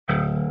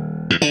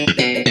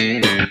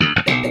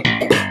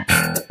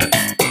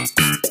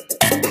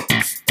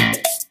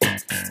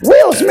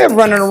Will Smith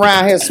running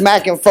around here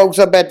smacking folks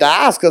up at the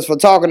Oscars for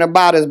talking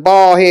about his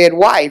bald-head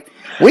wife.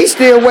 We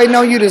still waiting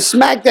on you to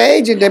smack the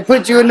agent that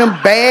put you in them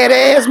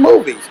badass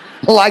movies,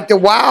 like The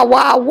Wild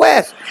Wild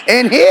West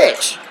and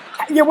Hitch.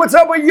 Yeah, what's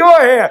up with your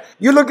hair?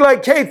 You look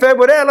like K-Fed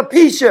with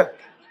alopecia.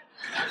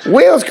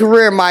 Will's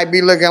career might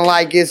be looking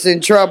like it's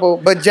in trouble,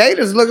 but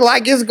Jada's look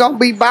like it's gonna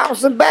be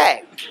bouncing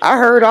back. I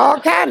heard all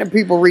kind of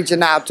people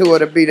reaching out to her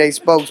to be their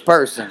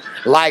spokesperson,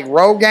 like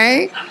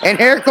Rogaine and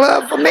Hair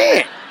Club for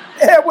Men.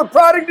 Yeah, what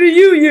product do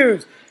you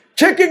use?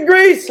 Chicken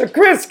grease or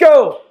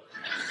Crisco?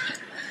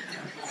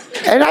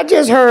 And I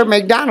just heard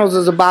McDonald's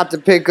is about to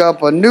pick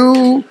up a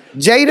new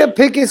Jada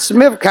Pinkett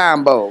Smith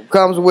combo.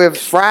 Comes with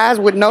fries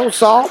with no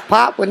salt,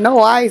 pop with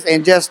no ice,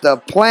 and just a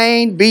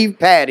plain beef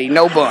patty,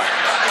 no bun.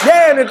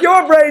 Yeah, and if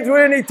your braids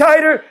were any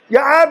tighter,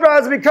 your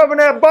eyebrows would be covering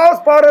that bald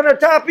spot on the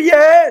top of your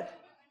head.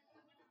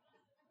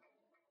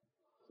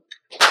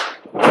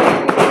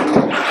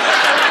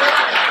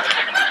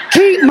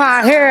 Keep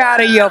my hair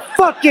out of your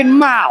fucking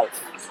mouth.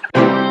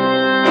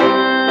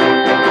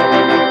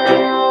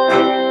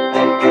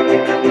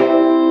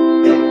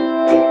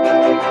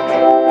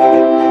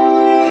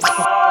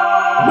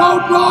 No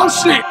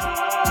bullshit.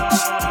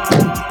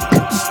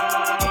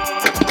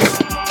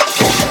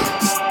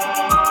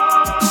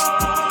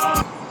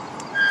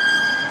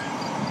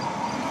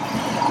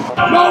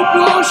 No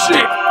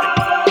bullshit.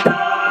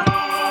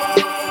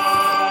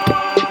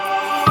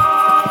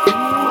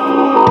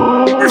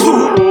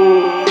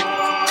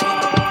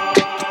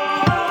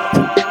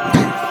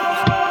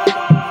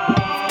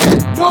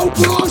 No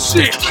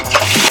bullshit.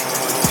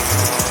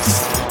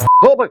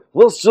 Public,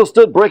 let's just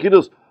end breaking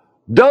news.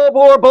 Dub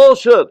or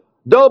bullshit.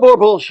 Dub or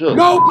bullshit.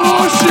 No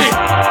bullshit.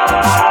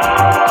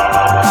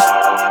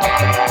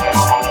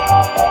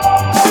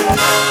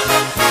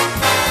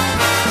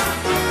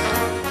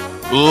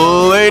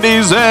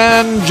 Ladies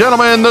and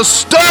gentlemen, the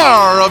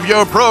star of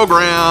your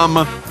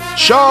program,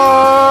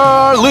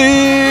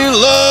 Charlie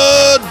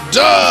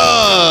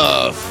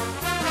LaDuff.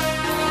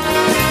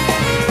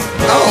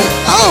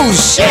 Oh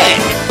shit!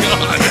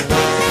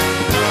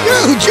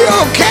 Dude, you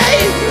okay?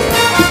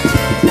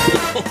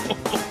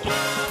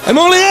 I'm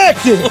only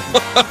acting.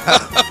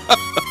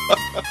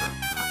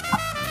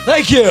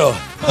 Thank you.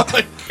 Oh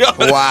my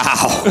God.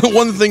 Wow.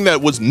 One thing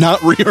that was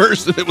not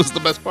rehearsed, and it was the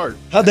best part.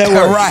 How'd that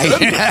work? Right.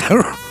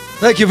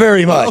 Thank you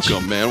very much.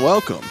 Welcome, man.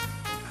 Welcome.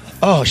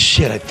 Oh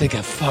shit! I think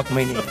I fucked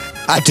my knee.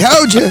 I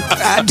told you.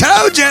 I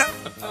told you.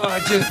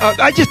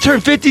 I just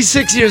turned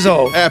 56 years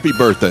old. Happy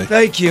birthday.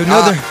 Thank you.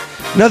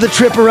 Another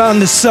trip around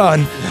the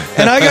sun,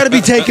 and I got to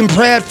be taking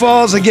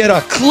pratfalls and get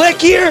a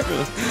click here.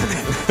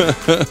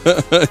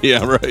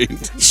 Yeah, right.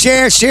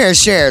 Share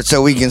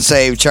so we can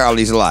save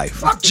Charlie's life.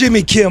 Fuck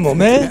Jimmy Kimmel,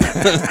 man.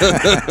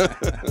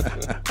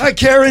 Hi,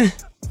 Karen.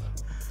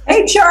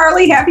 Hey,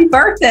 Charlie. Happy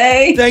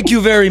birthday. Thank you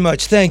very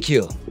much. Thank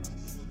you.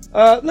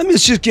 Let me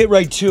just get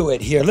right to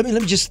it here. Let me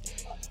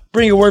just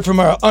bring a word from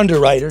our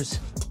underwriters.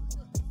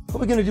 What are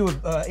we gonna do with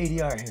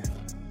ADR here?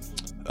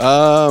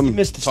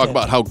 Talk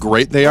about how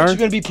great they are. You're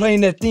gonna be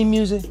playing that theme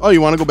music. Oh, you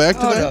want to go back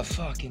to Oh, that? the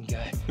fucking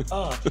guy.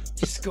 Oh,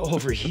 just go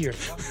over here.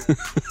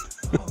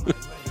 We're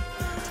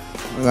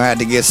gonna have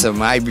to get some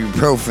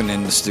ibuprofen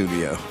in the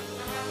studio.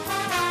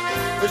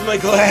 Where's my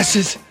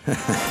glasses? I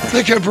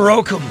think I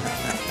broke them.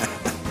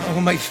 Oh,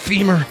 my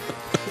femur.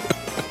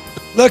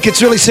 Look, it's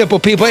really simple,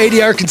 people.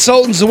 ADR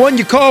Consultants, the one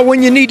you call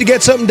when you need to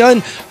get something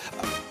done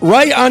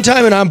right on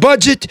time and on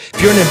budget.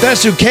 If you're an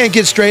investor who can't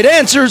get straight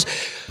answers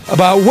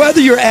about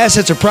whether your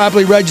assets are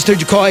properly registered,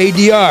 you call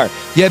ADR.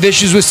 You have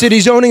issues with city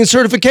zoning and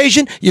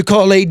certification, you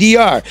call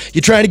ADR.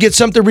 You're trying to get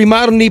something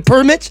remodeled, need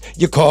permits,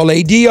 you call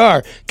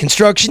ADR.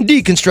 Construction,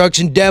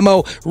 deconstruction,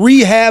 demo,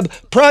 rehab,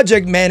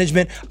 project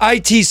management,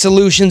 IT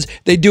solutions,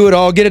 they do it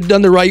all. Get it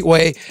done the right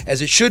way,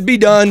 as it should be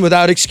done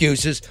without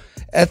excuses.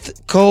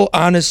 Ethical,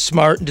 honest,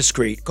 smart, and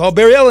discreet. Call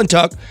Barry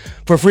Ellentuck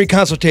for a free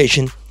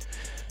consultation.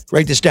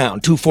 Write this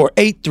down,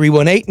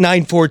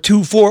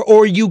 248-318-9424,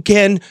 or you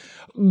can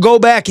go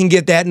back and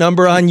get that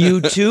number on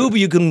YouTube.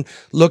 You can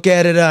look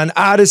at it on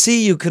Odyssey.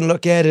 You can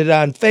look at it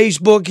on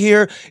Facebook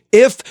here.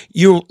 If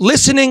you're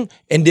listening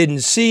and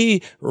didn't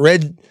see,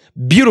 read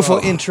beautiful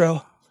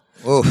intro,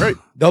 Great.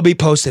 They'll be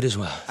posted as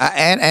well.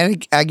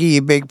 And I give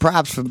you big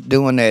props for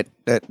doing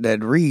that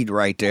read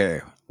right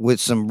there with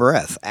some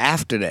breath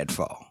after that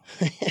fall.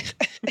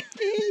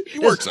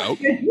 It works out.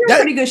 You're in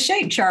pretty good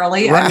shape,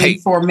 Charlie. Right. I mean,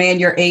 for a man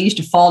your age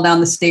to fall down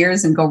the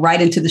stairs and go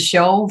right into the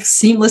show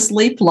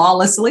seamlessly,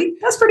 flawlessly,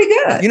 that's pretty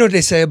good. You know what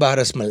they say about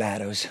us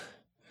mulattoes?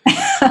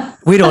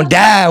 We don't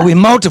die, we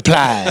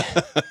multiply.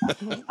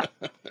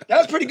 That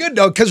was pretty good,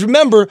 though, because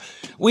remember,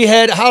 we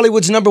had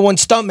Hollywood's #1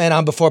 stuntman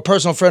on before, a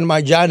personal friend of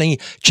mine, Johnny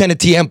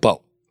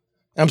Chenetiempo.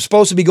 I'm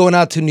supposed to be going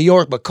out to New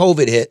York, but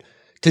COVID hit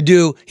he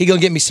going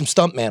to get me some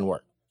stuntman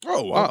work.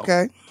 Oh, wow.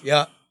 Okay.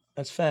 Yeah,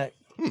 that's fact.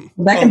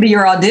 That can be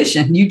your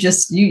audition.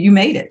 You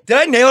made it. Did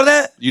I nail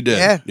that? You did.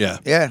 Yeah.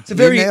 Yeah. It's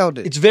very, you nailed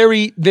it. It's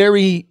very,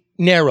 very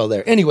narrow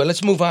there. Anyway,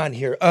 let's move on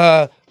here.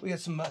 We got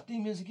some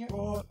theme music here.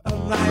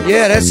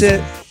 Yeah, that's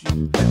it.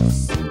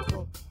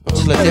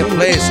 Just let that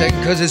play a second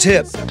because it's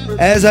hip.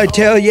 As I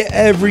tell you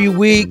every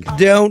week,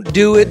 don't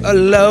do it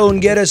alone.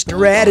 Get a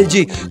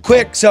strategy.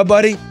 Quick,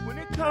 somebody.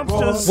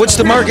 What's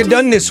the market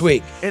done this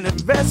week?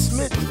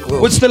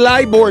 What's the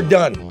LIBOR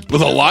done?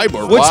 With a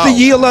LIBOR. What's wow. the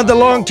yield on the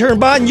long-term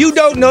bond? You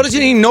don't notice.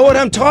 You don't even know what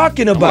I'm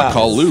talking about.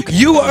 Call Luke.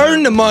 You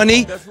earn the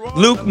money.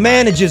 Luke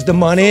manages the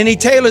money, and he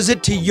tailors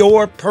it to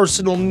your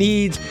personal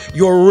needs,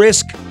 your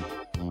risk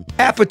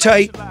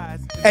appetite,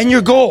 and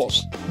your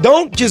goals.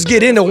 Don't just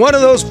get into one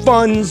of those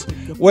funds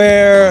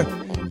where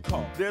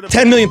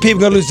 10 million people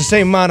are going to lose the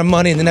same amount of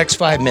money in the next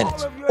 5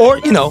 minutes.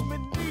 Or,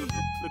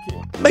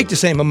 make the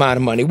same amount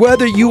of money.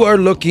 Whether you are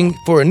looking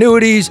for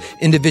annuities,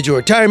 individual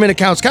retirement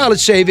accounts, college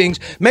savings,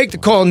 make the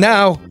call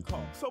now.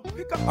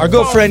 Our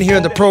good friend here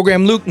in the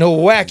program, Luke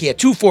Nowacki, at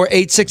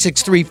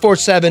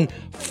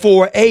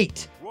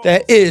 248-663-4748.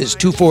 That is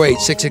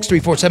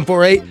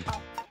 248-663-4748.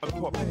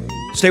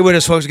 Stay with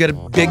us, folks. We got a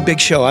big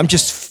show. I'm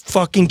just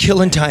fucking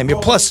killing time here.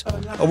 Plus,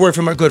 a word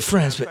from our good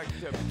friends, but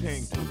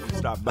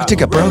I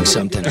think I broke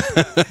something.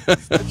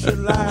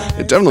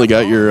 It definitely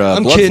got your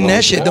I'm blood kidding. flowing.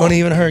 That shit don't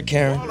even hurt,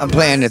 Karen. I'm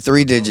playing the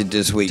 3-digit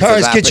this week.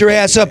 Taurus, get your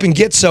ass up and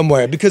get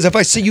somewhere. Because if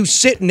I see you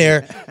sitting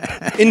there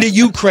in the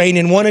Ukraine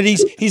in one of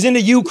these, he's in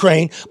the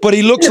Ukraine, but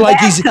he looks like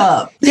he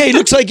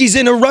looks like he's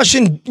in a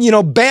Russian,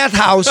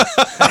 bathhouse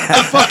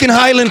at fucking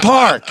Highland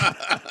Park.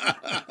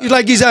 He's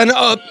like he's on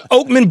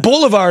Oakman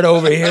Boulevard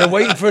over here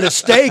waiting for the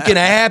steak and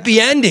a happy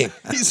ending.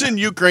 He's in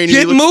Ukraine.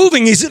 Get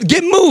moving.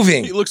 Get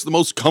moving. He looks the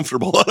most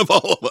comfortable out of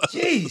all of us.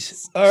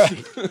 Jeez. All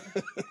right.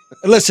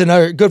 Listen,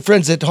 our good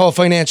friends at Hall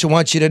Financial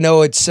want you to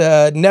know it's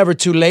never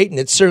too late, and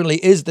it certainly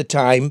is the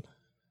time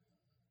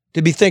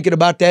to be thinking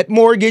about that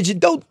mortgage. And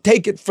don't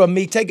take it from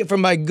me. Take it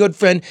from my good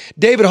friend,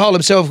 David Hall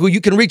himself, who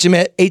you can reach him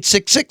at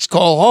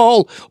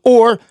 866-CALL-HALL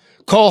or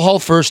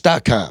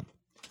callhallfirst.com.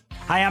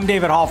 Hi, I'm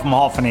David Hall from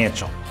Hall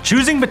Financial.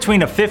 Choosing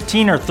between a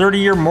 15 or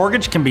 30-year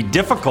mortgage can be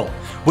difficult,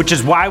 which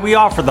is why we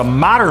offer the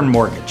Modern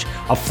Mortgage,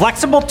 a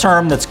flexible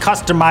term that's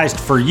customized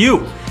for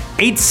you.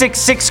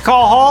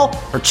 866-CALL-HALL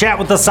or chat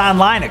with us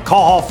online at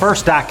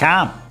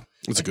callhallfirst.com.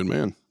 That's a good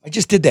man. I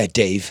just did that,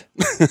 Dave.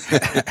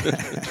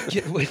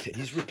 Get with it.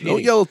 He's repeating.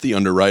 Don't yell at the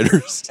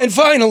underwriters. And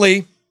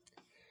finally,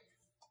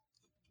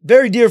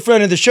 very dear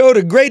friend of the show,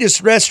 the greatest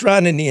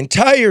restaurant in the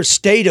entire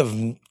state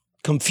of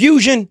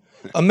confusion,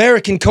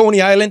 American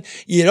Coney Island.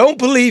 You don't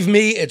believe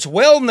me, it's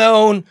well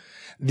known.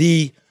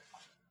 The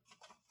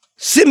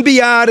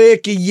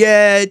symbiotic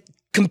yet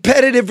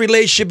competitive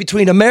relationship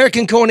between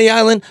American Coney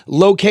Island,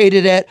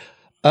 located at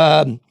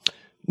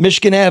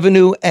Michigan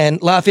Avenue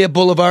and Lafayette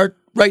Boulevard,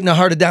 right in the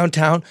heart of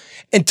downtown,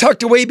 and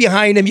tucked away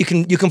behind him, you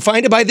can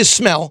find it by the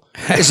smell,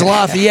 is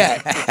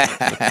Lafayette.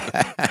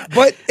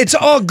 But it's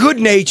all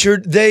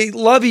good-natured. They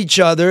love each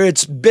other.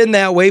 It's been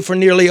that way for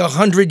nearly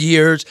 100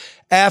 years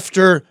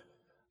after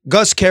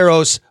Gus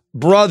Caro's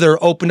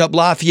brother opened up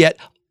Lafayette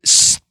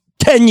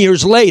 10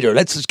 years later.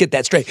 Let's just get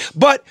that straight.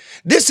 But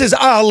this is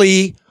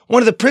Ali,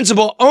 one of the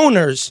principal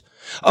owners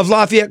of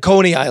Lafayette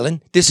Coney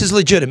Island. This is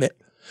legitimate.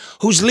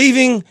 Who's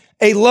leaving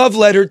a love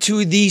letter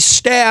to the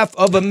staff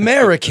of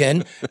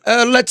American.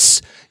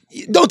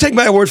 Don't take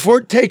my word for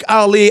it. Take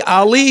Ali.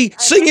 Ali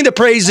singing the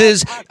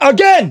praises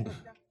again.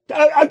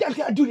 I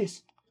do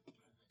this.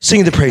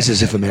 Singing the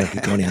praises of American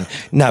Coney Island.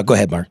 Now, go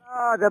ahead, Mark.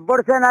 The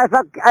person I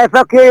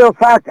fuck you,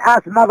 fat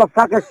ass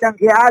motherfucker,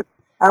 stinky ass.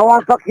 I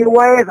want to fuck your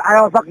wife.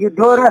 I want to fuck your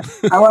daughter.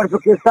 I want to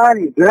fuck your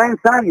son, your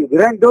grandson, your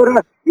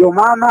granddaughter, your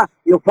mama,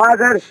 your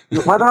father,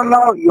 your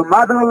father-in-law, your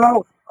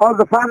mother-in-law, all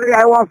the family.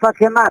 I want to fuck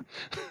him up.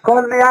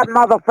 Call me up,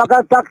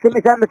 motherfucker. Talk to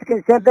me, some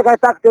skin simple. I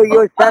talk to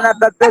you, son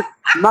of a bitch,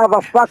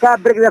 motherfucker.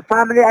 Bring the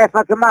family. I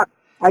fuck him up.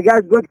 I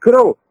got good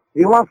crew.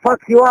 You want to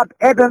fuck you up,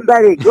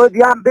 everybody. Good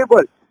young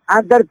people.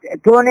 Under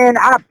 20 and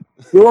up.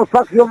 You will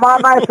fuck your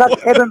mama. I fuck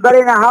everybody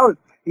in the house.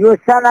 You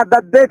son of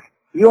a bitch.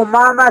 Your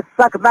mama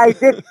suck my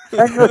dick,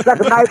 and you suck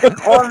my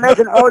dick all night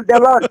and all day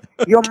long.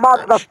 You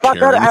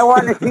motherfucker, I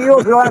want to see you.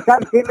 If you want to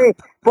come see me,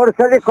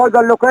 personally, call the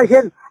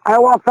location. I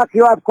want to fuck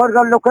you up. Call the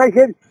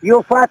location.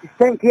 You fat,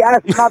 stinky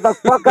ass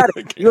motherfucker.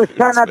 You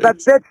son of a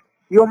bitch.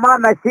 Your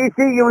mama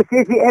Cici, you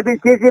Cici, Eben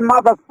Cici,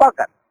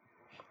 motherfucker.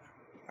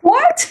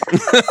 What?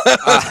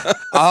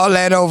 All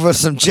that over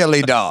some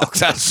chili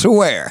dogs, I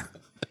swear.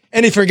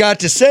 And he forgot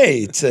to say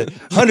it's a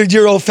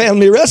 100-year-old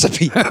family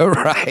recipe.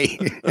 Right.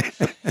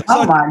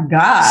 Oh my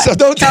God. So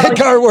don't take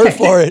our word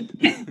for it.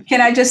 Can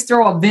I just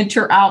throw a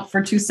venture out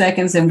for 2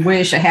 seconds and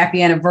wish a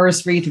happy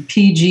anniversary to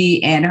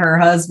PG and her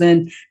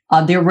husband?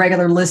 They're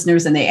regular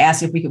listeners, and they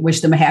asked if we could wish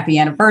them a happy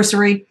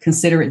anniversary.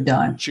 Consider it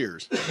done.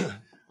 Cheers.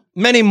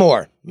 Many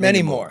more.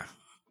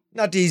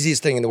 Not the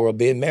easiest thing in the world,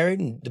 being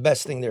married, and the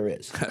best thing there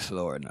is.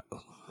 Lord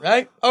knows.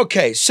 Right?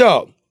 Okay,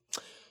 so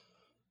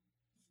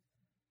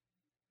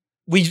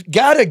we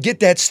got to get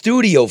that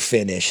studio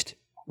finished,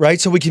 right?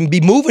 So we can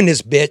be moving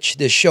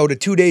this show to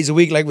 2 days a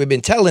week like we've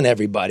been telling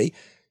everybody,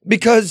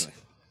 because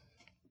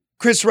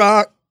Chris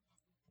Rock,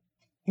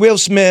 Will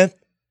Smith,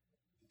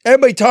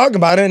 everybody talking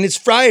about it, and it's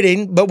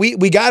Friday, but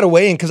we got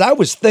away, and because I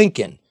was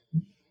thinking,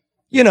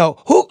 You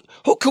know, who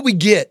could we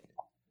get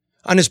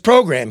on his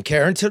program,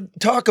 Karen, to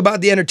talk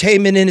about the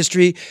entertainment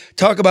industry,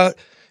 talk about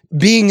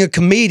being a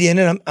comedian?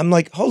 And I'm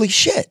like, holy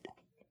shit.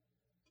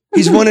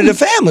 He's one of the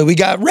family. We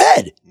got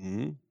Red.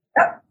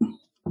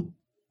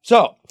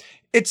 So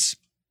it's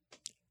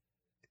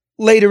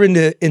later in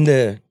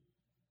the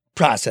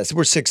process.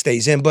 We're 6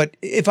 days in, but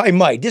if I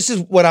might, this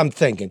is what I'm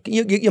thinking.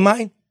 You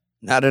mind?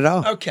 Not at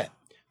all. Okay.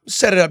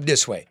 Set it up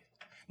this way.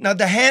 Now,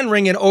 the hand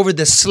wringing over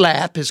the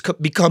slap has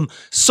become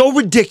so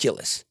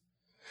ridiculous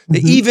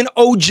that even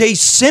O.J.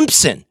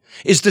 Simpson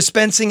is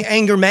dispensing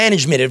anger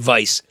management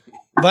advice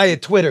via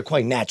Twitter,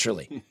 quite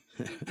naturally.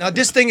 Now,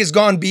 this thing has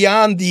gone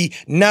beyond the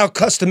now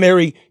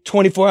customary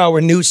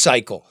 24-hour news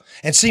cycle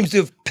and seems to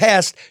have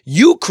passed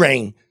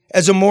Ukraine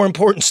as a more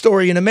important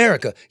story in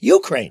America.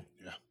 Ukraine.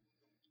 Yeah.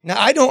 Now,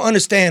 I don't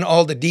understand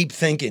all the deep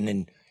thinking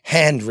and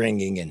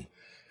hand-wringing and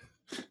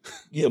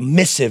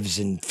missives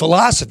and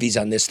philosophies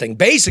on this thing.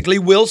 Basically,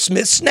 Will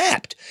Smith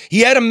snapped. He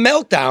had a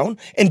meltdown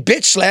and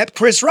bitch slapped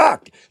Chris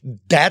Rock.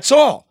 That's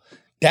all.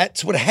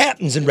 That's what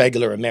happens in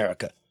regular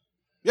America.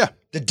 Yeah.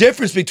 The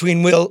difference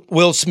between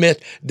Will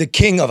Smith, the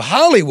king of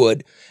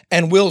Hollywood,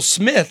 and Will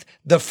Smith,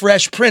 the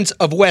Fresh Prince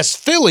of West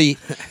Philly,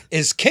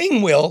 is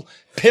King Will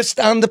pissed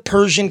on the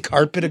Persian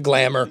carpet of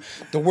glamour,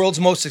 the world's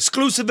most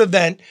exclusive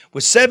event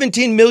with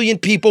 17 million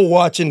people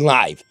watching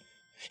live.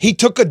 He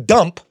took a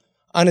dump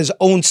on his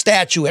own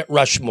statue at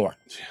Rushmore.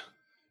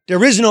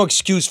 There is no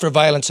excuse for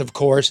violence, of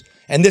course,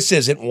 and this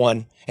isn't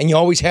one, and you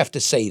always have to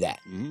say that,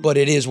 but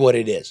it is what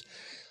it is.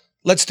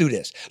 Let's do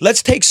this.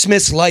 Let's take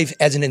Smith's life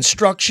as an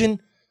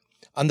instruction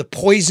on the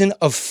poison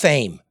of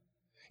fame.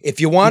 If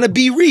you want to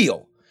be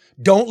real,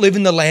 don't live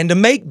in the land of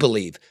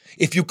make-believe.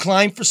 If you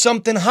climb for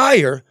something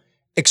higher,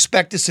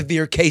 expect a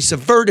severe case of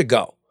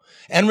vertigo.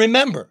 And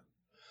remember,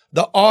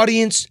 the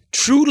audience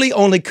truly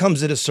only comes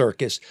to the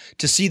circus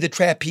to see the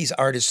trapeze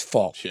artists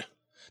fall. Yeah.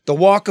 The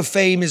Walk of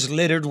Fame is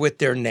littered with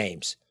their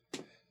names.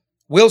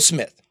 Will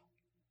Smith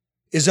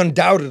is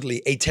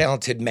undoubtedly a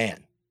talented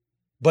man,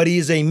 but he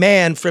is a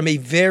man from a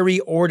very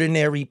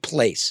ordinary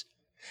place.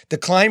 The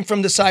climb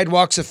from the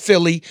sidewalks of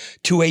Philly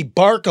to a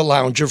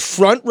Barca-lounger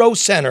front row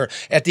center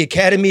at the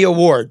Academy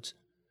Awards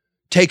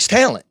takes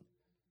talent.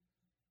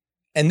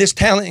 And this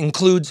talent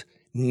includes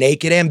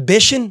naked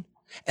ambition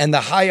and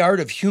the high art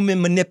of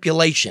human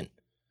manipulation.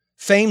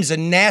 Fame's a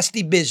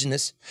nasty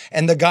business,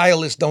 and the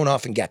guileless don't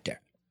often get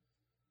there.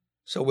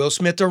 So Will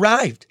Smith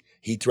arrived.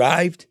 He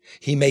thrived.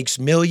 He makes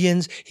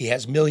millions. He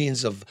has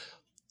millions of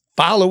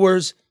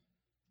followers.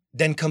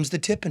 Then comes the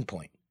tipping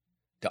point.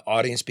 The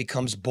audience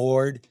becomes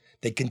bored.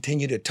 They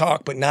continue to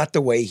talk, but not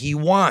the way he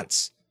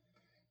wants.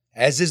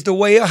 As is the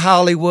way of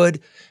Hollywood,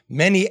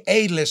 many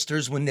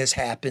A-listers, when this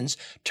happens,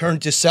 turn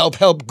to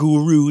self-help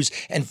gurus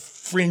and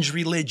fringe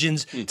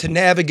religions to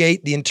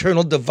navigate the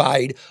internal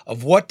divide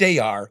of what they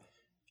are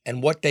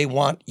and what they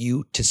want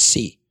you to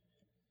see.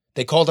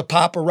 They call the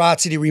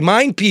paparazzi to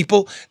remind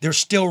people they're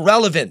still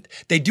relevant.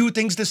 They do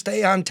things to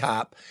stay on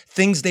top,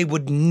 things they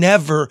would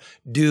never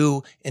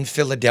do in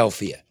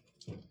Philadelphia.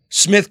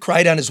 Smith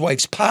cried on his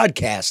wife's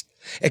podcast,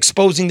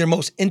 exposing their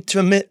most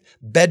intimate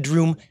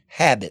bedroom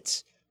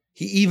habits.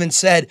 He even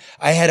said,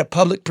 I had a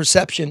public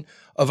perception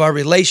of our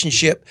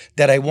relationship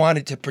that I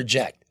wanted to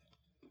project.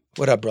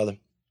 What up, brother?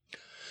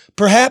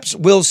 Perhaps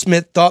Will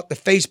Smith thought the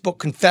Facebook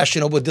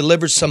confessional would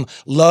deliver some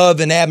love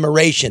and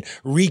admiration,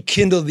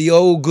 rekindle the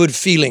old good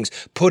feelings,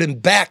 put him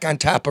back on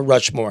top of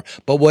Rushmore.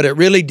 But what it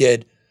really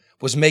did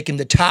was make him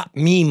the top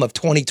meme of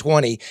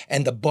 2020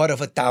 and the butt of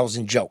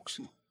 1,000 jokes.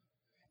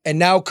 And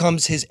now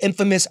comes his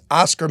infamous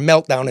Oscar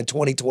meltdown in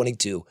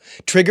 2022,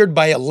 triggered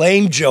by a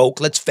lame joke,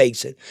 let's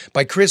face it,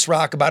 by Chris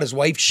Rock about his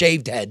wife's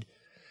shaved head.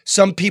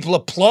 Some people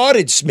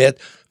applauded Smith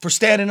for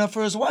standing up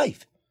for his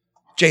wife,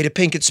 Jada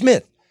Pinkett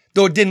Smith,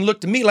 though it didn't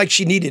look to me like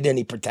she needed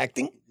any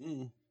protecting.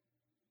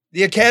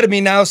 The Academy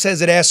now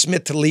says it asked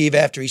Smith to leave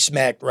after he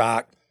smacked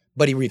Rock,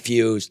 but he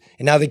refused.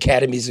 And now the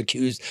Academy is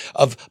accused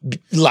of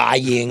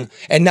lying.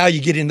 And now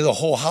you get into the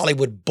whole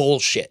Hollywood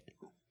bullshit.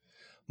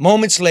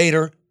 Moments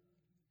later,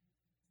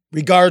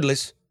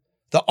 regardless,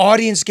 the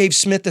audience gave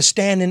Smith a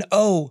standing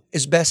O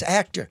as Best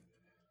Actor.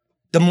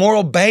 The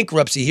moral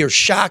bankruptcy here is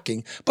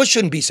shocking, but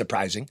shouldn't be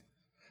surprising.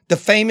 The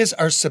famous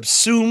are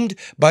subsumed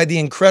by the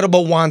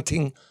incredible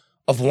wanting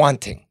of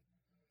wanting.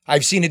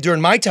 I've seen it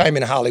during my time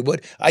in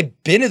Hollywood.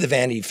 I've been to the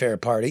Vanity Fair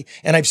party,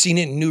 and I've seen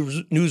it in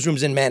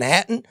newsrooms in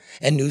Manhattan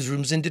and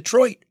newsrooms in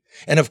Detroit.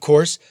 And of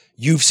course,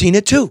 you've seen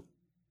it too.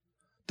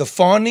 The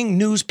fawning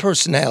news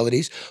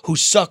personalities who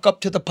suck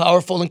up to the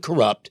powerful and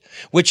corrupt,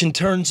 which in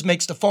turn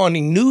makes the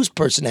fawning news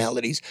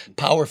personalities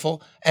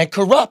powerful and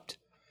corrupt,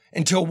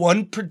 until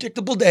one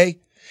predictable day,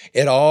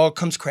 it all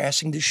comes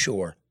crashing to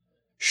shore.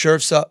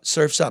 Surf's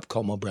up,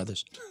 Como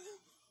brothers.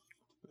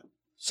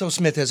 So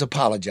Smith has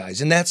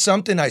apologized, and that's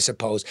something, I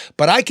suppose,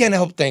 but I can't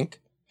help think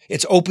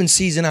it's open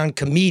season on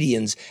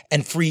comedians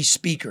and free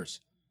speakers.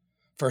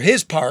 For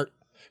his part,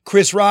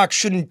 Chris Rock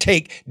shouldn't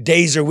take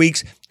days or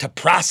weeks to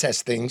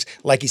process things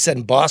like he said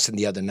in Boston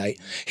the other night.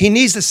 He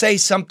needs to say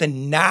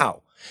something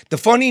now The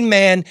funny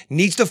man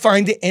needs to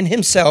find it in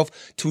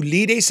himself to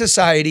lead a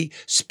society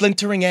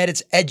splintering at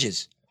its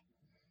edges.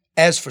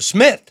 As for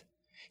Smith,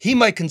 he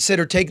might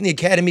consider taking the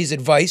Academy's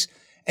advice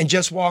and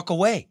just walk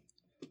away.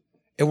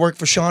 It worked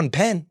for Sean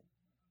Penn.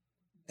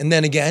 And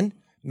then again,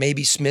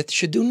 maybe Smith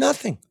should do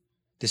nothing.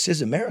 This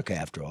is America,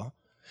 after all.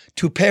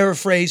 To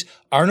paraphrase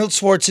Arnold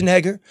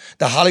Schwarzenegger,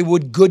 the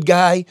Hollywood good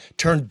guy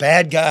turned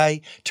bad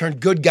guy turned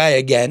good guy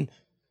again,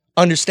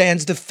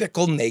 understands the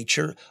fickle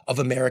nature of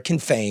American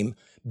fame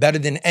better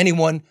than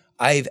anyone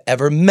I've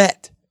ever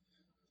met.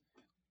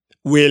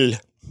 Will,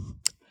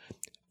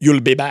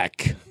 you'll be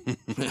back.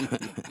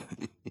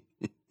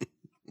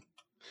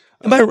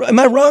 Am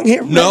I wrong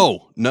here?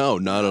 No,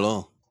 not at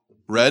all.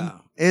 Red?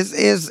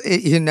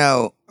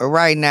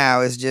 Right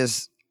now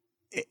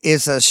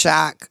it's a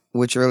shock,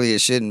 which really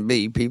it shouldn't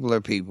be. People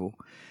are people.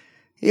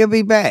 He'll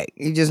be back.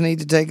 You just need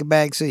to take a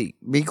back seat.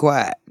 Be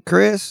quiet.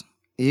 Chris,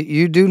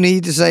 you do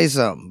need to say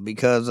something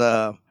because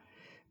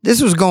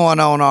this was going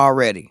on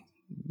already.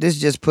 This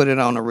just put it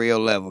on a real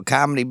level.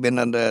 Comedy been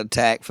under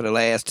attack for the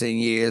last 10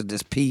 years,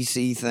 this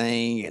PC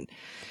thing and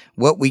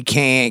what we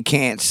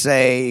can't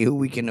say, who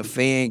we can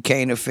offend,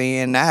 can't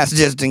offend. Now it's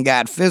just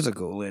got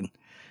physical. And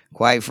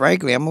quite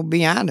frankly, I'm going to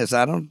be honest,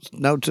 I don't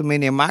know too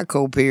many of my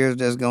co-peers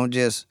that's going to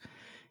just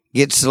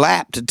get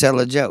slapped to tell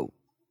a joke.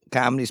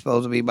 Comedy's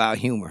supposed to be about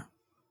humor.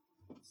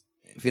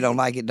 If you don't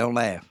like it, don't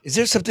laugh. Is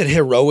there something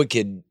heroic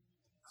in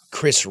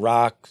Chris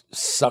Rock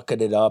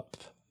sucking it up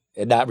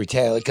and not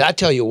retaliate? 'Cause I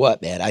tell you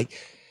what, man,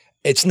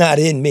 it's not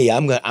in me.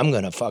 I'm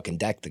gonna fucking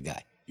deck the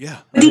guy. Yeah.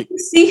 But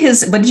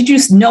did you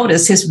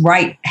notice his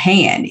right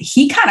hand?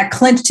 He kind of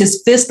clenched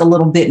his fist a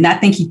little bit, and I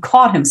think he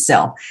caught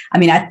himself. I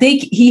mean, I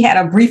think he had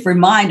a brief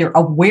reminder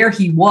of where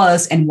he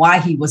was and why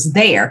he was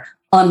there,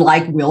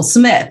 unlike Will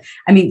Smith.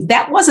 I mean,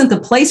 that wasn't the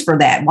place for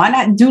that. Why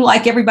not do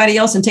like everybody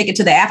else and take it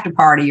to the after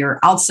party or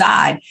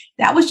outside?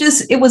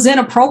 It was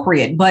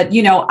inappropriate. But,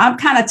 I'm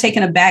kind of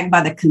taken aback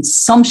by the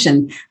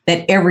consumption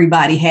that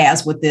everybody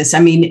has with this. I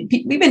mean,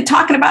 we've been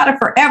talking about it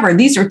forever.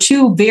 These are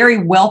two very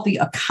wealthy,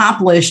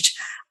 accomplished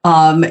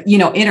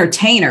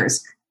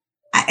entertainers.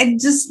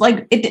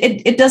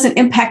 It doesn't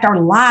impact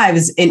our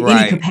lives in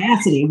any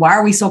capacity. Why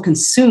are we so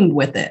consumed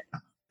with it?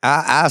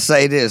 I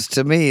say this,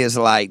 to me, it's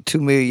like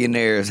two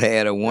millionaires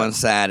had a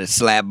one-sided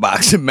slap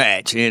boxing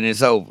match and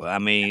it's over. I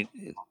mean,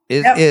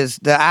 it's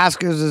the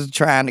Oscars is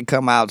trying to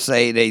come out,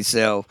 say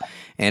themselves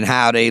and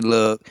how they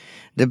look.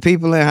 The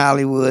people in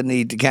Hollywood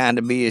need to kind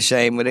of be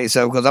ashamed of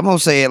themselves because I'm going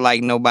to say it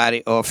like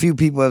nobody or a few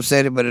people have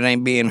said it, but it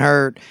ain't being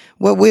heard.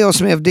 What Will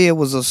Smith did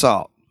was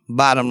assault.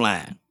 Bottom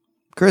line,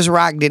 Chris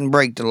Rock didn't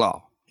break the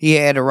law. He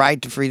had a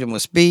right to freedom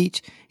of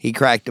speech. He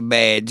cracked a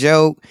bad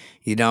joke.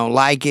 You don't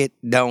like it,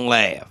 don't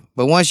laugh.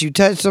 But once you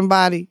touch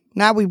somebody,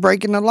 now we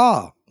breaking the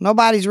law.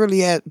 Nobody's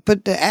really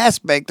put the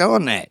aspect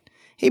on that.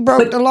 He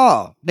broke the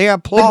law. They're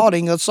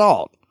applauding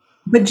assault.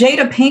 But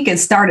Jada Pinkett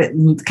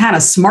started kind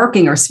of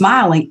smirking or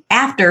smiling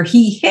after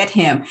he hit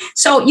him.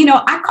 So,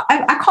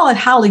 I call it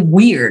Holly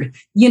weird.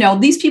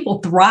 These people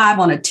thrive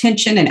on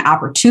attention and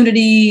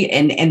opportunity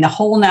and the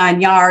whole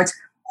 9 yards.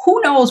 Who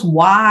knows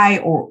why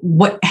or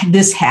what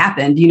this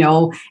happened?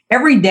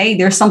 Every day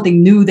there's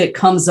something new that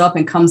comes up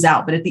and comes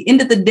out. But at the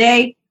end of the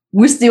day,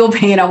 we're still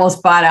paying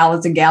almost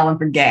 $5 a gallon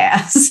for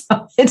gas.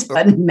 So it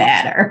doesn't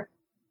matter.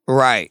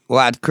 Right.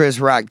 Well, Chris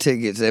Rock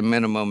tickets at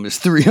minimum is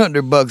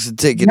 $300 a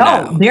ticket. No,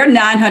 now. They're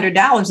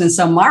 $900 in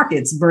some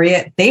markets,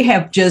 Brett. They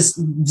have just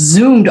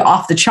zoomed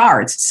off the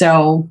charts.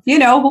 So,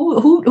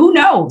 who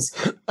knows?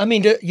 I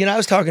mean, I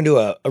was talking to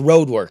a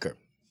road worker,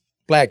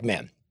 black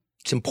man.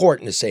 It's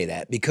important to say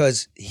that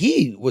because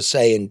he was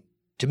saying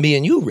to me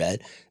and you,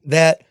 Red,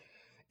 that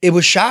it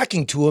was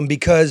shocking to him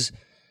because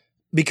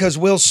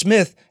Will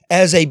Smith,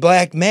 as a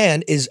black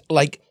man, is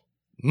like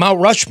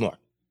Mount Rushmore.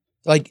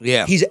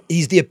 He's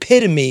the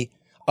epitome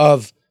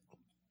of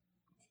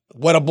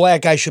what a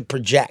black guy should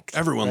project.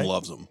 Everyone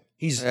loves him.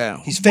 He's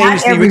famously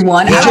Not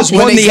everyone. He just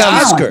won the down.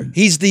 Oscar.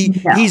 He's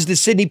the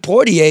Sidney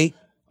Poitier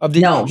of the.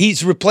 No.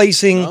 He's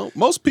replacing Well,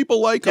 most people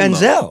like him.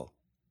 Denzel.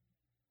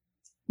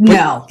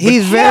 No.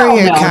 He's very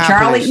accomplished.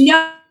 Charlie.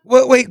 No.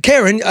 Well, wait,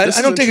 Karen, I This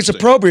is don't think it's interesting.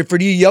 appropriate for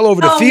you to yell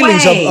over the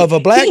feelings of a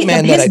black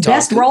man that I His talked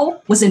best to.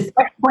 role was in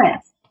Fresh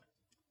Prince.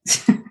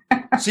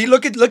 See,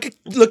 look at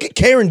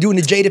Karen doing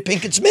the Jada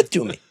Pinkett Smith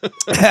to me.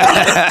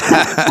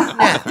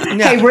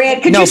 Hey,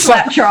 Red, could you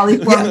slap Charlie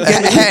for me?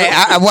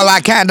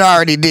 I kind of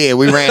already did.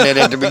 We ran it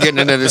at the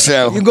beginning of the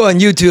show. You can go on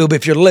YouTube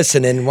if you're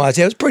listening and watch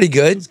it. It was pretty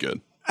good. It's good.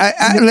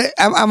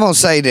 I'm going to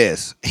say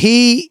this.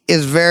 He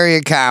is very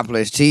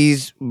accomplished.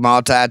 He's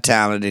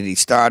multi-talented. He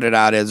started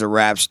out as a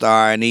rap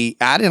star, and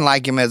I didn't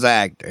like him as an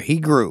actor. He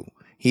grew.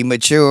 He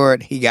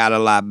matured. He got a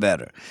lot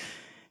better.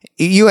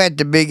 You had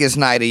the biggest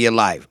night of your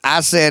life.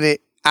 I said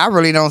it. I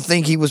really don't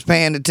think he was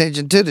paying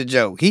attention to the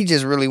joke. He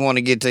just really want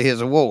to get to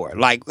his award.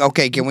 Like,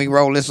 okay, can we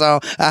roll this on?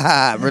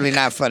 Really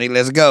not funny.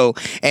 Let's go.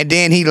 And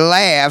then he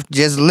laughed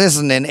just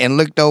listening and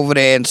looked over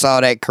there and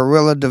saw that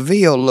Cruella de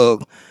Vil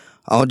look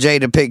on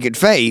Jada Pinkett's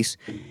face.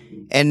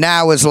 And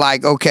now it's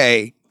like,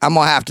 okay, I'm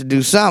going to have to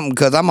do something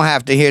because I'm going to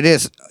have to hear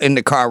this in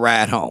the car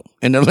ride home.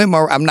 In the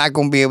limo, I'm not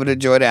going to be able to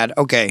enjoy that.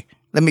 Okay,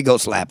 let me go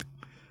slap it.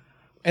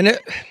 And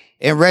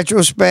in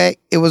retrospect,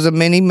 it was a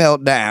mini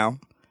meltdown.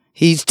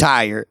 He's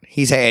tired.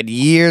 He's had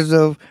years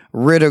of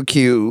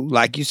ridicule,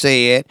 like you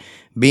said,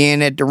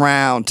 being at the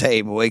round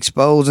table,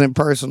 exposing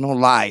personal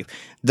life,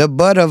 the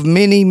butt of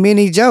many,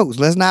 many jokes.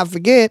 Let's not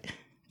forget,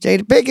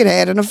 Jada Pinkett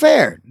had an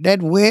affair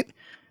that went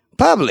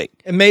public.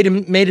 It made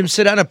him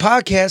sit on a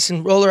podcast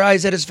and roll her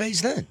eyes at his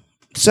face then.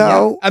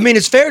 So, I mean,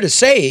 it's fair to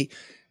say,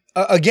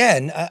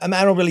 again,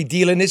 I don't really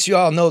deal in this. You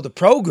all know the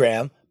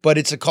program, but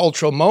it's a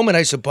cultural moment,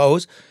 I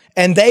suppose.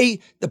 And the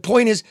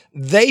point is,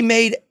 they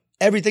made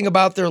everything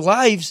about their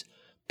lives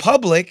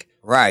public.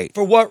 Right.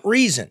 For what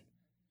reason?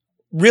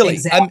 Really?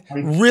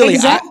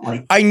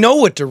 Exactly. I know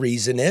what the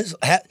reason is.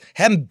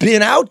 Haven't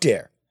been out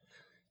there.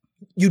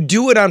 You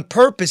do it on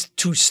purpose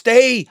to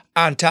stay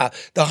on top.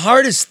 The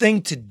hardest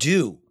thing to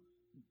do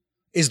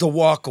is to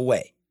walk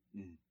away.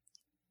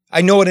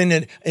 I know it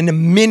in a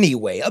mini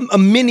way, a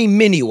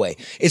mini way.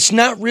 It's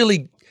not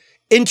really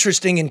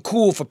interesting and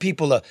cool for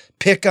people to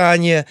pick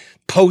on you,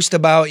 post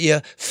about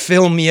you,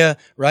 film you,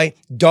 right?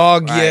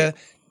 Dog you,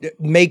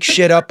 make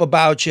shit up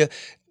about you,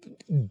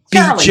 beat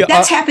Charlie, you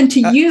that's up. happened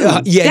to you.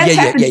 Yeah.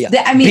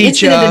 I mean, Beat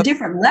it's been you at a up.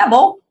 different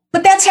level,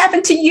 but that's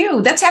happened to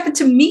you. That's happened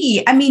to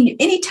me. I mean,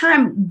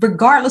 anytime,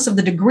 regardless of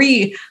the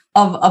degree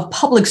of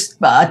public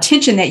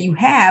attention that you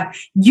have,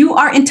 you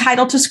are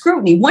entitled to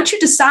scrutiny. Once you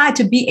decide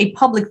to be a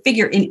public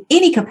figure in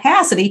any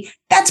capacity,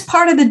 that's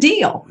part of the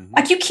deal.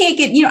 Like you can't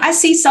get, I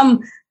see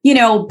some,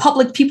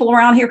 public people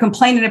around here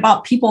complaining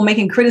about people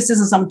making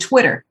criticisms on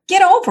Twitter.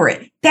 Get over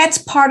it. That's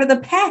part of the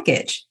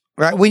package.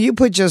 right, when you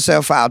put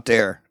yourself out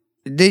there,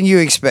 then you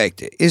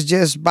expect it. It's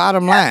just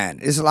bottom line.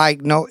 It's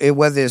like,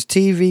 whether it's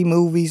TV,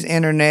 movies,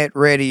 internet,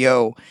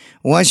 radio,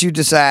 once you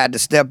decide to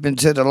step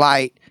into the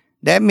light,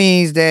 that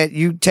means that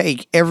you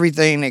take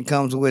everything that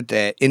comes with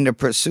that in the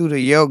pursuit of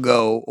your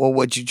goal or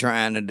what you're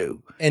trying to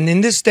do. And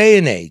in this day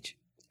and age,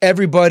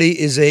 everybody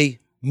is a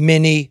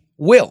mini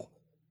Will.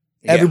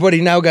 Yeah.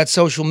 Everybody now got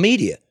social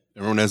media.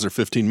 Everyone has their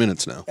 15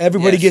 minutes now.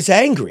 Everybody Yes. gets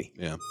angry,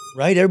 Yeah.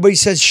 right? Everybody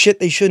says shit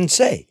they shouldn't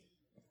say.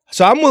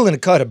 So I'm willing to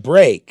cut a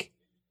break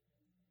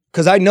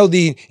because I know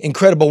the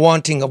incredible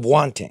wanting of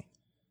wanting.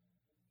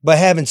 But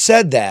having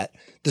said that,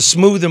 the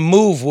smoother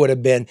move would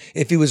have been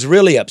if he was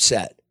really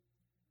upset.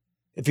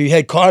 If he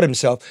had caught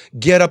himself,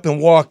 get up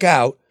and walk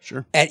out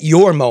at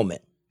your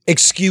moment.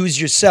 Excuse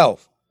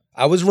yourself.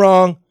 I was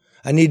wrong.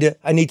 I need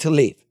to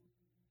leave.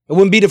 It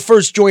wouldn't be the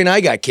first joint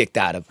I got kicked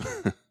out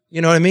of. You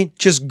know what I mean?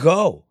 Just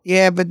go.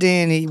 Yeah, but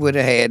then he would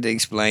have had to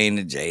explain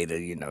to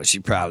Jada, she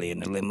probably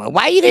in the limo.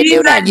 Why you didn't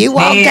do that? You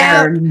walked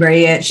out.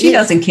 Brad. She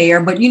doesn't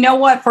care. But you know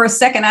what? For a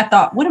second, I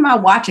thought, what am I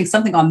watching?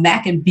 Something on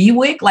Mac and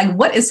Bewick? Like,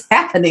 what is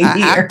happening here?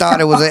 I thought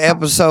it was an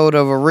episode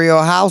of a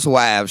Real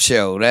Housewives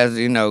show. That's,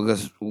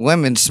 because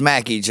women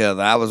smack each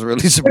other. I was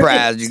really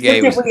surprised you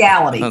gave us. Scripted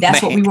reality.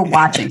 That's what we were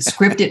watching.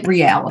 Scripted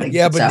reality.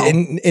 Yeah, but So,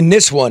 in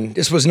this one,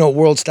 this was no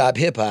World Star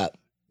Hip Hop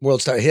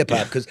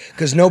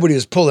because nobody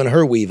was pulling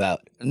her weave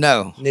out.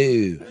 No.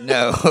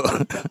 No.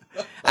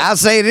 I'll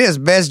say this,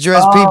 best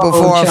dressed people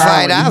for a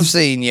fight I've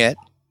seen yet.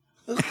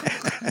 Well,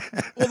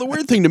 the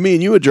weird thing to me,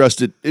 and you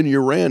addressed it in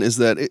your rant, is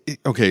that,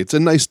 it's a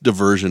nice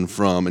diversion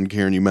from, and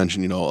Karen, you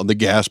mentioned, the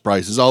gas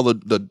prices, all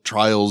the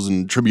trials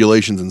and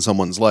tribulations in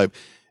someone's life.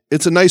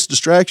 It's a nice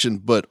distraction,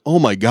 but oh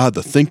my God,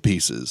 the think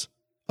pieces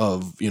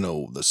of,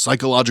 the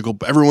psychological,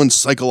 everyone's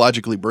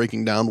psychologically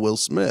breaking down Will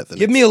Smith. And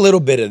Give me a little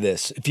bit of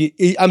this.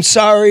 I'm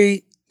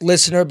sorry,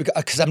 listener,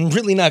 because I'm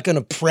really not going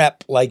to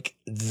prep like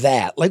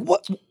that. Like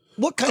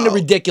what kind of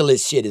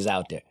ridiculous shit is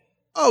out there?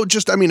 Oh,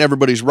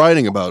 everybody's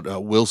writing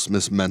about Will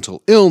Smith's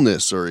mental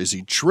illness, or is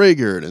he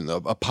triggered, and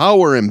a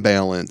power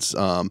imbalance,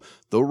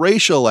 the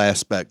racial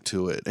aspect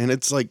to it. And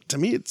it's like, to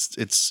me,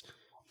 it's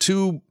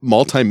two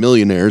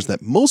multimillionaires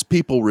that most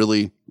people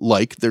really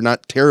like. They're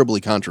not terribly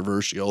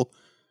controversial.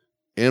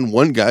 And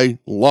one guy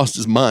lost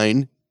his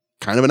mind,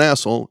 kind of an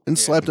asshole, and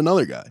slapped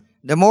another guy.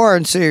 The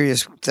more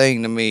serious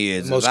thing to me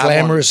is... The most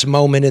glamorous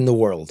moment in the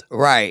world.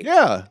 Right.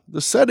 Yeah.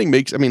 The setting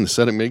makes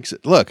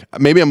it. Look,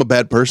 maybe I'm a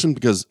bad person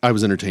because I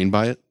was entertained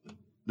by it.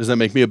 Does that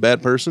make me a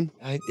bad person?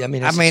 I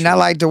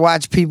like to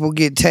watch people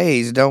get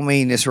tased. Don't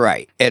mean it's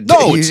right.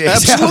 No, it's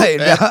absolutely.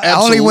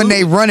 Only when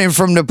they running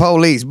from the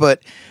police.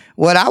 But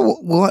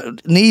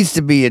what needs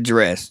to be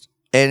addressed,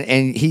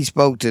 and he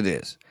spoke to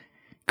this,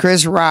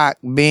 Chris Rock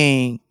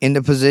being in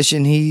the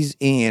position he's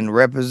in,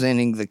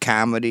 representing the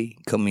comedy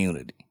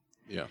community,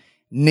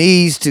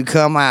 needs to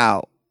come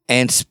out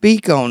and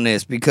speak on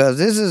this, because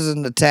this is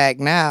an attack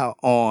now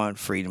on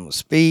freedom of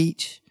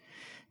speech.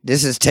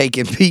 This is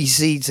taking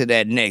PC to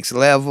that next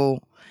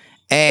level.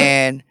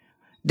 And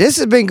this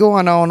has been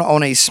going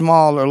on a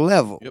smaller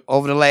level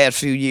over the last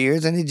few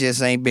years, and it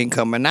just ain't been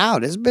coming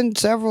out. There's been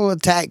several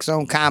attacks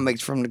on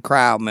comics from the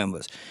crowd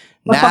members.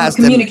 But from a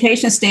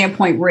communication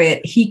standpoint,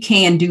 Red, he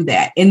can do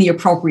that in the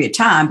appropriate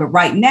time. But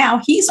right now,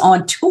 he's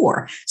on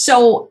tour.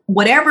 So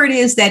whatever it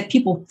is that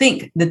people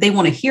think that they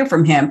want to hear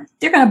from him,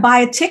 they're going to buy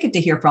a ticket to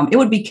hear from. It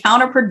would be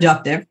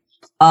counterproductive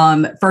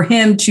for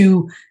him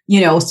to,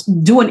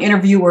 do an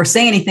interview or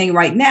say anything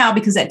right now,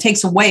 because that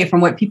takes away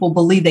from what people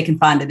believe they can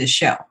find at his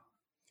show.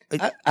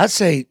 I'd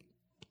say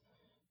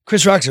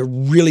Chris Rock's a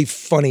really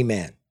funny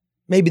man.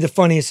 Maybe the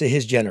funniest of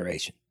his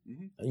generation.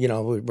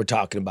 Mm-hmm. We're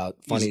talking about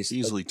funniest.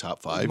 Easily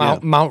top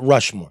 5. Mount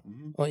Rushmore.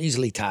 Mm-hmm. Well,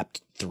 easily top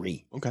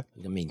 3. Okay.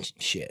 I mean,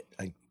 shit.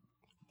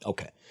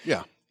 Okay.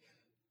 Yeah.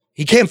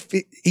 He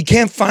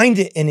can't find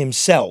it in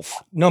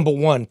himself, number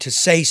one, to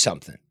say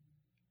something,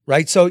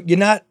 right? So you're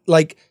not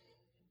like,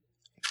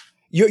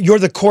 you're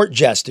the court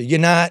jester. You're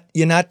not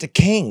the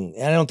king.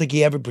 And I don't think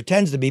he ever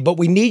pretends to be, but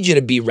we need you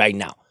to be right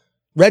now.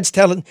 Red's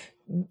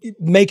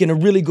making a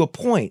really good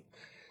point.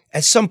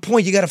 At some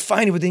point, you got to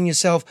find it within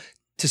yourself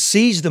to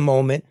seize the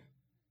moment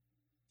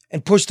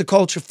and push the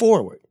culture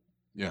forward.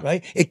 Yeah.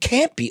 Right? It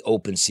can't be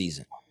open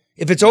season.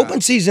 If it's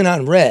open season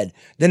on Red,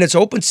 then it's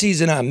open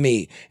season on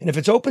me. And if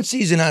it's open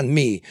season on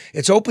me,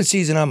 it's open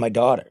season on my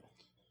daughter.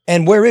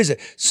 And where is it?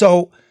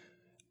 So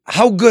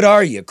how good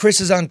are you?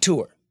 Chris is on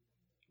tour,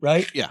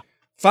 right? Yeah.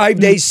 5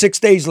 days, 6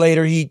 days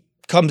later, he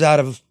comes out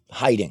of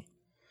hiding.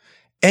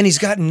 And he's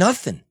got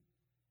nothing.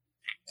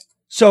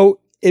 So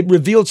it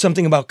revealed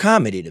something about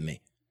comedy to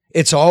me.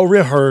 It's all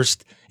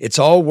rehearsed. It's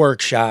all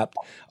workshopped.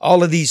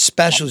 All of these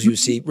specials you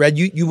see, Red,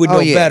 you would know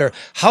better.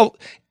 How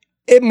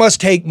it must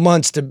take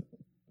months to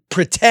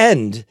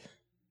pretend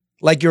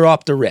like you're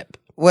off the rip.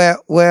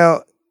 Well,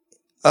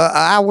 an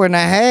hour and a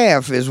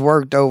half is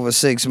worked over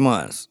 6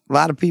 months. A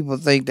lot of people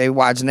think they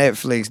watch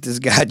Netflix. This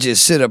guy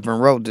just sit up and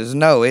wrote this.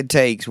 No, it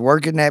takes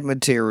working that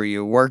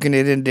material, working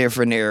it in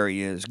different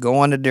areas,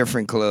 going to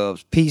different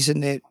clubs,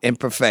 piecing it and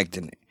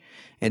perfecting it.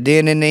 And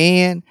then in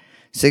the end,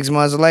 6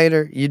 months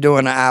later, you're doing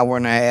an hour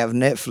and a half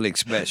Netflix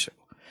special.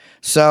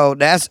 So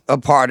that's a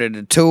part of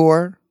the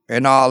tour,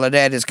 and all of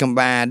that is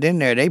combined in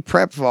there. They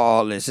prep for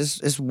all this.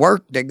 It's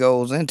work that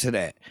goes into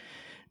that.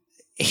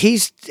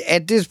 He's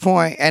at this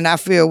point, and I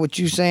feel what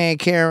you're saying,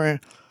 Karen,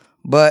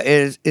 but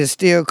it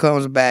still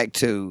comes back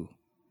to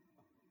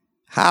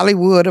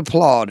Hollywood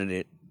applauded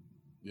it.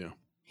 Yeah.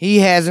 He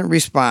hasn't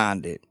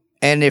responded.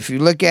 And if you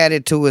look at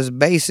it to its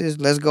basis,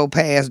 let's go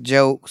past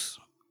jokes,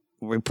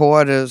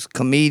 reporters,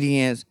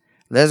 comedians.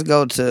 Let's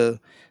go to,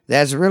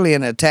 that's really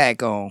an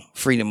attack on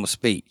freedom of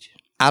speech.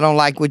 I don't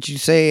like what you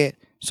said,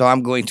 so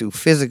I'm going to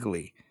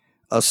physically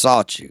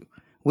assault you.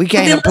 We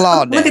can't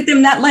applaud that. Look at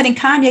them not letting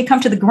Kanye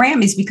come to the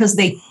Grammys because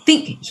they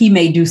think he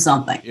may do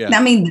something. Yeah.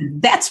 I mean,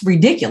 that's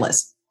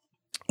ridiculous.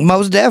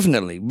 Most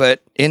definitely.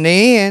 But in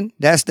the end,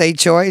 that's their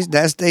choice.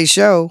 That's their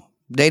show.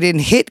 They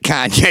didn't hit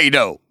Kanye,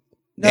 though.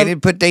 They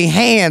didn't put their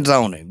hands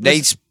on him.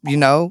 They,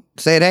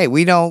 said, hey,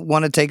 we don't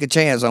want to take a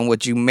chance on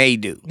what you may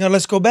do. Now,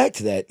 let's go back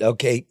to that.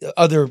 Okay.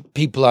 Other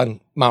people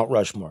on Mount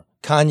Rushmore,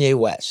 Kanye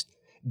West,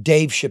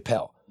 Dave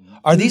Chappelle.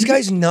 Are these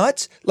guys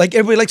nuts? Like,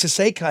 everybody likes to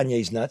say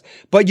Kanye's nuts,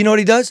 but you know what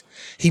he does?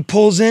 He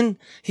pulls in,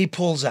 he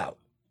pulls out.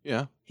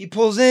 Yeah. He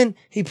pulls in,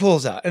 he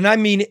pulls out. And I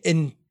mean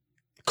in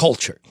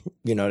culture.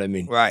 You know what I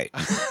mean? Right.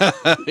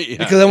 Yeah.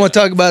 Because I want to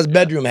talk about his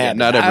bedroom habits.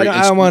 Not every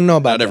I don't want to know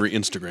about not every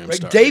Instagram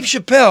star. Dave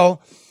Chappelle,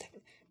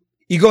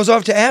 he goes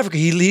off to Africa.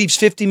 He leaves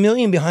 $50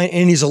 million behind,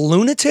 and he's a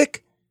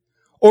lunatic?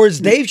 Or is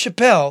Dave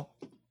Chappelle...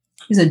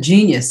 He's a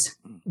genius.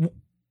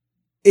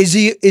 Is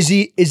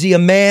he a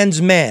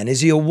man's man? Is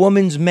he a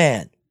woman's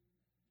man?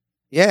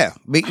 Yeah.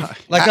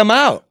 I'm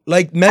out.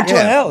 Like mental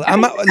health.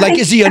 I'm out. Like,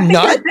 is he a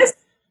nut?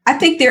 I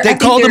think they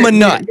called him a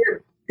nut.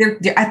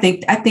 I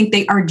think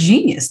they are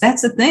genius.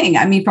 That's the thing.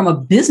 I mean, from a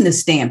business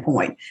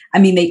standpoint, I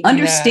mean, they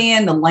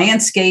understand the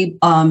landscape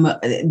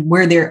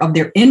where they're of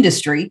their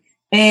industry,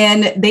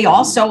 and they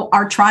also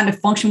are trying to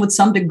function with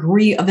some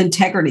degree of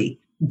integrity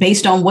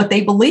based on what they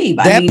believe.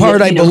 I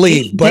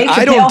believe, but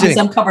I don't think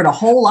has uncovered a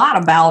whole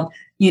lot about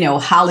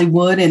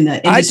Hollywood and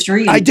the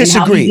industry. I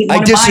disagree. I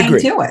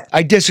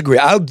disagree.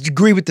 I'll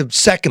agree with the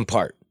second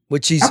part,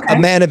 which he's a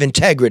man of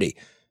integrity,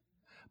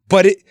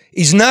 but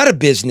he's not a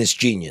business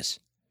genius.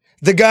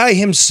 The guy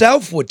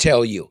himself would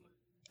tell you,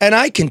 and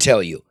I can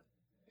tell you,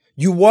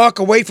 you walk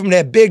away from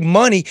that big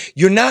money,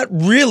 you're not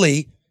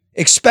really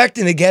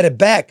expecting to get it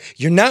back.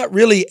 You're not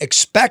really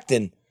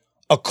expecting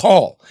a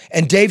call.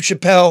 And Dave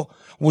Chappelle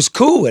was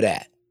cool with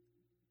that.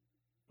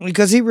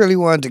 Because he really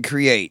wanted to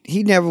create.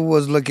 He never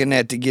was looking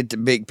at to get the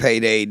big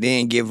payday,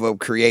 then give up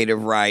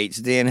creative rights,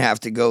 then have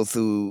to go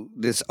through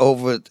this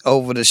over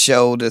the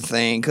shoulder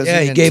thing.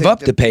 He gave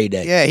up the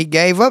payday. Yeah, he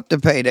gave up the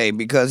payday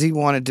because he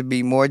wanted to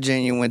be more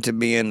genuine to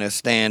being a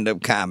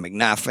stand-up comic.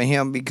 Not for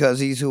him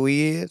because he's who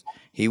he is.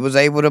 He was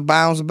able to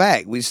bounce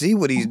back. We see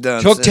what he's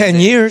done. Took 10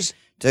 years.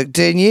 Took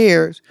 10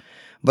 years.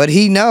 But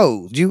he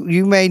knows.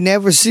 You may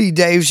never see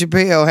Dave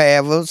Chappelle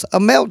have a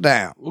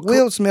meltdown.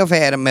 Will Smith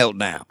had a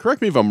meltdown.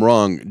 Correct me if I'm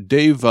wrong.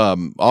 Dave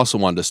also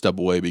wanted to step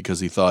away because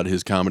he thought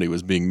his comedy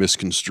was being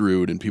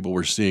misconstrued and people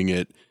were seeing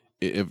it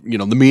if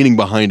the meaning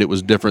behind it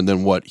was different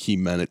than what he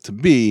meant it to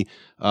be,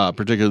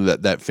 particularly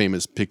that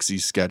famous Pixie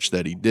sketch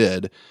that he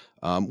did,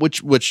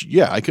 which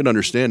yeah, I could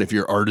understand if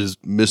your art is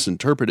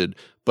misinterpreted.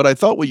 But I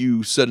thought what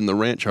you said in the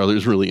rant, Charlie,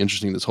 was really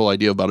interesting. This whole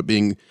idea about it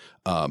being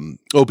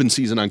open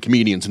season on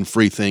comedians and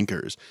free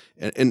thinkers,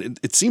 and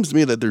it seems to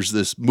me that there's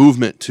this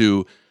movement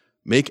to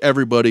make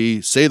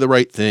everybody say the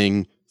right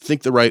thing,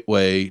 think the right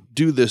way,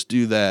 do this,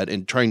 do that,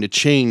 and trying to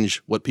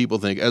change what people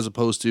think, as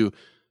opposed to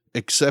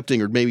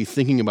accepting or maybe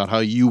thinking about how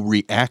you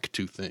react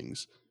to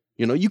things.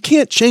 You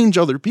can't change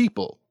other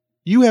people.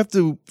 You have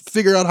to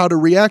figure out how to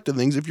react to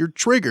things if you're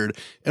triggered,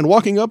 and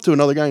walking up to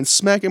another guy and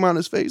smacking him on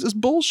his face is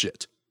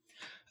bullshit.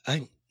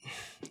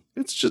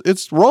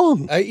 It's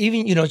wrong. I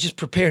even, just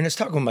preparing. I was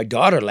talking with my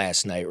daughter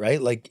last night,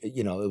 right? Like,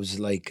 it was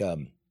like,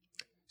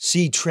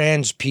 see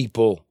trans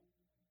people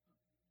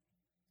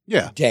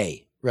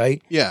day,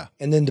 right? Yeah.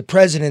 And then the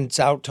president's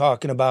out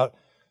talking about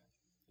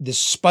the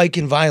spike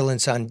in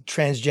violence on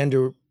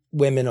transgender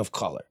women of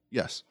color.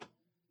 Yes.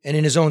 And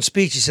in his own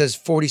speech, he says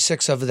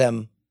 46 of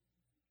them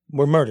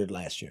were murdered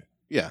last year.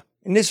 Yeah.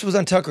 And this was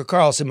on Tucker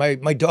Carlson, my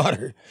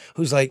daughter,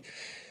 who's like,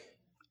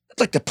 I'd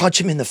like to punch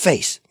him in the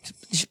face.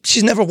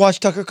 She's never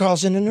watched Tucker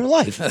Carlson in her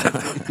life.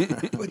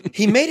 But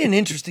he made an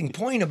interesting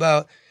point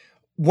about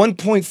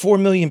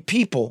 1.4 million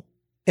people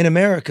in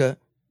America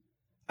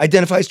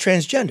identify as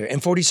transgender,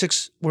 and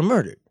 46 were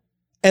murdered.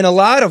 And a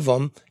lot of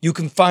them you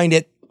can find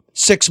at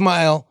 6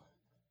 Mile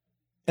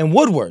and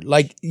Woodward.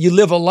 Like, you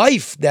live a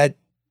life that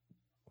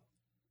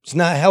is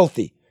not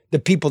healthy. The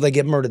people that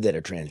get murdered that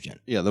are transgender.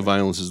 Yeah, the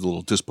violence is a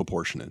little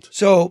disproportionate.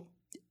 So,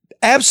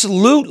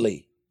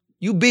 absolutely,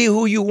 you be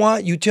who you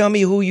want. You tell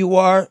me who you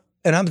are,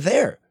 and I'm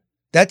there.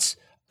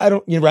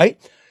 You're right.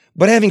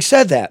 But having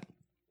said that,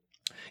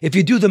 if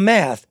you do the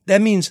math,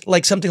 that means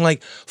like something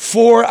like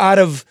 4 out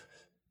of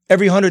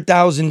every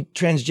 100,000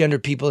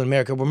 transgender people in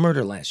America were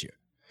murdered last year.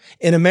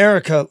 In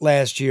America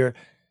last year,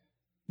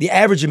 the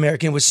average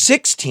American was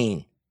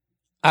 16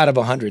 out of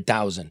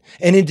 100,000.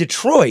 And in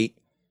Detroit,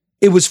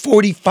 it was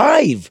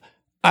 45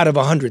 out of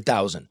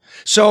 100,000.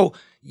 So,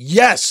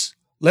 yes,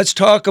 let's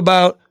talk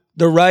about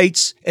the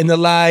rights and the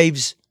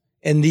lives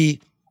and the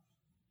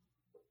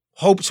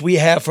hopes we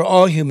have for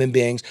all human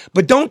beings.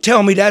 But don't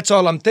tell me that's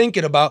all I'm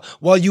thinking about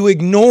while you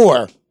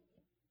ignore,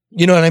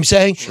 you know what I'm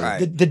saying? Right.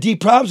 The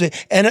deep problems.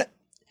 And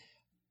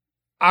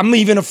I'm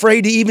even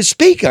afraid to even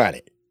speak on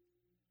it.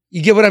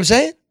 You get what I'm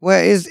saying?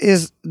 Well,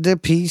 it's the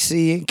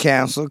PC and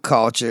cancel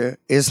culture.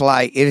 It's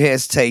like it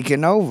has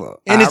taken over.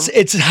 And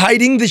it's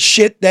hiding the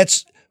shit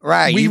that's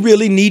right. We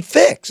really need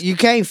fixed. You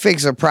can't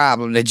fix a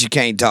problem that you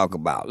can't talk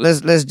about.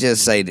 Let's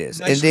just say this.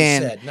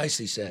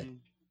 Nicely said.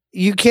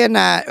 You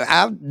cannot,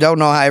 I don't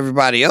know how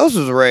everybody else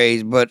was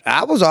raised, but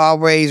I was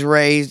always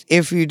raised,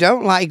 if you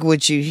don't like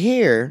what you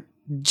hear,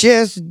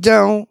 just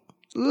don't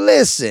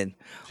listen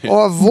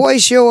or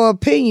voice your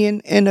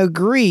opinion and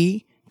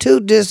agree to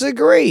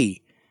disagree.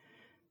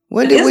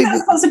 Isn't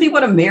that supposed to be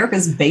what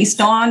America's based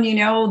on?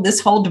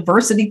 This whole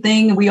diversity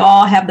thing. We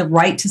all have the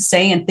right to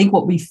say and think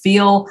what we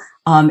feel,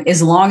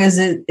 as long as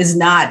it is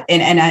not,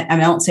 and I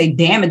don't say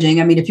damaging.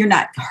 I mean, if you're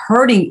not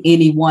hurting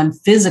anyone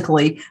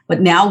physically,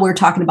 but now we're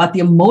talking about the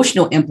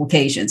emotional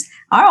implications.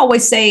 I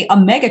always say a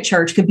mega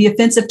church could be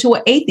offensive to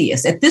an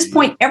atheist. At this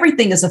point,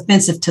 everything is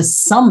offensive to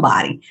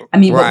somebody. I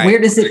mean, right. But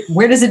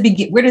where does it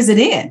begin? Where does it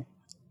end?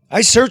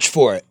 I search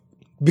for it.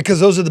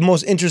 Because those are the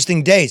most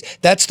interesting days.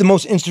 That's the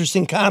most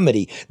interesting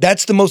comedy.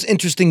 That's the most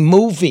interesting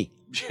movie.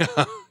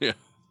 Yeah.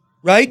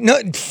 Right? No,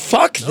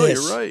 fuck this. No,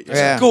 you're right.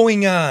 What's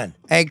going on?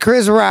 Hey,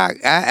 Chris Rock,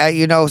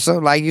 so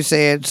like you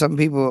said, some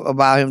people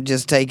about him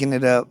just taking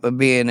it up and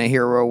being a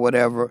hero or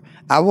whatever.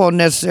 I won't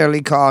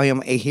necessarily call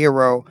him a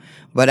hero,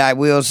 but I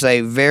will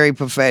say very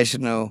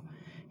professional.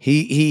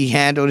 He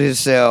handled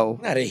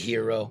himself. Not a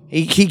hero.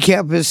 He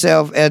kept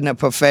himself at a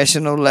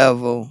professional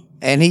level.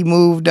 And he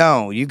moved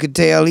on. You could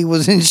tell he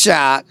was in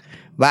shock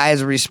by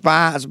his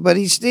response, but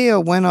he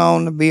still went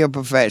on to be a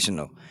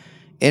professional.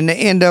 In the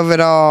end of it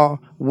all,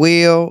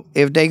 Will,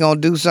 if they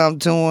gonna do something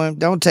to him,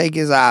 don't take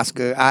his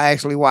Oscar. I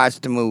actually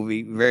watched the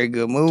movie. Very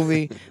good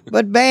movie.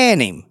 But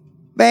ban him.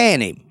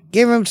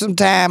 Give him some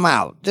time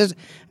out.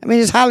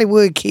 It's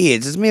Hollywood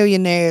kids. It's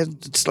millionaires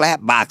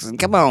slap boxing.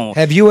 Come on.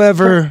 Have you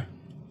ever...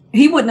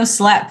 He wouldn't have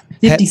slapped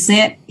 50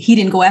 Cent. He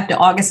didn't go after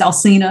August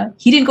Alsina.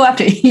 He didn't go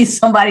after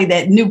somebody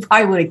that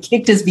probably would have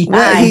kicked his behind.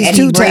 Well, he's and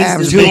two he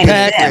times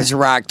Chris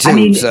Rock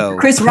too. So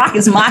Chris Rock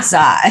is my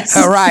size.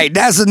 All right,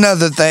 that's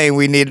another thing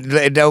we need.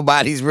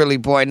 Nobody's really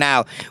pointing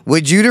out.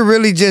 Would you to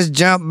really just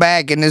jump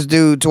back and this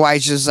dude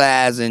twice your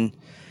size, and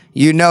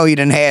he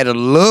done had a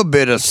little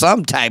bit of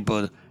some type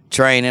of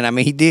training? I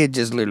mean, he did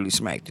just literally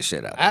smack the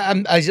shit out.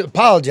 I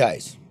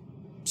apologize.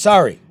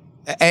 Sorry.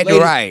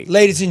 Right,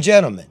 ladies and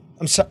gentlemen.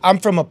 I'm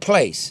from a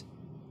place.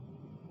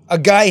 A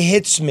guy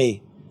hits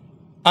me.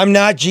 I'm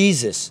not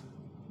Jesus.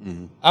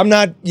 Mm-hmm. I'm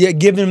not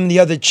giving him the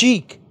other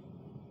cheek.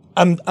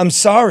 I'm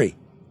sorry.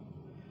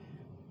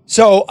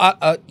 So,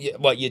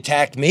 what, you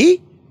attacked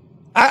me?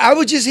 I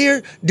was just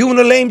here doing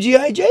a lame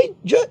G.I. Jane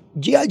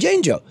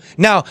joke.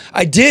 Now,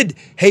 I did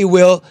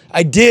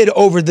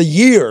over the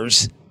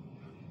years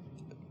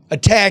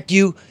attack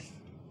you,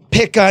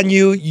 pick on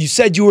you. You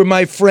said you were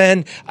my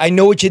friend. I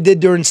know what you did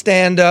during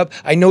stand-up.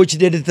 I know what you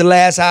did at the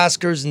last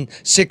Oscars in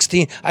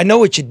 2016. I know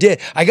what you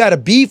did. I got a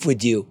beef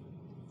with you.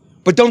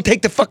 But don't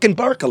take the fucking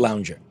Barca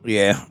lounger.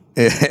 Yeah.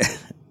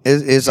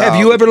 Have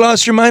you ever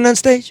lost your mind on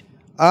stage?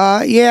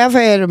 Yeah, I've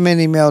had a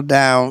mini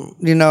meltdown,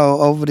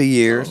 over the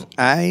years.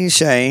 I ain't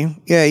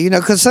ashamed. Yeah,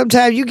 because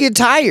sometimes you get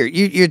tired.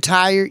 You're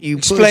tired. You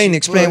explain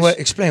push. what.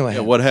 Yeah,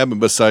 what happened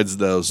besides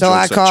those? So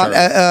I jokes that called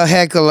Charlie- a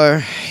heckler.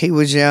 He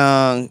was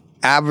young.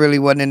 I really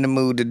wasn't in the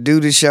mood to do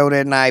the show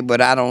that night,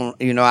 but I don't,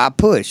 I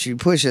push. You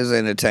push as an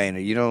entertainer.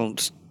 You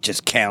don't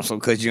just cancel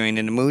because you ain't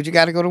in the mood. You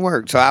got to go to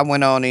work. So I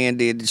went on in,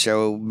 did the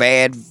show.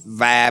 Bad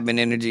vibe and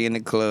energy in the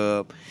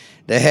club.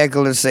 The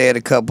heckler said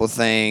a couple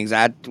things.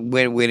 I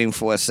went with him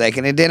for a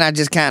second, and then I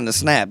just kind of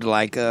snapped,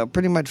 like,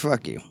 pretty much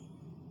fuck you.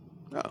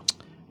 Oh.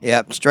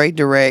 Yep, straight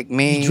direct.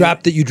 You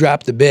dropped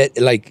the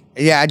bit, like...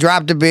 Yeah, I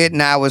dropped a bit,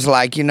 and I was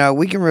like,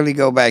 we can really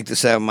go back to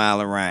 7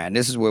 Mile and Ryan.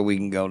 This is where we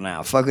can go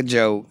now. Fuck a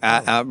joke.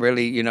 I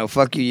really,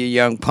 fuck you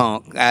young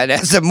punk.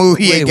 That's a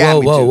movie you got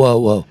me to.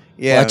 Whoa.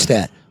 Yeah. Watch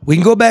that. We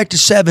can go back to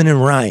 7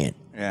 and Ryan.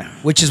 Yeah.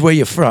 Which is where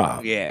you're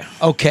from. Yeah.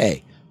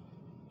 Okay.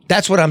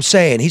 That's what I'm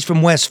saying. He's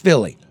from West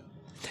Philly.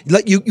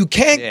 Like you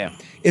can't,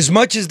 as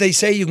much as they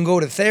say you can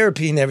go to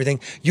therapy and everything,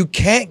 you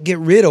can't get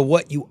rid of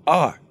what you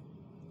are.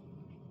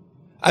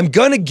 I'm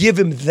going to give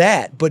him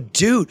that. But,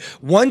 dude,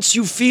 once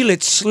you feel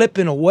it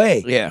slipping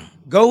away,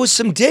 go with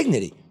some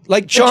dignity.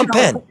 Like Sean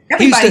Penn.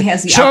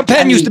 Sean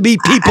Penn used to beat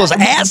people's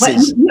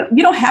asses. But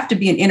you don't have to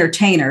be an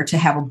entertainer to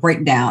have a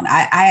breakdown.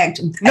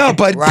 Punching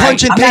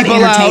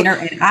people out.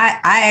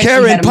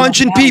 Karen,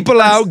 punching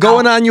people out,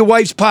 going on your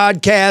wife's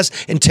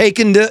podcast and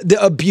taking the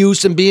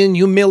abuse and being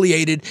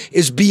humiliated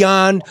is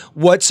beyond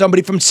what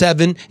somebody from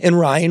 7 and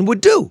Ryan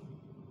would do.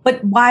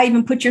 But why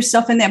even put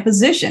yourself in that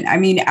position? I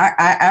mean,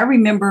 I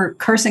remember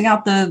cursing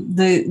out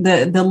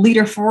the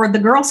leader for the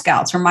Girl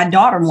Scouts for my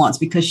daughter once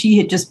because she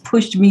had just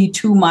pushed me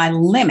to my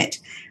limit.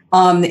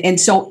 And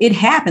so it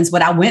happens.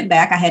 But I went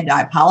back.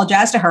 I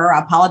apologized to her.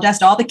 I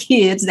apologized to all the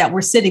kids that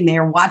were sitting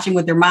there watching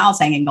with their mouths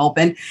hanging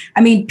open.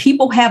 I mean,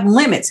 people have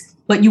limits,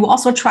 but you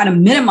also try to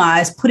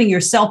minimize putting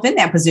yourself in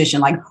that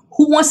position. Like,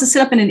 who wants to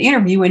sit up in an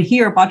interview and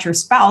hear about your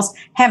spouse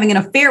having an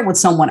affair with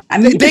someone? I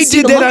mean, they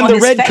did that on the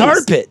red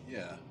carpet.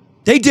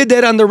 They did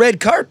that on the red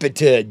carpet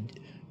to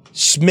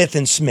Smith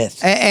and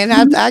Smith. And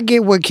I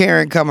get where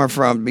Karen coming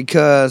from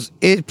because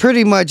it's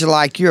pretty much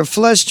like you're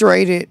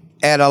frustrated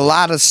at a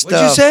lot of stuff.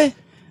 What'd you say?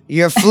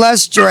 You're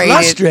frustrated.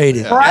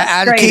 Frustrated.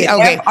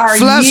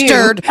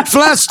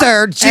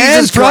 Flustered. Jesus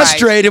and Christ.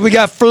 frustrated. We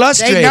got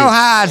frustrated. They know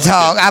how I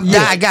talk.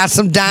 I got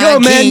some Don Yo,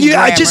 man, King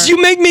grammar.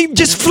 you make me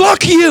just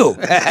fuck you.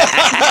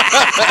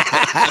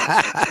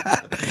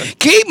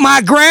 Keep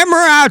my grammar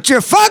out your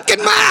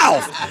fucking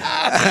mouth.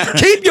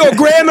 Keep your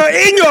grammar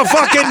in your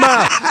fucking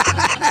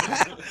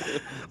mouth.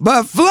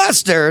 But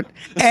flustered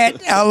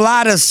at a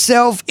lot of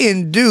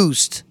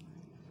self-induced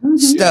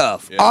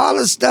stuff. Yeah. All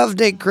the stuff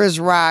that Chris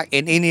Rock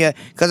and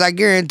because I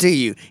guarantee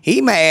you,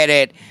 he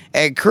mad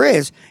at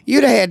Chris.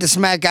 You'd have had to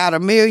smack out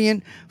 1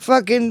 million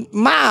fucking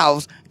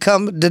miles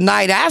come the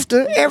night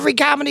after. Every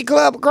comedy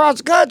club across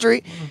the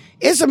country,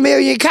 it's 1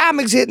 million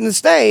comics hitting the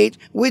stage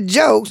with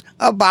jokes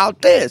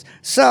about this.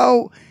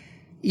 So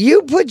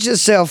you put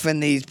yourself in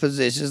these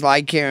positions,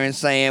 like Karen's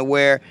saying,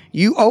 where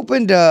you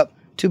opened up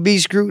to be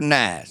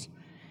scrutinized.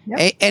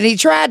 Yep. And he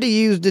tried to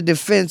use the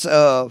defense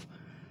of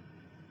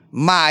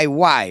my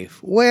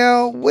wife.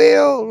 Well,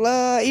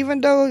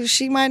 even though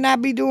she might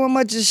not be doing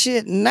much of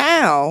shit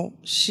now,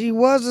 she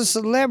was a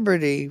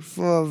celebrity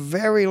for a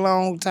very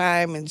long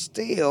time and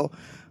still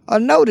a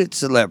noted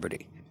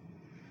celebrity.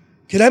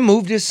 Could I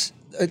move this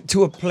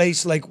to a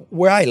place like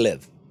where I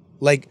live?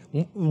 Like,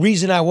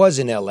 reason I was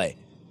in L.A.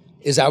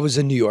 is I was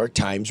a New York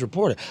Times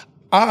reporter.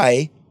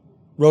 I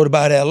wrote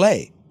about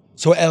L.A.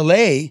 So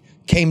L.A.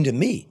 came to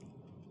me.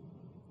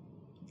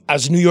 I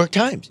was New York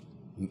Times.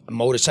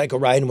 Motorcycle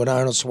riding with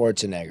Arnold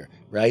Schwarzenegger,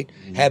 right?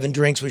 Mm-hmm. Having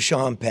drinks with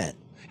Sean Penn.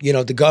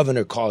 The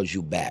governor calls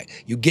you back.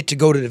 You get to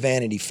go to the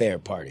Vanity Fair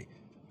party.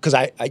 Because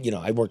I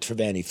worked for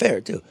Vanity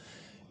Fair too.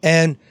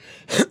 And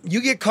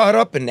you get caught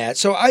up in that.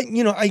 So I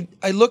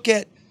look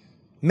at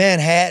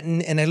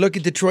Manhattan and I look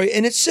at Detroit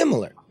and it's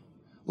similar.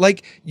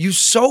 Like, you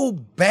so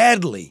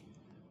badly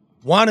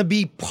want to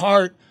be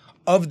part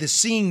of the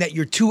scene that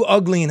you're too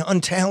ugly and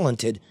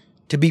untalented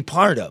to be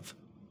part of.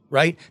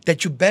 Right?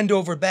 That you bend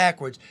over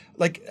backwards.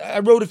 Like, I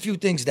wrote a few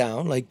things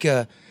down. Like,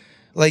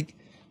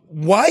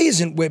 why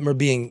isn't Whitmer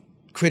being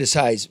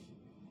criticized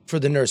for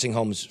the nursing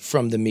homes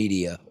from the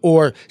media?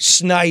 Or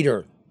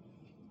Snyder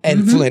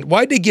and Flint?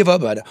 Why'd they give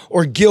up on it?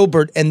 Or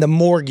Gilbert and the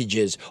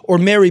mortgages, or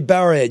Mary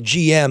Barra at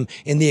GM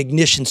and the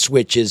ignition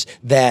switches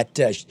that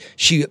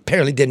she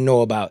apparently didn't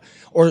know about,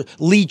 or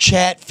Lee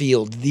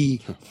Chatfield,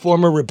 the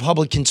former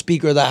Republican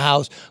Speaker of the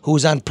House who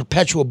was on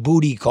perpetual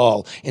booty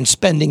call and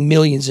spending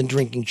millions and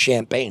drinking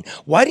champagne.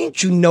 Why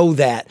didn't you know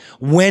that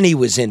when he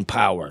was in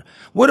power?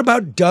 What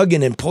about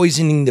Duggan and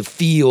poisoning the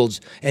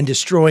fields and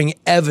destroying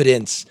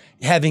evidence,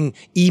 having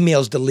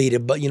emails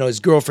deleted, but his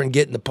girlfriend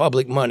getting the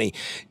public money?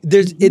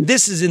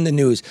 This is in the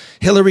news.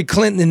 Hillary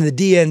Clinton and the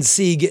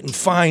DNC getting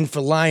fined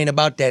for lying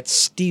about that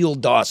Steele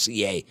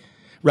dossier,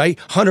 right?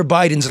 Hunter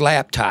Biden's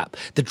laptop,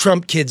 the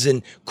Trump kids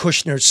and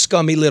Kushner's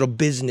scummy little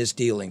business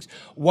dealings.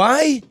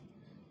 Why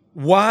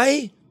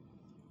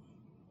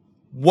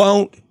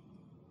won't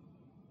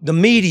the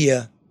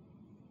media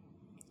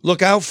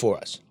look out for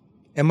us?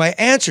 And my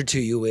answer to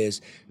you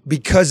is,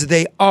 because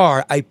they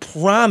are. I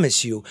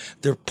promise you,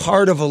 they're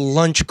part of a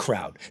lunch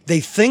crowd. They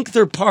think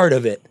they're part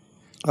of it.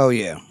 Oh,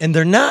 yeah. And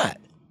they're not.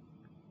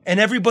 And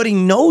everybody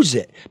knows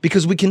it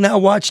because we can now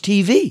watch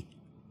TV.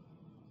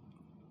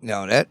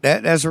 No,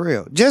 that's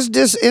real. Just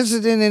this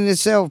incident in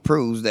itself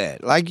proves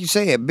that. Like you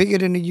said, bigger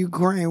than the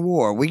Ukraine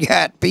war. We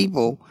got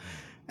people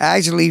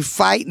actually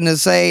fighting to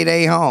save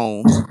their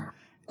home.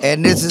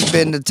 And this has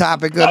been the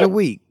topic of the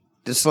week,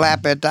 the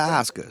slap at the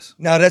Oscars.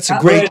 Now, that's a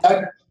great...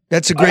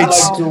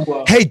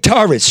 Hey,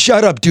 Taurus,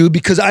 shut up, dude,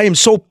 because I am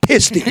so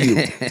pissed at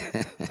you.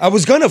 I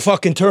was going to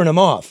fucking turn him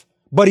off,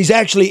 but he's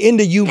actually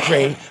into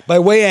Ukraine by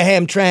way of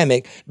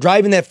Hamtramck,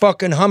 driving that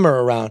fucking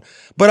Hummer around.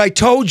 But I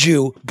told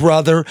you,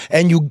 brother,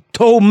 and you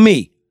told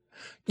me,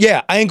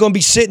 yeah, I ain't going to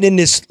be sitting in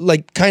this,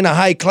 like, kind of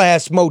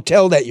high-class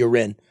motel that you're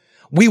in.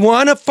 We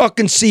want to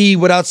fucking see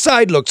what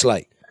outside looks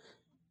like.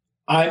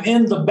 I'm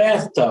in the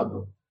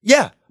bathtub.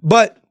 Yeah,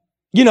 but,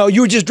 you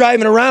were just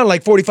driving around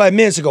like 45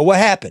 minutes ago. What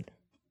happened?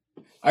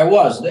 I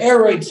was. The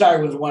air raid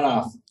sirens went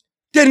off.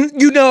 Then,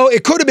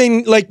 it could have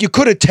been like you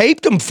could have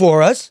taped them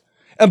for us.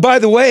 And by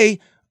the way,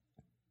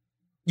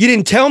 you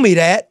didn't tell me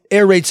that.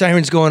 Air raid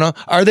sirens going off.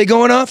 Are they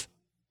going off?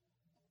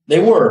 They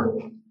were.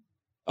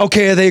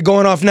 Okay, are they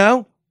going off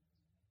now?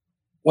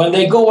 When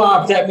they go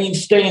off, that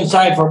means stay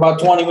inside for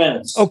about 20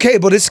 minutes. Okay,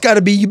 but it's got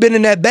to be, you've been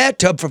in that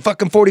bathtub for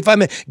fucking 45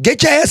 minutes.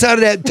 Get your ass out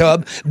of that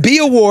tub, be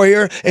a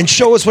warrior, and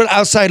show us what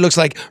outside looks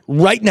like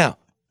right now.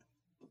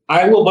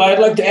 I will, but I'd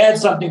like to add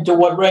something to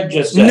what Red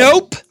just said.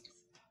 Nope.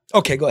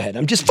 Okay, go ahead.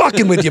 I'm just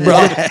fucking with you,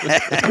 brother.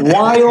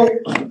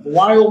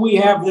 While we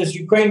have this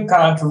Ukraine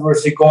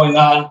controversy going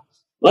on,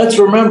 let's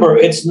remember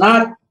it's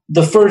not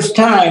the first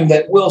time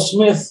that Will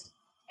Smith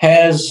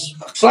has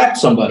slapped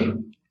somebody.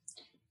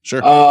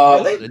 Sure.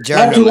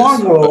 Not too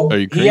long ago,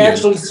 he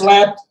actually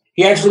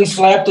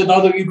slapped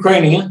another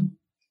Ukrainian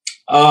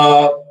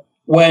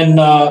when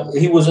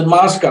he was in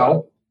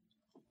Moscow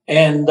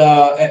and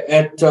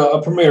at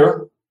a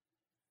premiere.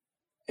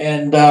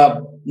 And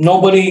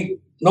nobody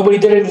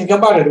did anything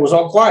about it. It was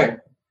all quiet.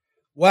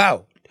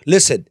 Wow.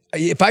 Listen,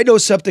 if I know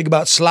something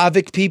about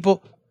Slavic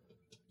people,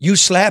 you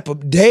slap them,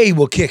 they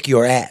will kick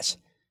your ass.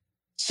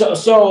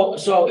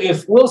 So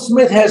if Will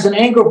Smith has an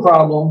anger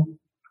problem,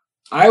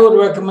 I would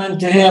recommend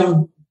to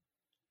him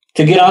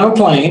to get on a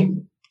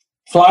plane,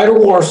 fly to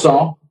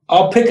Warsaw.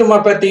 I'll pick him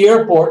up at the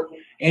airport,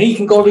 and he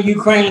can go to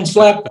Ukraine and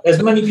slap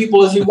as many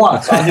people as he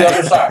wants on the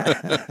other side.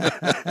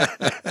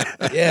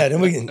 Yeah, then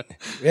we can.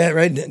 Yeah,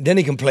 right. Then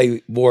he can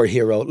play war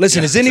hero.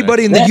 Listen, is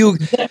anybody in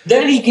the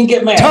Then he can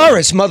get mad.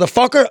 Taurus,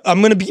 motherfucker, I'm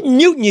going to be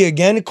muting you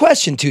again. A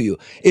question to you: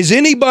 is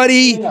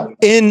anybody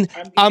in?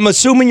 I'm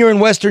assuming you're in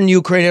Western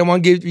Ukraine. I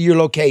want to give you your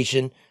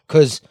location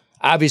because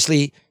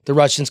obviously the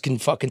Russians can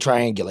fucking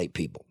triangulate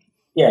people.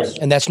 Yes,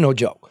 and that's no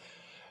joke.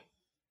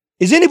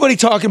 Is anybody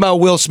talking about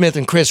Will Smith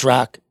and Chris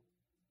Rock?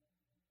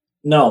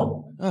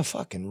 No. Oh,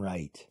 fucking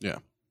right. Yeah.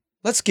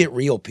 Let's get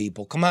real,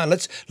 people. Come on,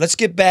 let's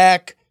get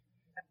back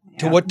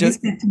to we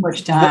spent too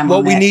much time what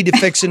on we that. need to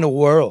fix in the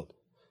world.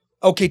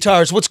 Okay,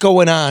 Taurus, what's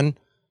going on?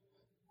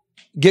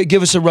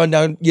 Give us a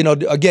rundown.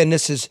 Again,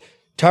 this is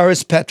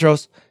Taurus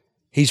Petros.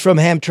 He's from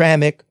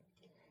Hamtramck.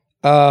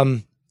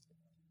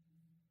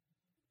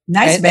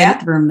 Nice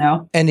bathroom,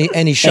 though. And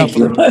he's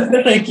shuffling.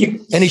 Thank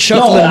you. And he's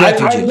shuffling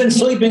refugees. I've been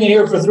sleeping in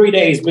here for 3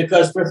 days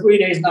because for 3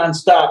 days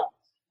nonstop,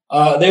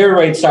 the air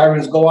raid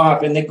sirens go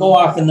off, and they go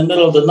off in the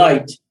middle of the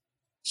night.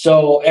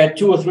 So at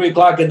 2 or 3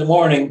 o'clock in the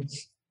morning,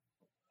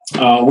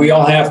 we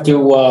all have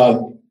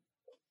to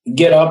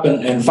get up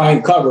and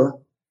find cover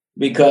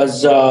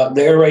because the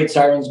air raid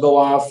sirens go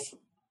off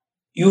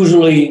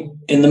usually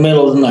in the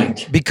middle of the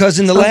night. Because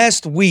in the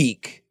last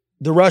week,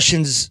 the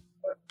Russians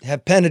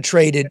have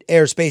penetrated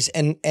airspace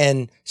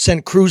and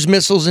sent cruise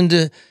missiles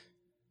into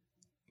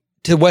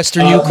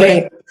Western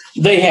Ukraine.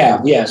 They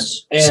have,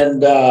 yes.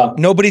 And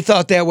nobody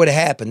thought that would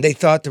happen. They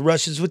thought the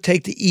Russians would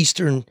take the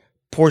eastern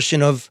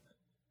portion of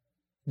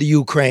the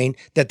Ukraine,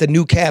 that the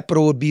new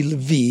capital would be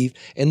Lviv,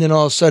 and then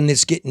all of a sudden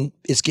it's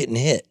getting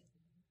hit.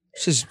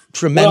 This is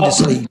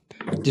tremendously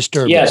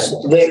disturbing. Yes,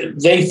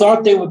 they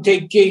thought they would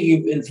take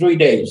Kyiv in 3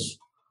 days.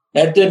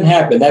 That didn't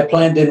happen. That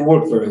plan didn't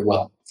work very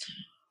well.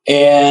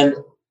 And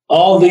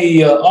all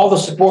the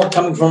support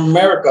coming from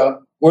America,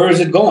 where is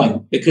it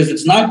going? Because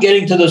it's not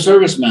getting to the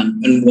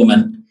servicemen and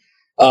women.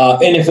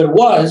 And if it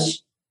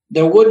was,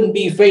 there wouldn't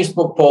be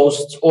Facebook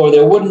posts or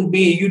there wouldn't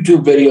be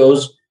YouTube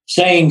videos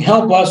saying,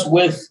 help us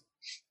with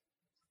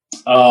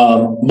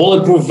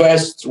bulletproof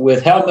vests,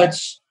 with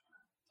helmets,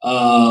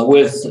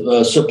 with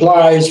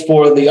supplies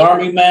for the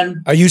Army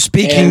men. Are you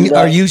speaking?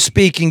 Are you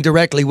speaking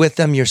directly with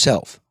them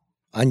yourself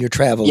on your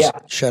travels,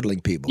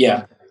 shuttling people?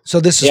 Yeah. So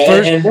this is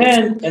first. And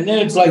then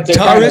it's like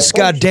Taurus,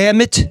 God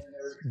damn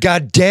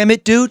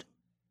it, dude!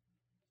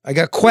 I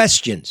got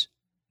questions.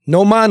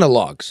 No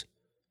monologues.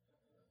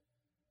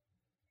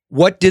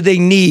 What do they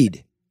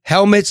need?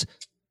 Helmets,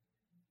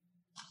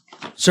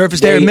 surface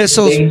to air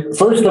missiles.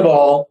 First of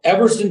all,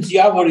 ever since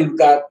Yavoriv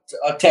got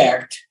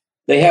attacked,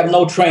 they have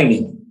no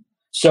training.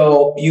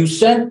 So you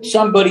sent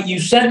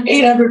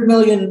 $800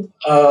 million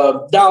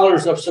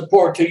of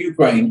support to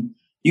Ukraine.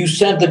 You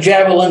sent the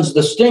Javelins,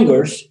 the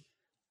Stingers,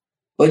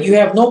 but you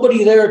have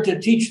nobody there to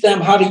teach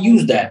them how to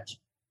use that.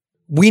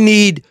 We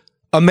need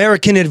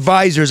American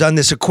advisors on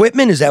this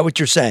equipment. Is that what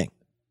you're saying?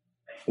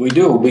 We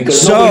do,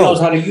 because nobody knows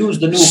how to use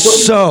the new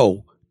equipment.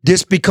 So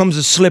this becomes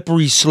a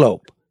slippery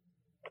slope.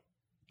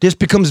 This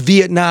becomes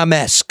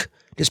Vietnam-esque.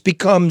 This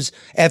becomes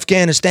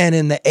Afghanistan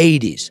in the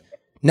 80s.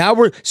 Now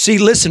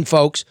listen,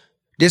 folks,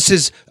 this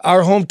is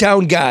our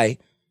hometown guy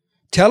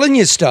telling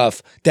you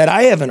stuff that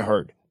I haven't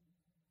heard.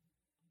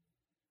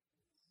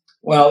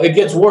 Well, it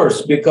gets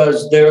worse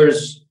because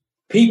there's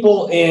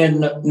people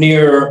in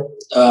the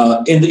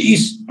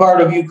east part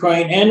of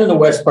Ukraine and in the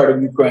west part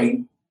of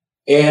Ukraine.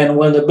 And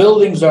when the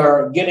buildings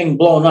are getting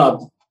blown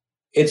up,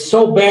 it's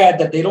so bad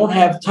that they don't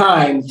have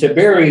time to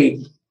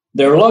bury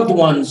their loved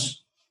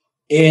ones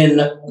in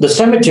the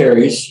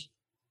cemeteries,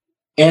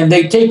 and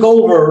they take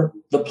over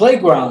the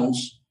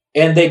playgrounds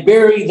and they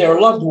bury their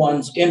loved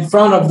ones in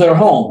front of their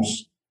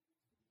homes.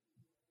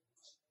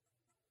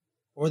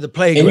 Or the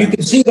playground. And you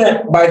can see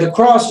that by the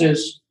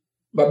crosses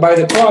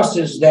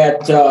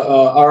that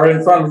are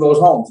in front of those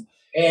homes.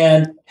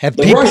 And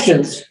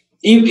Russians,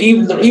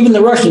 even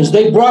the Russians,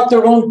 they brought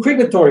their own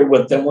crematory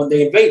with them when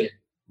they invaded.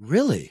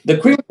 Really? The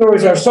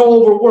crematories are so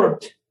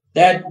overworked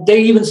that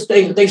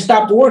they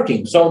stopped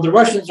working. So the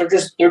Russians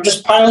they're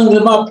just piling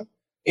them up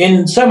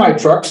in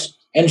semi-trucks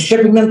and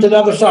shipping them to the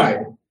other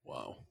side.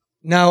 Wow.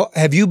 Now,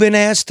 have you been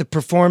asked to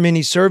perform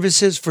any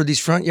services for these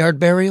front yard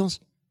burials?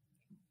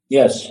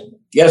 Yes,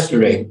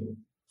 yesterday.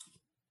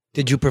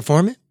 Did you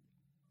perform it?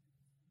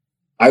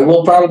 I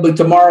will probably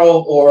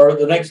tomorrow or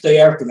the next day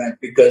after that,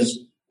 because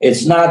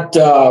it's not,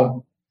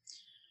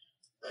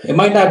 it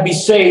might not be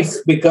safe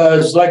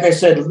because, like I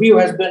said,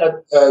 Lviv has been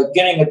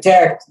getting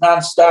attacked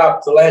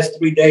nonstop the last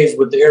 3 days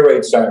with the air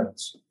raid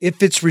sirens.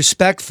 If it's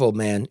respectful,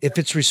 man, if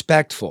it's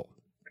respectful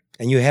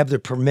and you have their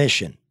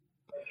permission,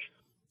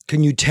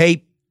 can you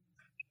tape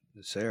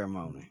the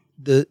ceremony?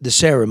 The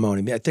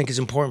ceremony. I think it's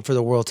important for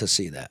the world to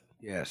see that.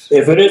 Yes.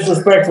 If it is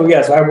respectful,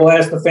 yes, I will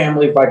ask the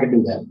family if I can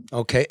do that.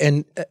 Okay.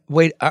 And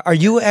wait, are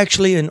you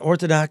actually an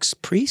Orthodox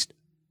priest?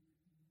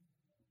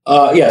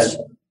 Yes.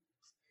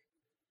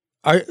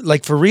 Are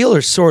like for real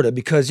or sort of?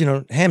 Because,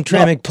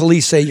 Hamtramck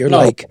police say you're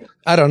like,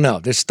 I don't know.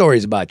 There's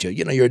stories about you.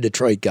 You're a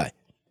Detroit guy.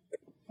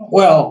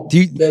 Well,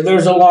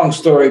 there's a long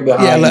story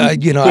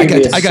behind. Yeah,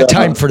 I got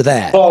time for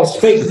that. False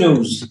fake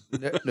news.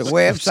 The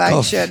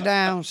website shut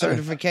down.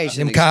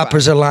 Certification. Them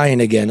coppers are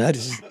lying again.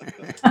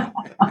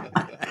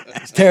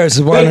 Terrorists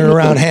is wandering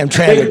around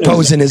Hamtramck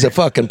posing as a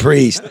fucking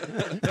priest,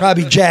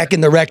 probably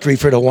jacking the rectory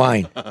for the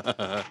wine.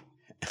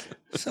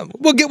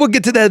 We'll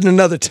get to that in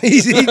another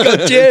tease.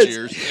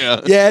 Cheers.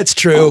 Yeah, it's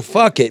true.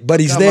 Fuck it. But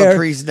he's there.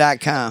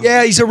 Priest.com.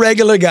 Yeah, he's a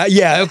regular guy.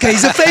 Yeah, okay.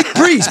 He's a fake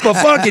priest, but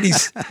fuck it.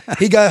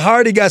 He got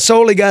heart, he got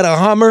soul, he got a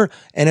Hummer,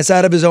 and it's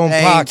out of his own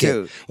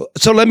pocket.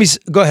 So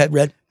go ahead,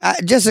 Red.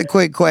 Just a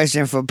quick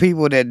question for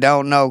people that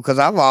don't know, because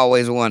I've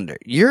always wondered.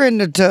 You're in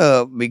the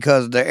tub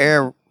because the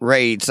air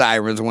raid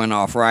sirens went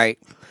off, right?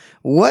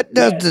 What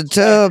does the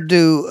tub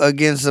do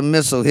against a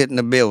missile hitting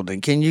the building?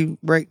 Can you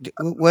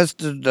what's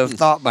the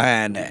thought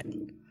behind that?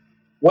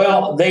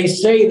 Well, they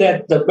say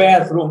that the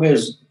bathroom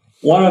is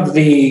one of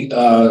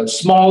the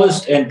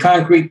smallest and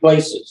concrete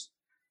places.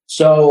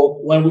 So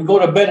when we go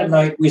to bed at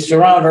night, we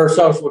surround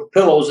ourselves with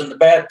pillows in the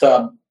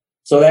bathtub.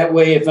 So that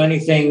way, if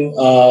anything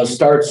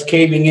starts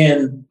caving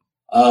in,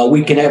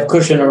 we can have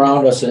cushion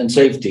around us and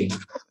safety.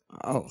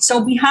 Oh.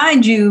 So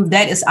behind you,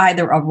 that is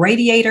either a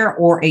radiator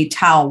or a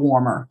towel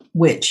warmer.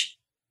 Which?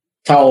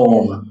 Towel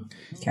warmer.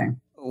 Okay.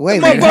 Wait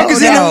a minute.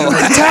 Motherfucker's in a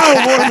towel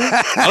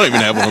warmer. I don't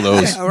even have one of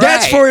those. Right.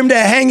 That's for him to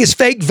hang his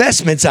fake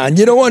vestments on.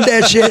 You don't want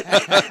that shit.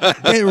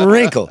 It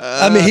wrinkle.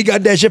 I mean, he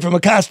got that shit from a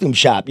costume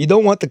shop. You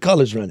don't want the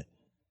colors running.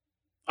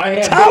 I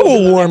have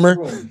Towel warmer.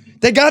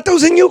 They got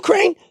those in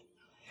Ukraine?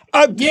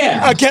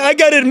 Yeah. I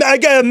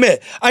gotta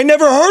admit, I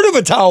never heard of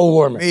a towel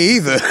warmer. Me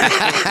either.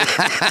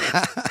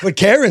 But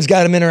Karen's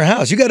got them in her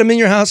house. You got them in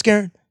your house,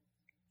 Karen?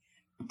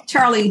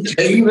 Charlie.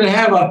 They even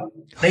have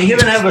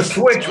a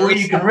switch where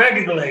you can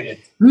regulate it.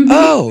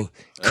 Oh,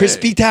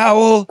 crispy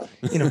towel,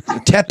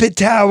 tepid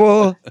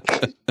towel.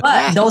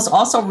 But those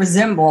also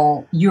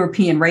resemble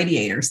European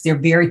radiators. They're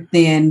very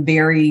thin,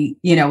 very,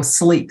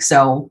 sleek.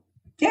 So,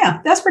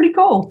 yeah, that's pretty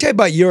cool. Tell you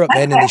about Europe,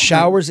 man. In the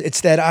showers,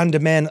 it's that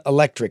on-demand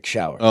electric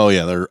shower. Oh,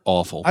 yeah, they're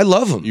awful. I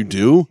love them. You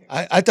do?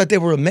 I thought they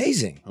were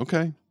amazing.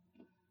 Okay.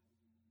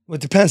 Well,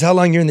 it depends how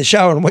long you're in the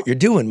shower and what you're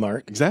doing,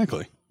 Mark.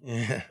 Exactly.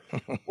 Yeah.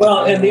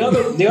 Well, and the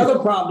other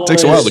problem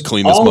Takes a while to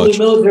clean this all much. the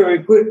military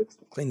equipment.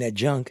 Clean that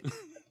junk.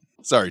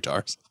 Sorry,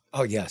 Tars.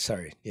 Oh, yeah,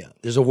 sorry. Yeah,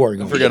 there's a war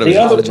going on. Forget The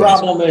other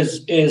problem is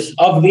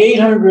of the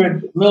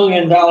 $800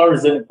 million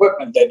in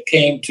equipment that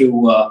came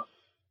to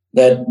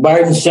that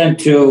Biden sent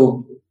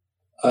to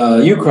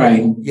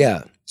Ukraine.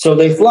 Yeah. So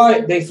they fly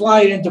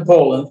it into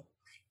Poland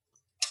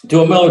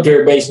to a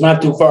military base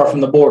not too far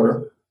from the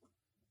border,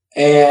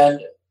 and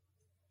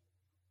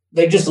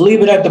they just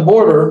leave it at the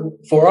border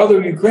for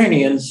other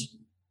Ukrainians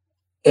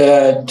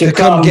to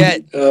come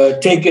get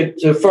take it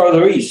to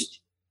further east.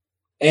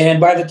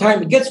 And by the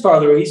time it gets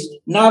farther east,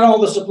 not all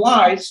the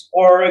supplies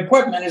or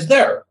equipment is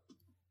there.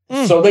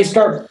 So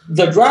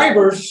the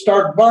drivers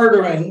start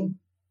bartering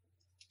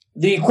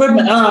the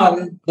equipment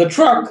on the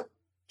truck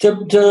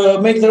to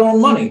make their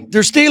own money.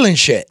 They're stealing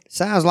shit.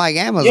 Sounds like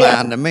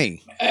Amazon to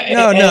me.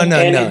 No.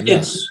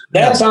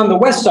 That's on the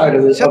west side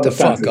of the up.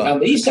 country. On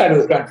the east side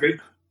of the country,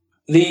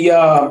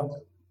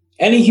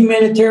 any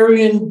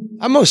humanitarian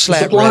I'm gonna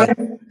slap supply,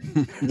 Red.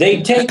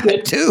 they take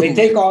it. They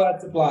take all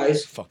that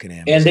supplies, Fucking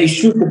and they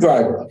shoot the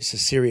driver. It's a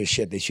serious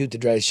shit. They shoot the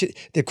driver.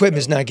 The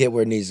equipment's not get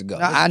where it needs to go.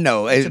 I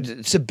know.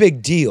 It's a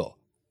big deal.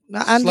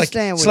 I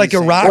understand. It's like a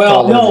rock.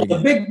 Well,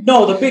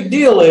 the big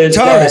deal is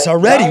Taurus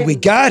already. We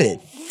got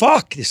it.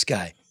 Fuck this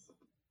guy.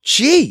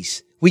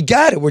 Jeez, we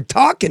got it. We're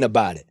talking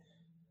about it.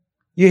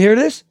 You hear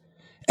this?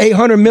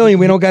 800 million.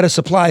 We don't got a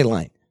supply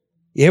line.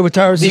 You hear what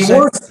Taurus is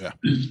saying?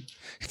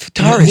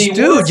 Taurus,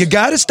 dude, you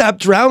got to stop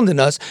drowning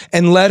us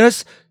and let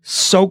us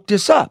soak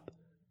this up.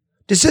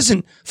 This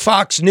isn't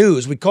Fox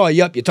News. We call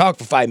you up, you talk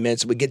for 5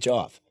 minutes, and we get you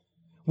off.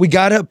 We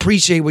got to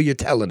appreciate what you're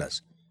telling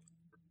us.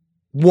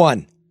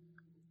 1,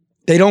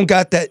 they don't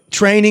got that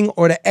training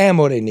or the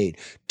ammo they need.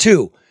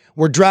 2,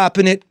 we're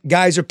dropping it.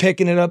 Guys are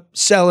picking it up,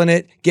 selling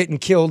it, getting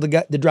killed.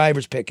 The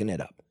driver's picking it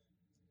up.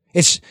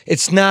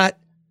 It's not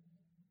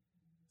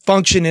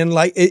functioning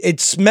like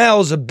it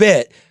smells a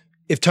bit.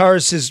 If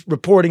Taurus's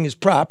reporting is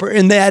proper,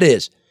 and that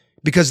is,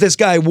 because this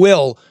guy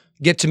will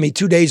get to me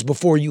 2 days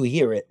before you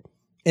hear it,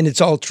 and it's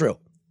all true.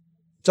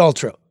 It's all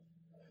true.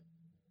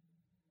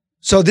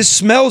 So this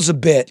smells a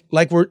bit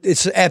like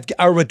it's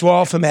our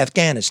withdrawal from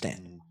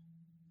Afghanistan.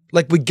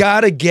 Like we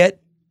got to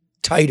get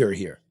tighter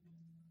here.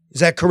 Is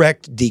that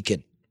correct,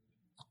 Deacon?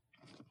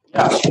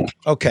 Yeah.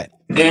 Okay.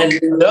 And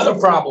the other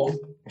problem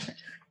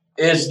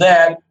is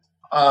that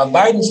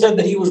Biden said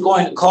that he was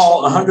going to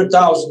call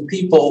 100,000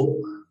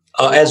 people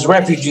as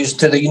refugees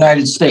to the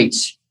United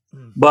States.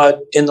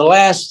 But in the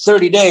last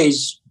 30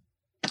 days,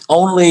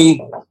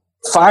 only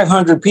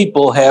 500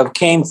 people have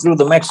came through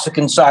the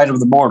Mexican side of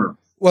the border.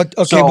 What?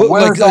 Okay, so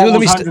let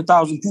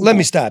let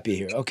me stop you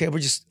here. Okay,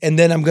 and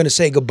then I'm going to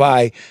say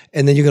goodbye,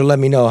 and then you're going to let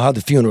me know how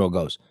the funeral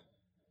goes.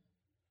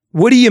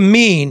 What do you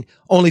mean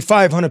only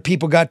 500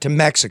 people got to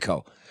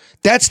Mexico?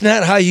 That's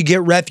not how you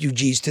get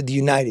refugees to the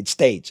United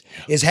States,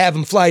 is have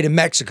them fly to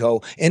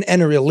Mexico and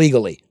enter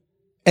illegally.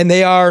 And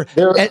they are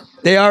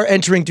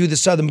entering through the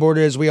southern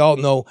border, as we all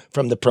know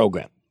from the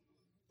program.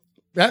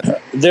 Right?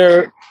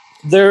 There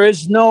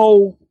is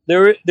a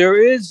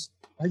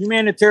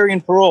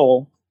humanitarian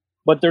parole,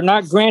 but they're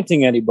not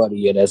granting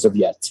anybody it as of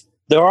yet.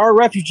 There are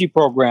refugee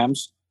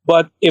programs,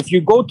 but if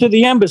you go to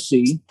the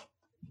embassy,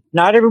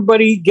 not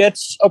everybody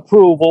gets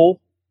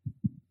approval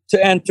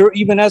to enter,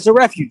 even as a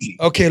refugee.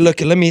 Okay, look,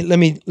 let me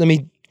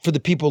for the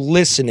people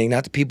listening,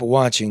 not the people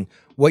watching,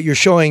 what you're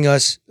showing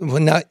us,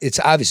 it's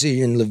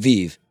obviously in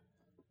Lviv.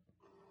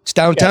 It's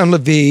downtown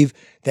Lviv.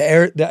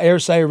 The air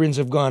sirens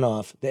have gone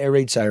off, the air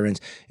raid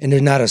sirens, and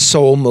there's not a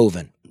soul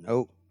moving.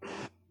 Nope.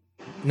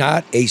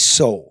 Not a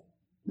soul.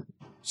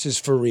 This is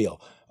for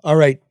real. All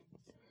right.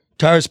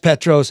 Taras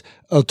Petros,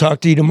 I'll talk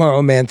to you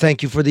tomorrow, man.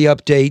 Thank you for the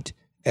update.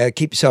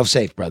 Keep yourself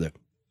safe, brother.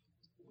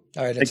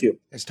 All right. Thank you.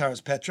 That's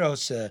Taras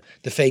Petros,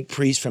 the fake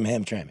priest from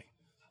Hamtramck.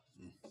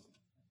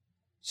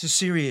 It's a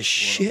serious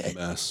shit.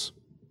 Mess.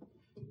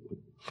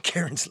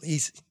 Karen's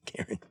lazy.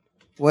 Karen.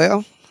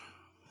 Well,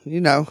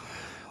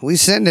 we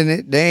sending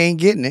it. They ain't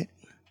getting it.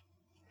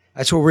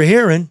 That's what we're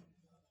hearing.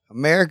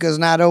 America's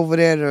not over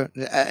there.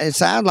 It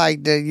sounds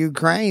like the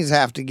Ukrainians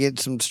have to get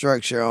some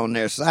structure on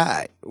their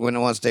side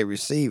once they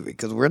receive it,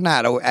 because we're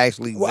not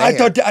actually there. I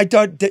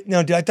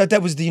thought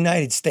that was the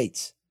United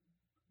States.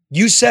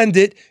 You send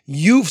it.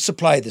 You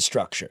supply the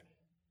structure.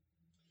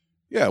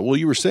 Yeah, well,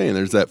 you were saying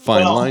there's that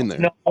fine line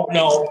there.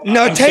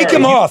 No, take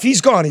him off.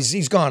 He's gone.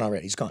 He's gone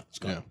already. He's gone.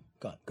 Yeah.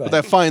 Gone. Go but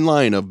ahead. that fine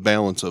line of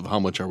balance of how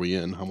much are we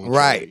in, how much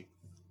right.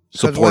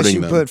 Because once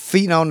you put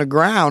feet on the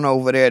ground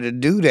over there to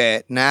do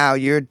that, now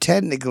you're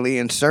technically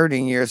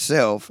inserting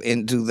yourself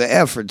into the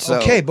effort. So.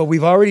 Okay, but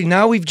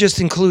we've just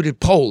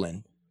included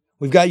Poland.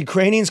 We've got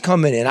Ukrainians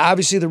coming in.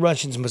 Obviously, the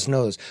Russians must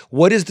know this.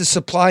 What is the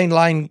supply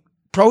line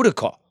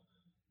protocol?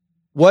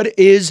 What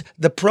is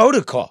the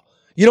protocol?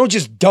 You don't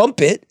just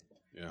dump it.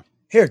 Yeah.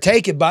 Here,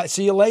 take it. Bye.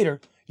 See you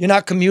later. You're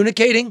not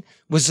communicating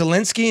with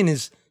Zelensky and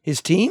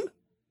his team?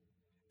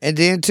 And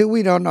then too,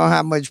 we don't know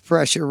how much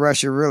pressure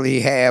Russia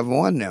really have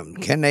on them.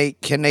 Can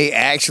they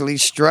actually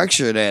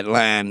structure that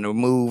line to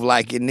move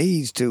like it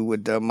needs to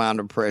with the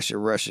amount of pressure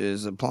Russia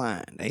is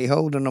applying? They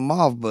holding them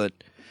off, but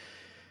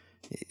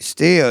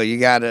still, you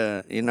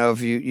gotta,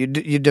 if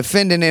you're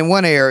defending in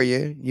one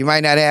area, you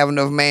might not have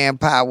enough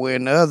manpower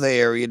in the other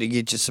area to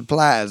get your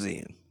supplies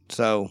in.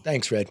 So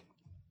thanks, Red.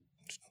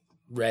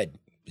 Red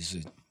is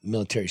a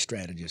military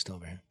strategist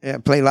over here. Yeah,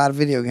 play a lot of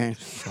video games.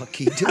 Fuck,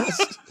 he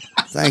does.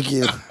 Thank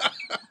you.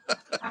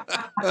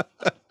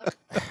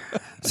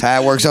 That's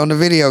how it works on the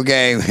video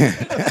game.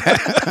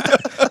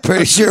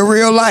 Pretty sure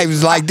real life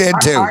is like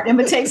that too. Art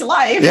imitates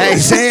life. Yeah,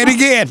 say it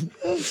again.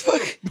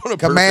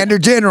 Commander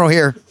General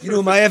here. You know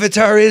who my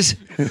avatar is?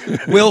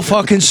 Will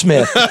fucking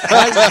Smith.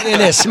 In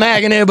there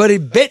smacking everybody.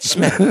 Bitch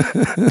Smith.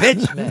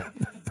 Bitch Smith.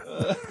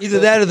 Either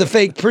that or the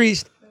fake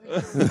priest.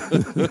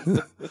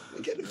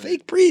 Get a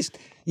fake priest.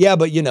 Yeah,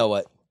 but you know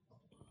what?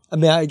 I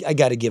mean, I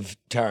got to give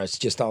Taras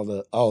just all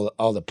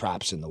the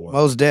props in the world.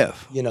 Most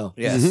def. Yes.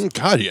 Mm-hmm.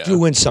 God, yeah.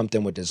 Doing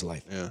something with his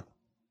life. Yeah.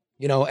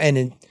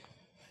 And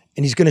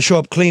he's going to show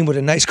up clean with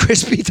a nice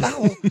crispy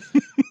towel.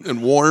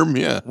 And warm,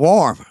 yeah.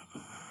 Warm.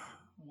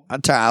 Our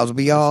towels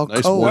be all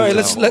nice cold. All right,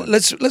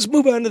 let's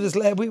move on to this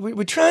lab.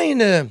 We're trying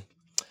to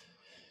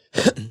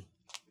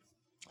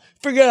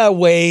figure out a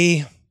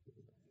way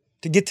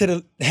to get to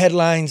the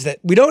headlines that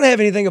we don't have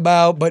anything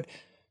about, but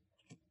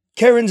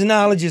Karen's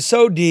knowledge is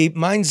so deep,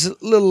 mine's a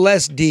little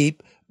less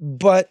deep,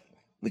 but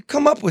we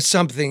come up with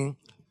something,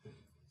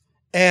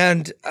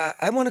 and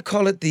I want to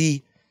call it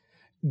the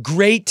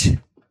Great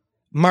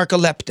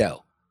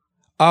Marcolepto,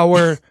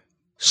 our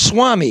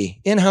Swami,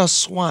 in-house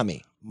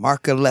Swami.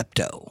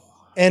 Marcolepto.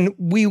 And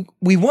we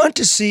want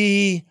to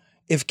see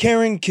if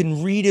Karen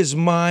can read his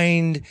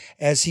mind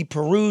as he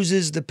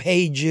peruses the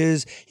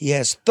pages. He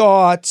has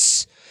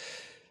thoughts.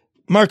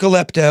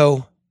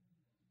 Marcolepto,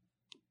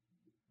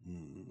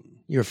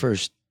 your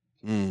first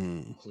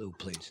clue,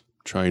 please.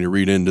 Trying to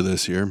read into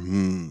this here.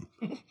 I'm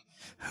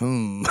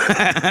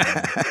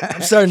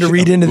starting to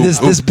read into this.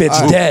 This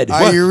bit's dead.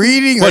 Are you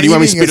reading or do you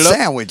want me to eating speed a it up?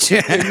 sandwich?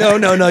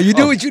 No. You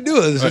do what you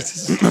do.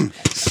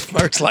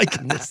 Mark's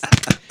liking this.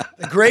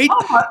 The great.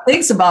 All Mark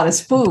thinks about his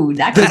food.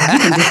 You can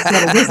just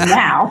settle this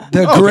now.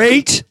 The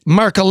great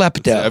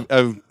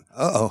Marcolepto.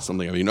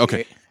 Something I mean.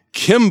 Okay.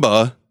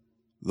 Kimba,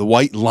 the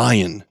white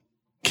lion.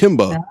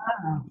 Kimba,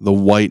 the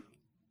white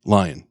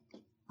lion.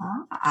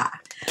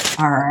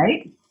 All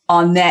right.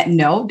 On that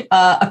note,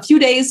 a few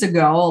days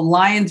ago, a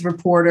Lions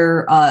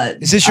reporter,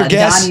 is this your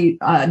guess?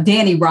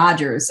 Danny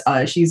Rogers,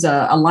 she's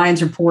a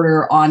Lions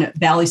reporter on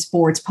Bally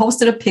Sports,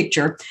 posted a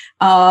picture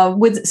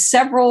with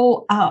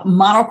several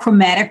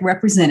monochromatic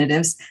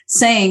representatives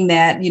saying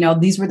that,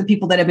 these were the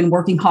people that have been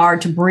working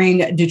hard to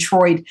bring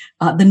Detroit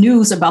the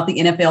news about the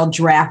NFL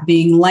draft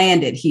being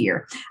landed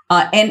here.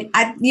 And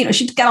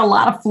she got a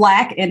lot of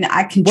flack, and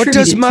I contributed. What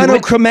does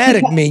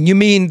monochromatic mean? You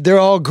mean they're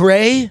all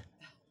gray?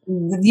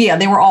 Yeah,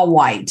 they were all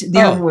white.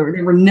 There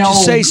were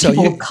no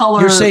people of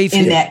color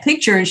in that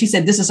picture. And she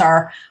said, this is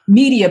our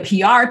media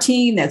PR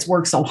team that's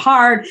worked so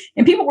hard.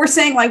 And people were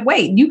saying, like,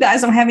 wait, you guys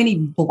don't have any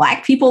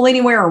black people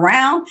anywhere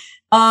around?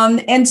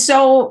 And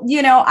so,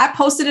 I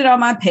posted it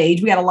on my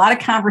page. We had a lot of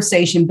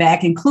conversation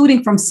back,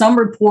 including from some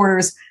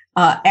reporters,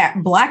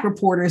 black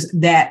reporters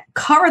that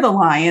cover the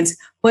Lions,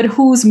 but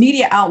whose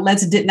media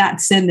outlets did not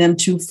send them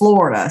to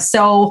Florida.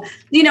 So,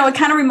 it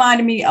kind of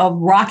reminded me of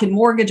Rocket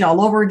Mortgage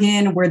all over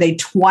again, where they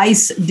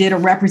twice did a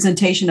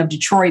representation of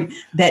Detroit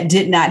that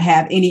did not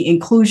have any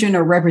inclusion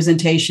or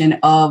representation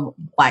of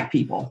black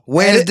people.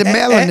 Where's the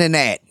melanin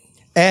at?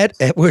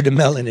 Where the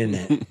melanin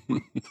at?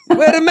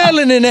 Where the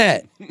melanin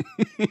at?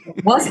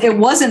 It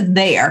wasn't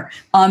there.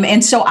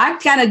 And so I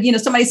kind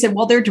of, somebody said,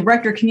 well, their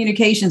director of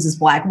communications is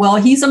black. Well,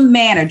 he's a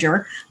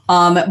manager.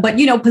 But,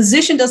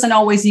 position doesn't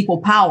always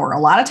equal power. A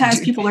lot of times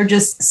people are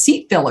just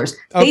seat fillers.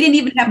 They didn't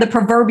even have the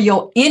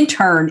proverbial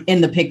intern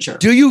in the picture.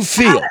 Do you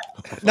feel,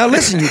 now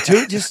listen, you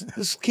two,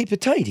 just keep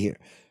it tight here.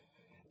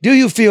 Do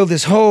you feel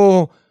this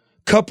whole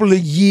couple of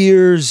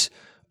years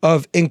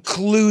of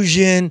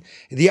inclusion,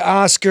 the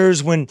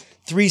Oscars when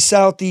 3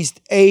 Southeast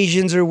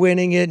Asians are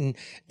winning it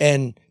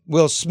and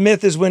Will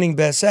Smith is winning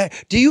Best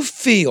Actor. Do you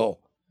feel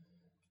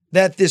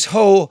that this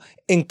whole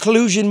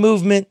inclusion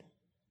movement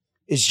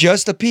is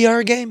just a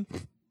PR game?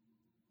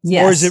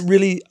 Yes. Or is it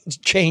really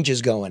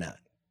changes going on?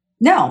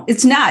 No,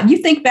 it's not. You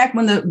think back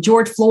when the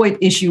George Floyd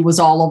issue was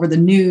all over the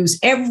news,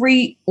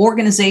 every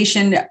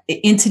organization,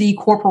 entity,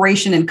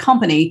 corporation, and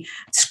company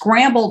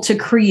scrambled to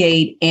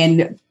create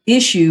and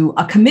issue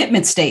a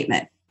commitment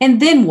statement And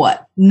then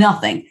what?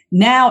 Nothing.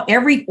 Now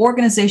every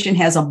organization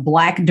has a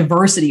Black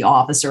diversity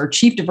officer,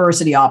 chief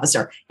diversity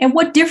officer. And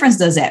what difference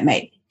does that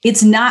make?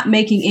 It's not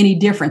making any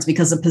difference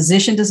because the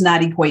position does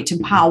not equate to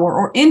power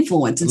or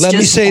influence. It's Let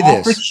just me say all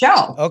this. for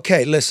show.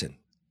 Okay, listen.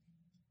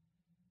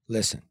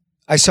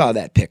 I saw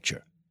that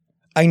picture.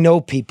 I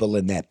know people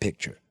in that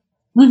picture.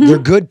 Mhm. They're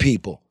good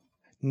people.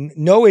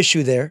 No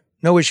issue there.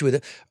 No issue with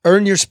it.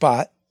 Earn your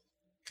spot.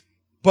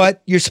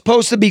 But you're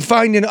supposed to be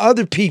finding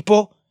other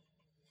people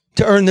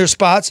to earn their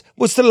spots.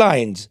 What's the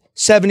Lions?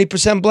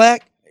 70%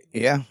 Black?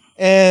 Yeah.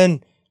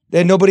 And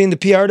then nobody in the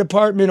PR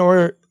department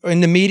or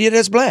in the media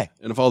that's Black.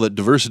 And if all that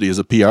diversity is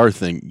a PR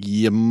thing,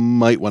 you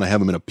might want to have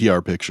them in a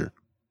PR picture.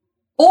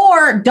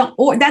 Or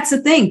that's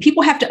the thing.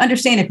 People have to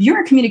understand, if you're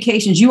in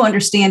communications, you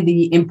understand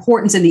the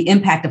importance and the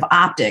impact of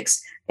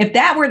optics. If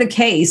that were the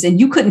case and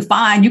you couldn't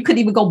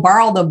even go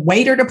borrow the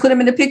waiter to put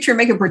him in the picture and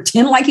make him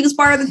pretend like he was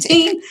part of the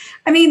team,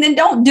 I mean, then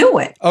don't do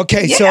it.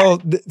 Okay, Yeah.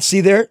 so see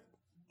there?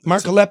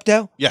 Mark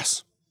Alepto?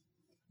 Yes.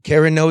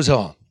 Karen knows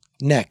all.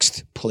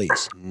 Next,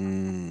 please.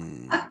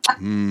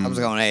 I was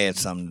going to add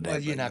something to that.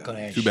 Well, you're not going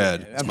to add Too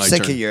bad. It's I'm my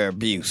sick turn. of your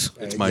abuse.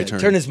 It's my turn.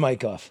 Turn his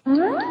mic off.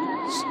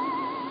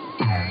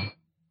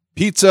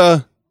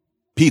 Pizza,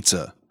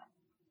 pizza,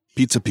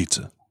 pizza,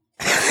 pizza.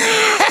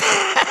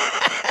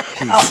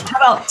 How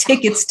about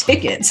tickets?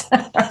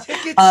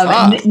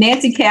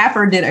 Nancy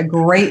Kaffer did a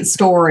great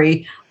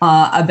story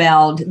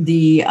about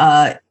the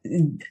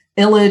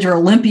Illage or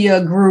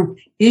Olympia group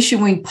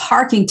issuing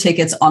parking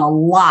tickets on a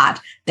lot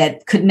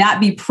that could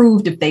not be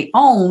proved if they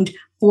owned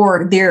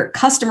for their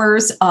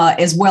customers,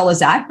 as well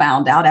as I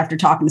found out after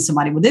talking to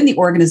somebody within the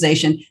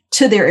organization,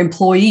 to their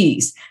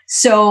employees.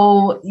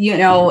 So,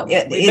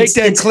 Make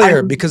that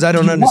clear because I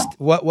don't understand.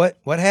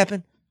 What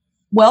happened?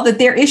 Well, that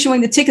they're issuing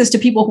the tickets to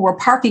people who are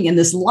parking in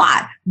this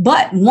lot.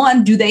 But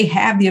one, do they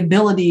have the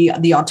ability,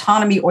 the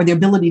autonomy, or the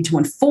ability to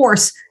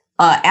enforce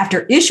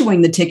after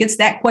issuing the tickets?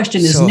 That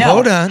question is So no.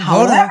 hold on.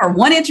 However,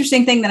 one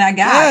interesting thing that I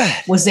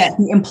got was that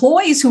the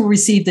employees who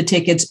received the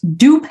tickets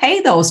do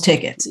pay those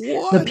tickets.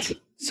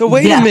 So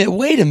wait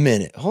a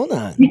minute. Hold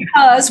on.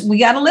 Because we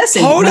got to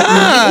listen. Hold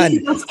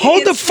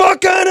the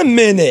fuck on a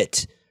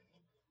minute.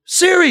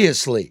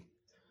 Seriously.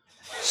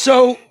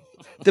 So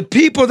the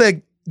people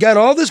that got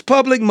all this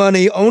public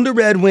money, own the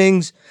Red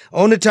Wings,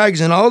 own the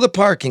Tigers, and all the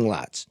parking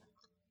lots,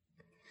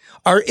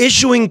 are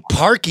issuing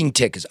parking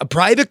tickets. A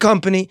private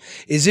company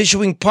is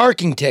issuing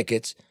parking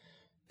tickets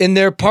in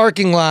their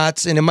parking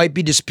lots, and it might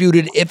be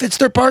disputed if it's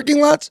their parking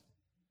lots?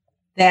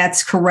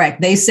 That's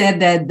correct. They said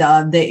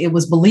that it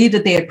was believed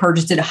that they had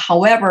purchased it.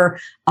 However,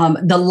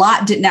 the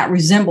lot did not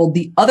resemble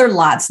the other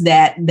lots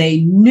that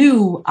they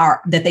know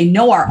are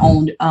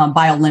owned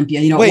by Olympia.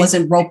 It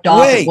wasn't roped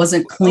off. It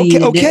wasn't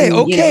clean.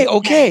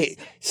 Okay.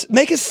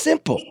 Make it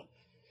simple.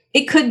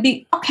 It could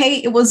be okay.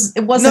 It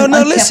wasn't.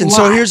 No. Listen.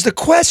 So here's the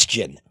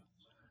question: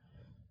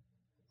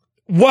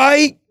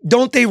 why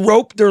don't they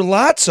rope their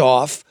lots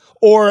off?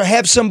 Or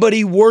have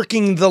somebody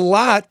working the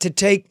lot to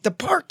take the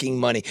parking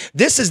money.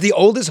 This is the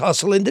oldest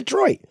hustle in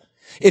Detroit.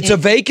 It's a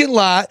vacant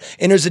lot,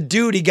 and there's a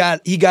dude. He got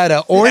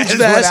an orange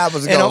vest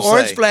and an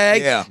orange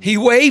flag. Yeah. He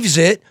waves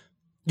it.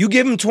 You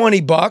give him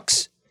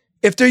 $20.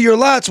 If they're your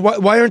lots,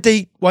 why aren't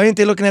they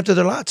looking after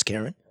their lots,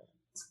 Karen?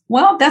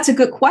 Well, that's a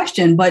good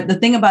question. But the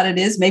thing about it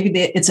is maybe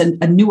it's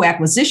a new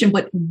acquisition,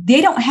 but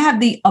they don't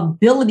have the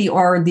ability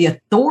or the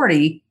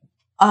authority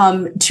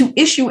to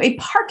issue a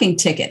parking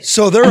ticket.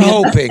 So they're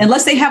hoping.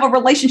 Unless they have a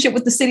relationship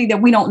with the city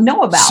that we don't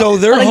know about. So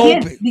they're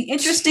hoping. The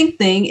interesting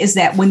thing is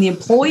that when the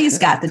employees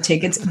got the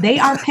tickets, they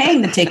are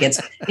paying the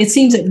tickets. It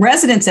seems that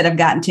residents that have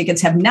gotten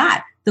tickets have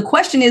not. The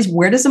question is,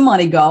 where does the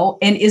money go?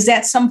 And is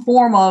that some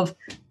form of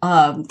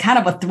kind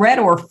of a threat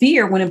or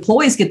fear when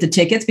employees get the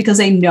tickets because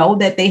they know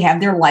that they have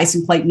their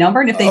license plate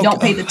number? And if they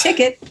don't pay the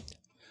ticket,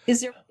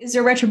 is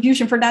there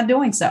retribution for not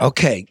doing so?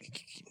 Okay,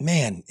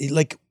 man,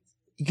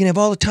 you can have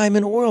all the time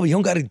in the world. You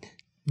don't got to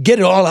get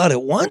it all out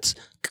at once.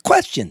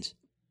 Questions.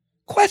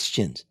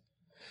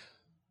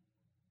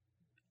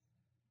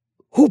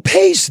 Who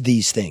pays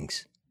these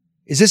things?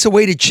 Is this a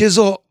way to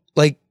chisel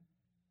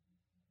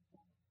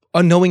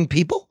unknowing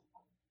people?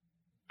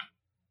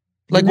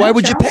 Why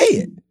would you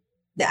pay it?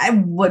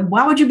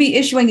 Why would you be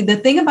issuing? The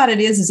thing about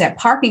it is that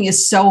parking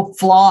is so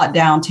flawed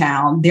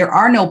downtown. There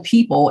are no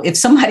people. If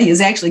somebody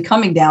is actually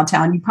coming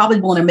downtown, you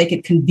probably want to make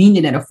it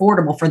convenient and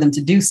affordable for them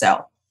to do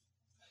so.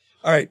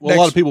 All right. Well, a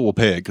lot of people will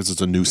pay it because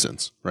it's a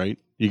nuisance, right?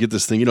 You get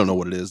this thing, you don't know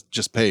what it is,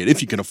 just pay it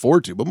if you can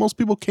afford to, but most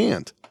people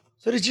can't.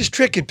 So they're just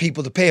tricking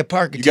people to pay a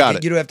parking You got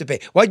ticket. it. You don't have to pay.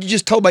 Why'd you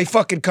just tow my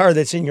fucking car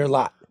that's in your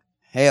lot?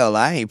 Hell,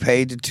 I ain't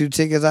paid the 2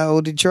 tickets I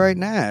owe Detroit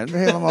now. What the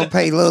hell am I going to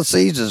pay Little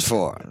Caesars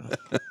for?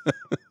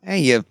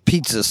 And your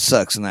pizza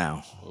sucks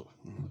now.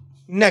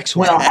 Next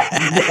one.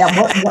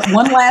 Well,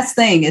 one last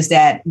thing is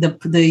that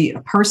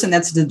the person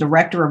that's the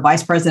director or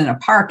vice president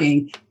of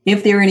parking,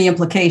 if there are any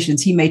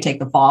implications, he may take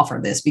the fall for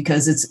this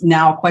because it's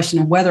now a question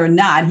of whether or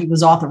not he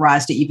was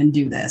authorized to even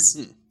do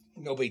this.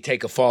 Nobody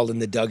take a fall in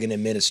the Duggan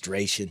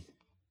administration.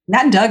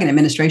 Not Duggan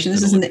administration.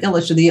 This is in the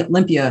Illich or the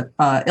Olympia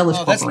Illich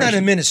That's Corporation. not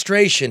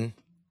administration.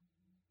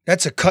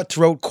 That's a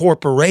cutthroat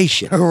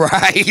corporation.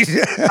 Right.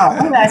 Oh,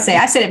 what did I say?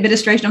 I said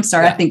administration. I'm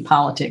sorry. I think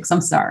politics.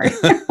 I'm sorry.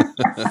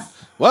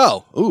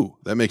 Wow. Ooh,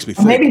 that makes me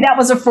think. Maybe that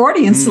was a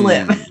Freudian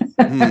slip.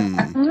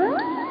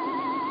 The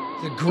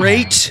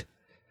great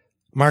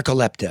Marco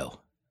Lepto.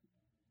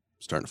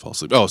 Starting to fall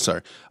asleep. Oh,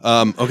 sorry.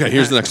 Okay,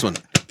 here's the next one.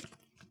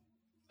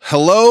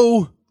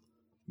 Hello,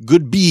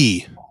 good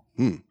bee.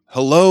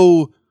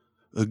 Hello,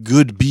 a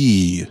good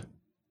bee.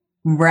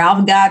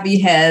 Ralph Godby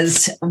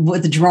has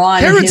withdrawn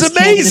Karen's his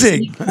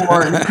amazing. candidacy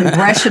for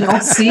congressional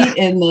seat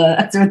in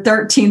the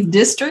 13th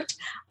district.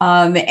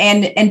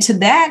 And to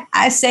that,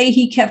 I say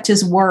he kept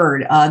his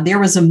word. There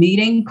was a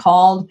meeting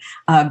called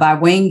by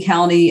Wayne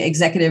County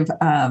Executive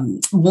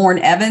Warren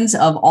Evans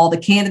of all the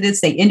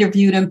candidates. They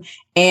interviewed him,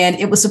 and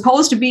it was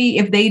supposed to be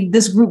if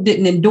this group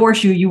didn't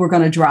endorse you, you were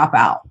going to drop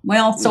out.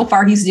 Well, so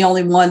far he's the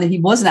only one that he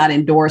was not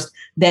endorsed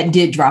that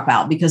did drop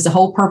out, because the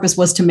whole purpose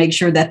was to make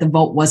sure that the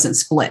vote wasn't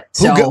split.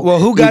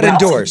 Who got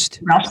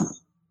endorsed?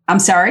 I'm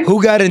sorry?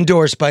 Who got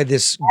endorsed by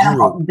this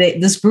group?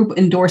 This group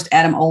endorsed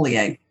Adam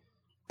Ollier.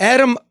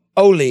 Adam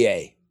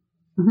Ollier.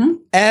 Mm-hmm.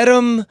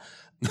 Adam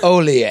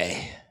Ollier.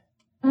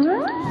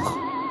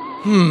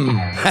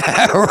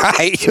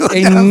 Right.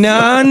 A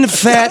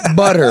non-fat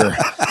butter.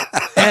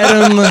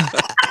 Adam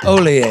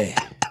Ollier.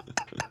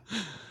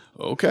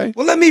 Okay.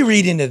 Well, let me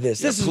read into this.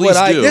 This is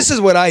please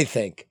do. what I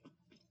think.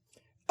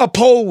 A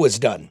poll was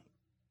done.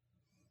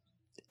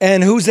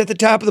 And who's at the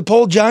top of the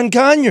poll? John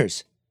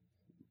Conyers.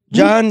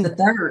 John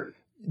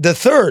the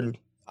third.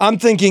 I'm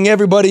thinking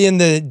everybody in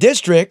the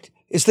district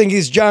is thinking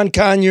it's John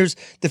Conyers,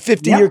 the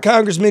 50-year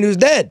congressman who's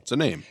dead. It's a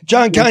name.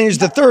 John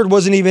Conyers III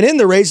wasn't even in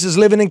the race, is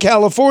living in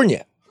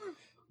California.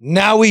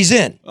 Now he's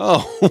in. Oh,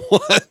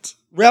 what?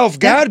 Ralph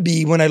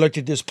Godby, when I looked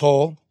at this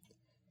poll,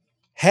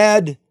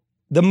 had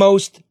the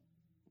most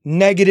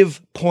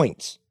negative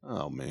points.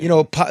 Oh, man. You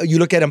know, you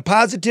look at him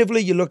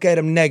positively, you look at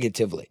him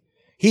negatively.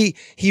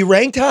 He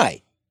ranked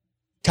high,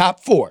 top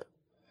 4,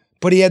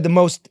 but he had the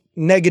most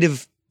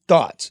negative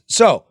thoughts.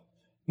 So,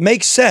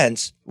 makes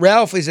sense.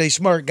 Ralph is a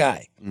smart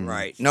guy.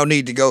 Right. No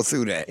need to go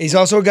through that. He's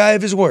also a guy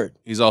of his word.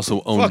 He's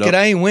also owned Fuck up. it,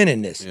 I ain't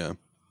winning this. Yeah.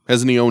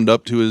 Hasn't he owned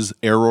up to his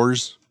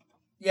errors?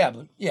 Yeah,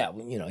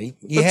 you know, he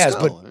But has,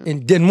 still, but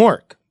it didn't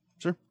work.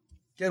 Sure.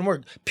 Didn't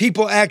work.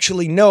 People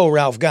actually know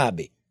Ralph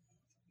Godby.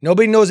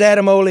 Nobody knows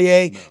Adam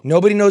Ollier.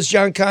 Nobody knows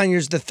John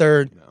Conyers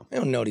III. No. They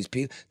don't know these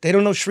people. They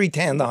don't know Sri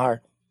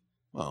Tandahar.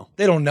 Well,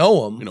 they don't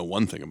know him. You know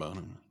one thing about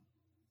him.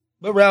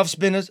 But Ralph's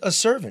been a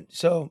servant.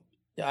 So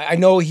I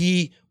know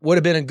he would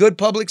have been a good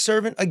public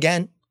servant.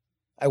 Again,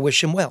 I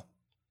wish him well.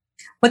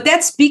 But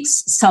that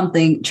speaks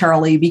something,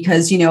 Charlie,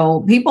 because, you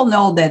know, people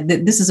know that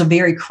this is a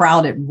very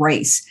crowded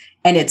race.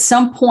 And at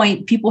some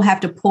point, people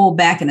have to pull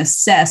back and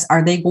assess,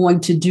 are they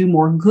going to do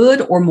more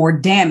good or more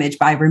damage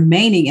by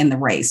remaining in the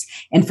race?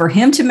 And for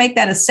him to make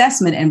that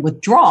assessment and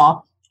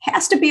withdraw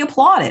has to be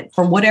applauded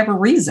for whatever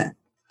reason.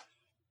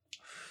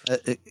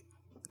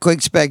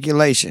 Quick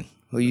speculation.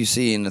 Who you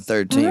see in the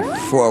 13th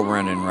before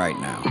running right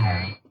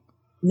now?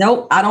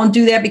 Nope, I don't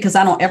do that because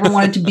I don't ever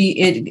want it to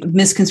be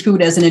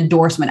misconstrued as an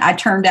endorsement. I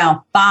turned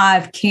down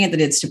 5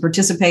 candidates to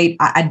participate.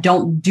 I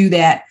don't do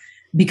that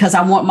because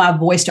I want my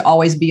voice to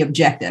always be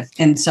objective.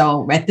 And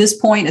so at this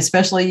point,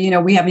 especially, you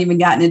know, we haven't even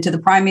gotten into the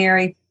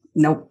primary.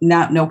 No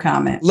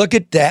comment. Look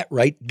at that,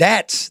 right?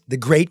 That's the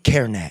great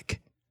Karnak.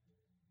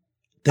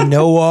 The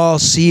know all,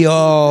 see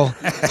all,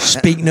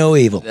 speak no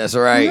evil. That's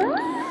right.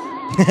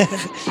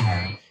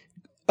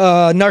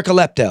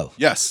 Narcolepto.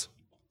 Yes.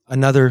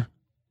 Another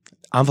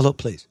envelope,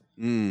 please.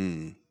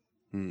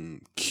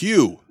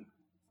 Q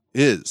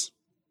is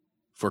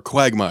for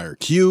Quagmire.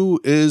 Q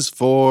is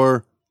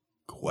for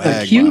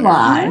Quagmire. The Q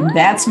line,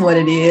 that's what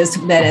it is.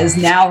 That is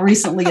now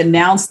recently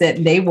announced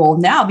that they will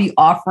now be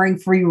offering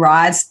free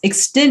rides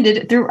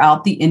extended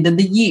throughout the end of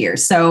the year.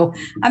 So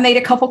I made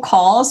a couple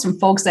calls from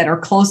folks that are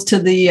close to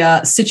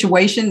the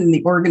situation in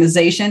the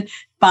organization.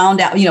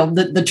 Found out, you know,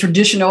 the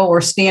traditional or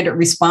standard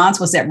response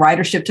was that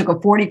ridership took a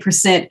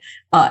 40%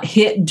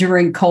 hit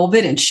during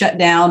COVID and shut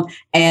down.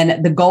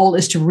 And the goal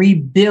is to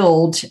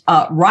rebuild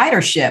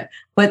ridership.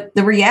 But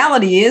the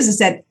reality is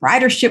that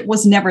ridership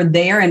was never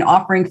there, and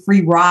offering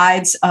free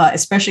rides,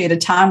 especially at a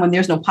time when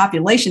there's no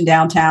population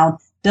downtown,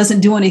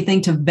 doesn't do anything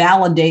to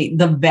validate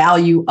the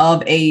value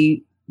of a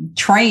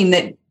train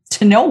that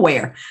to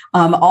nowhere.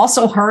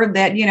 Also heard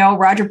that, you know,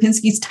 Roger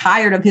Pinsky's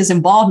tired of his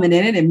involvement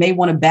in it and may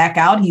want to back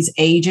out. He's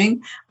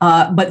aging,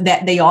 but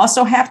that they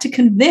also have to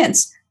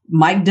convince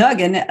Mike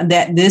Duggan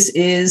that this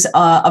is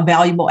a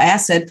valuable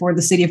asset for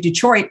the city of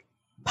Detroit,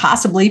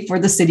 possibly for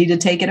the city to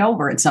take it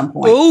over at some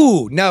point.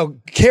 Ooh, now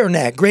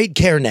Karnak, great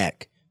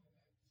Karnak.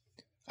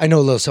 I know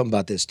a little something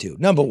about this too.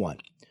 Number one,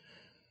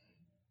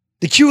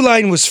 the Q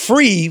line was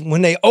free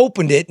when they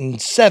opened it in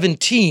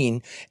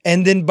 17,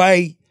 and then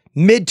by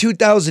mid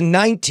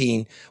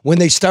 2019, when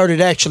they started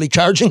actually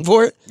charging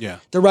for it, Yeah.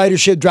 the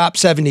ridership dropped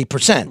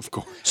 70%. Of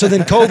course. So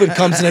then COVID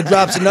comes and it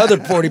drops another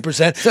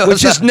 40%,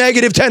 which is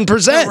negative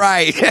 10%.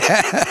 Right.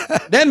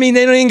 That means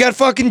they don't even got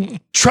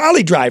fucking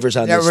trolley drivers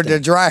on this The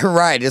thing. driver,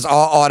 right. It's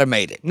all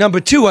automated. Number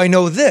two, I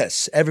know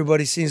this.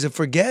 Everybody seems to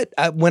forget.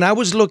 When I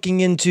was looking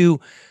into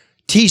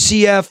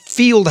TCF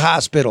Field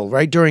Hospital,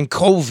 right, during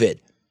COVID,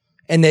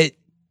 and it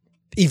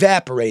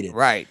evaporated.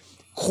 Right.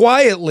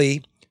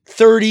 Quietly,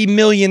 $30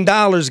 million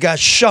got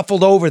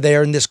shuffled over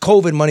there in this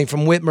COVID money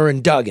from Whitmer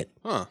and Duggan.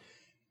 Huh.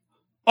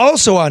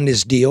 Also on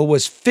this deal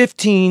was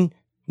 $15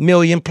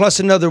 million plus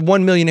another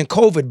 $1 million in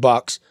COVID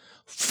bucks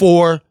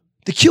for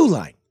the Q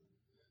line.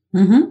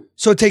 Mm-hmm.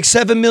 So it takes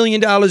 $7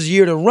 million a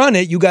year to run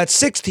it. You got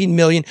 $16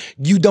 million.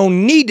 You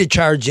don't need to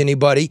charge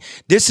anybody.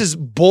 This is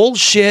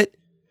bullshit.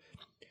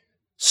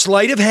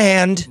 Sleight of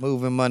hand.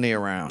 Moving money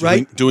around.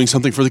 Right? Doing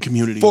something for the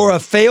community. For a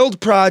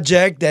failed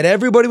project that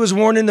everybody was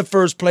warned in the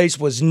first place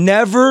was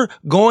never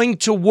going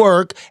to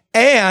work.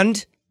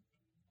 And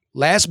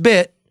last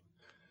bit,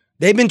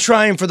 they've been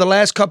trying for the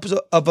last couple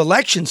of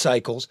election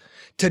cycles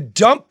to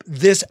dump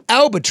this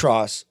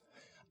albatross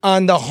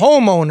on the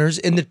homeowners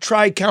in the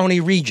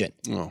Tri-County region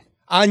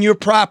on your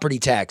property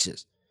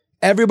taxes.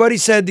 Everybody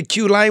said the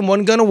Q line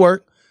wasn't going to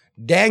work.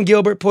 Dan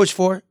Gilbert pushed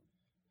for it.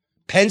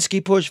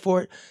 Penske pushed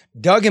for it.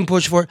 Duggan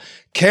pushed for it.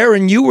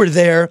 Karen, you were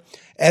there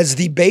as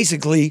the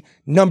basically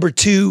number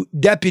 2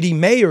 deputy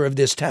mayor of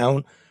this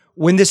town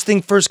when this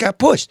thing first got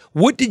pushed.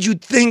 What did you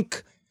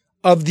think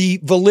of the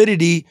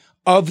validity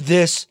of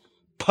this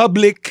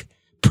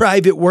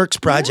public-private works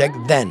project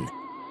then?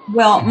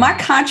 Well, my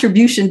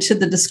contribution to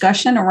the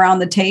discussion around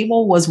the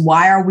table was,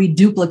 why are we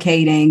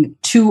duplicating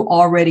 2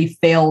 already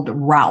failed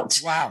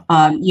routes? Wow.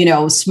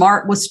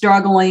 SMART was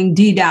struggling,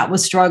 DDOT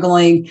was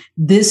struggling.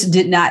 This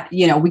did not,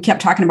 we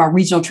kept talking about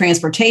regional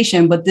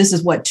transportation, but this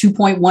is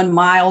 2.1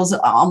 miles,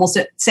 almost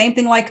same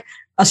thing like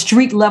a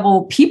street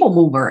level people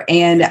mover.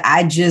 And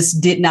I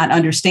just did not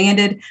understand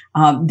it.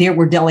 There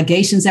were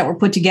delegations that were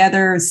put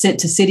together, sent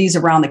to cities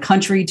around the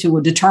country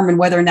to determine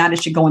whether or not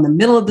it should go in the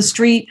middle of the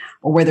street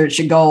or whether it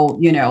should go,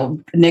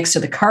 next to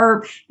the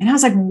curb. And I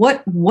was like,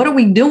 what are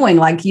we doing?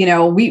 Like,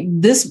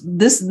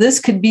 this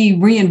could be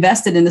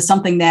reinvested into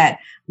something that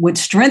would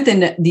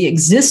strengthen the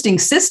existing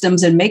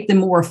systems and make them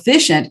more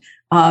efficient,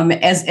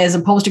 as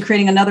opposed to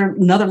creating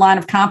another line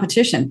of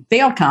competition,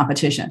 failed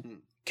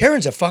competition.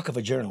 Karen's a fuck of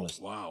a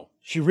journalist. Wow.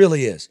 She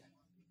really is.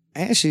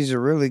 And she's a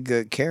really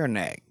good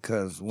Karenak,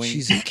 because when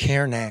She's a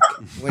Karenak.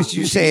 when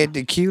you said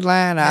the Q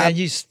line,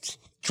 You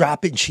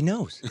drop it and she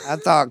knows. I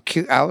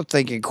I was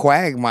thinking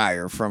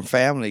Quagmire from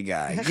Family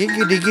Guy.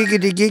 Giggity,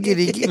 giggity,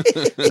 giggity,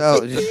 giggity.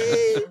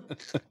 So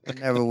I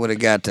never would have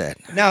got that.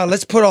 Now,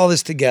 let's put all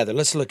this together.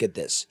 Let's look at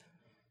this.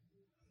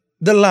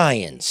 The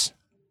Lions,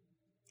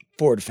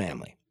 Ford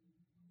family.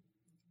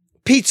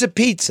 Pizza,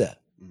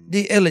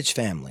 the Illich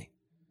family.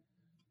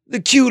 The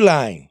Q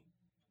line,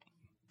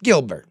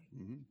 Gilbert.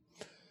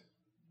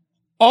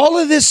 All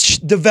of this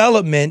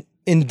development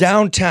in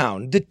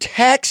downtown, the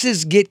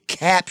taxes get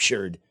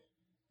captured,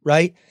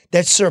 right?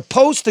 That's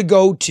supposed to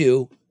go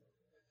to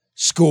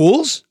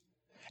schools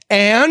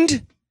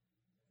and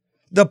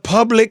the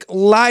public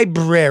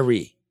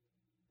library.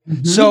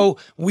 Mm-hmm. So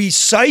we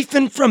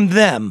siphon from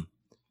them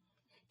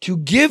to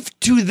give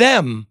to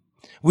them.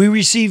 We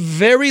receive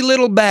very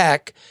little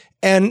back.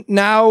 And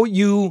now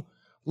you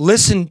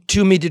listen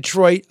to me,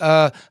 Detroit.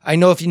 I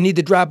know if you need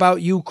to drop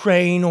out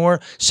Ukraine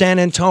or San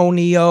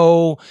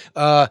Antonio,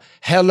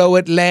 hello,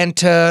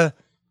 Atlanta.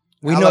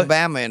 We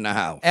Alabama in the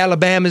house.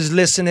 Alabama's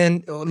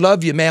listening.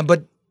 Love you, man.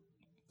 But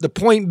the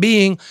point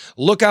being,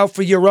 look out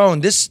for your own.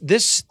 This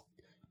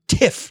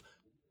TIF,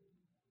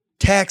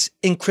 tax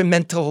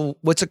incremental,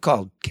 what's it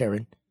called,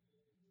 Karen?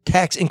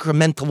 Tax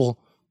incremental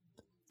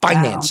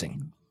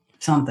financing.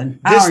 Something.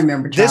 I don't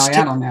remember, Charlie.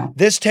 I don't know.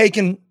 This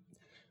taken...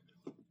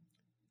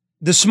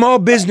 The small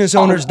business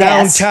owners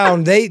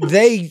downtown,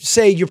 they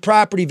say your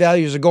property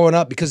values are going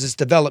up because it's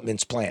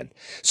development's planned.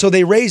 So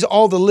they raise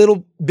all the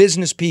little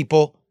business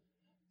people,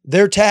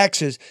 their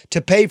taxes to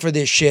pay for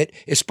this shit.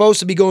 It's supposed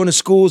to be going to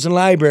schools and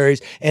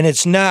libraries, and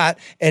it's not.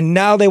 And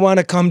now they want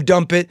to come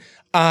dump it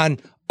on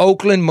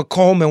Oakland,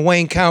 Macomb, and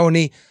Wayne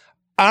County.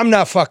 I'm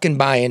not fucking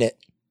buying it.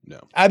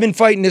 No. I've been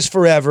fighting this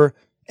forever,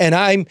 and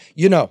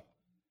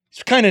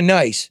it's kind of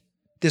nice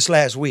this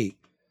last week.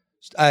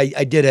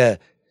 I did a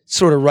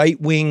sort of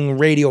right-wing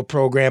radio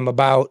program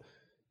about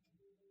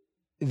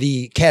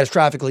the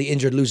catastrophically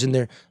injured losing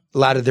a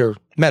lot of their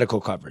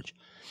medical coverage.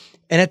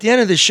 And at the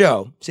end of the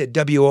show, he said,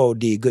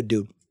 WOD, good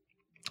dude.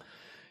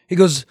 He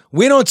goes,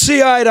 we don't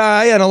see eye to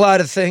eye on a lot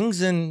of things.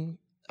 And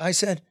I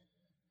said,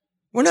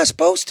 we're not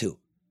supposed to.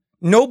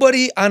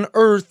 Nobody on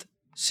earth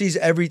sees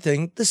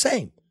everything the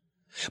same.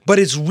 But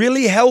it's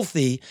really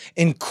healthy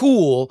and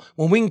cool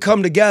when we can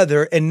come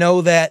together and know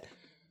that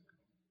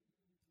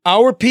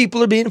our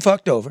people are being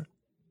fucked over.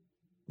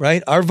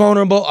 Right? Our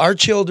vulnerable, our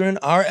children,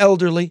 our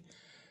elderly.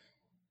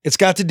 It's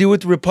got to do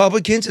with the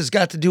Republicans. It's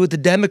got to do with the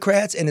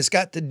Democrats. And it's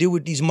got to do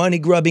with these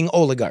money-grubbing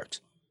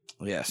oligarchs.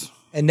 Yes.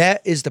 And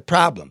that is the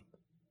problem.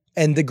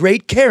 and the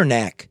great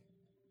Karnak.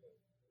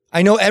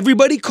 I know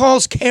everybody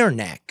calls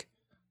Karnak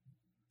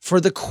for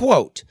the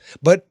quote,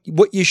 but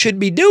what you should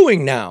be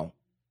doing now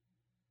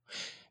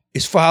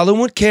is following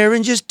what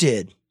Karen just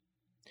did.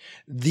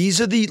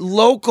 These are the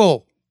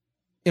local,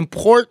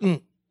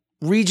 important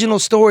regional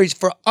stories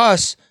for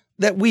us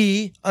that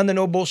we on the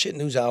No Bullshit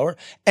News Hour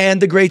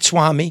and the great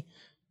Swami,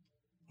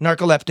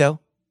 Marcolepto,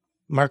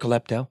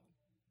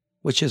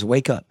 which is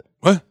wake up.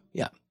 What?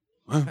 Yeah.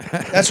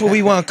 That's what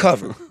we want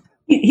covered.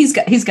 He's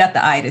got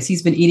the itis.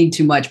 He's been eating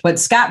too much. But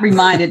Scott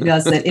reminded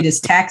us that it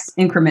is tax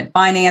increment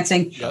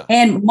financing. Yeah.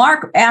 And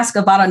Mark asked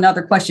about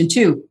another question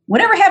too.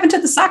 Whatever happened to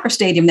the soccer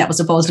stadium that was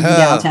supposed to be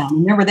downtown?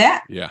 Remember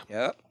that? Yeah.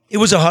 Yep. It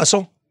was a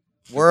hustle.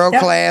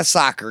 World-class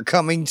soccer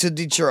coming to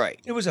Detroit.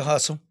 It was a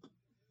hustle.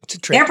 It's a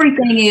trick.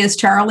 Everything is,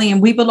 Charlie,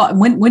 and we belong.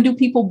 When do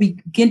people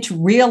begin to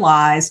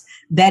realize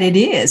that it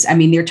is? I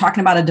mean, they're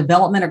talking about a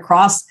development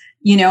across,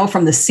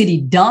 from the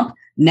city dump.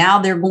 Now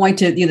they're going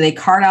to, they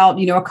cart out,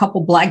 a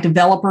couple Black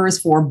developers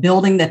for a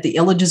building that the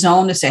Illage is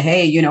owned to say,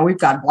 hey, we've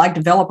got Black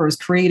developers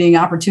creating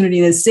opportunity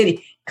in this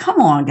city.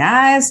 Come on,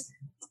 guys.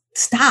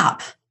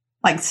 Stop.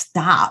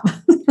 Stop.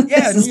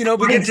 Yeah,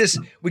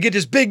 we get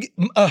this big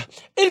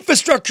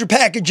infrastructure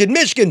package in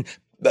Michigan,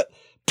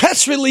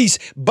 press release,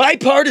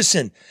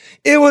 bipartisan.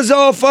 It was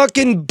all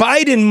fucking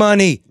Biden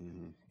money.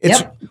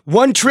 It's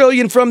 $1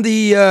 trillion from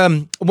the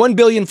 $1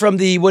 billion from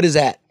the what is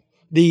that?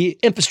 The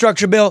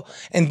infrastructure bill,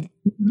 and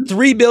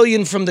 $3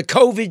 billion from the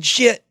COVID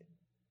shit.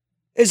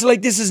 It's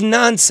like, this is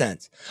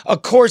nonsense.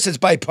 Of course it's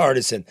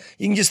bipartisan.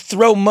 You can just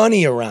throw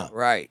money around.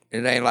 Right.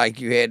 It ain't like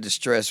you had to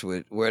stress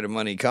with where the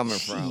money coming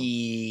from.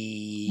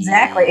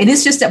 Exactly. It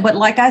is just, but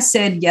like I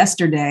said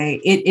yesterday,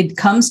 it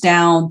comes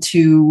down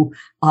to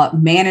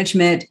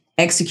management,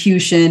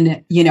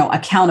 execution,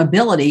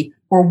 accountability,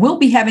 or we'll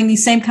be having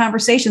these same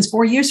conversations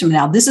 4 years from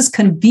now. This is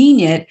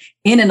convenient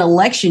in an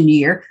election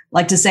year,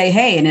 like to say,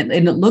 hey, and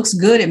it looks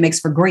good. It makes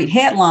for great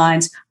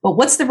headlines. But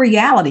what's the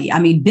reality? I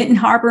mean, Benton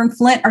Harbor and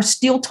Flint are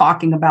still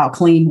talking about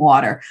clean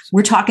water.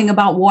 We're talking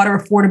about water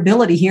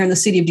affordability here in the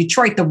city of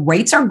Detroit. The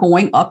rates are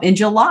going up in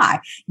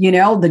July.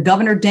 The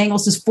governor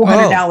dangles his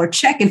 $400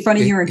 check in front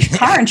of your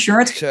car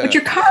insurance, but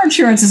your car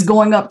insurance is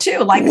going up too.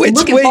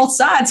 Look at both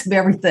sides of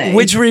everything.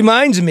 Which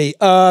reminds me,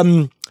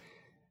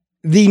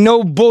 the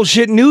No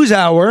Bullshit News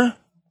Hour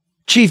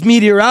chief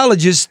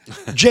meteorologist,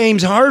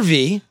 James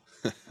Harvey,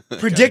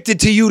 predicted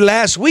to you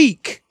last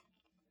week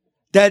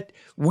that,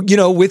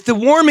 with the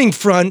warming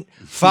front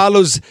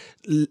follows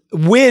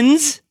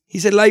winds. He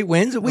said light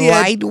winds. We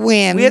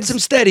had some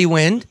steady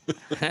wind.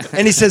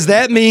 And he says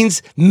that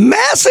means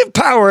massive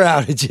power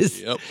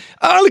outages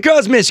all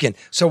across Michigan.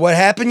 So what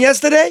happened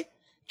yesterday?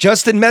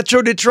 Just in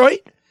Metro Detroit?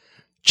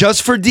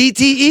 Just for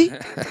DTE?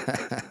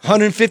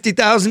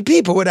 150,000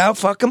 people without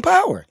fucking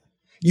power.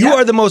 You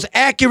are the most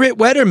accurate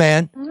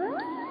weatherman.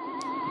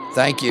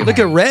 Thank you. Look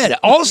at Red.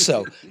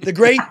 Also, the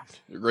great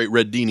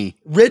Red Dini.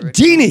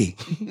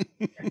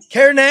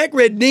 Karnak,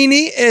 Red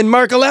Dini, and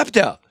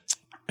Marcolepto.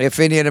 If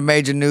any of the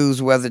major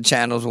news weather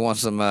channels want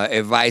some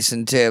advice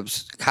and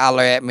tips,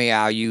 holler at me.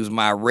 I'll use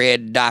my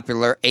Red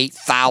Doppler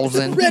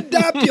 8000. Red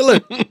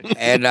Doppler.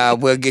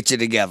 And we'll get you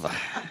together.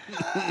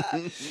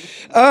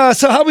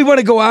 So how we want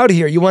to go out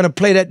here? You want to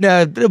play that?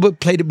 We'll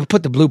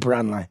put the blooper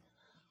online.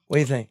 What do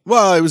you think?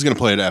 Well, I was going to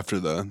play it after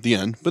the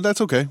end, but that's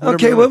okay. Whatever.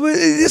 Okay, well,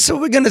 this is what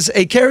we're going to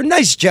say. Karen,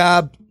 nice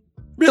job.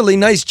 Really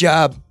nice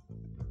job.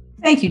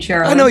 Thank you,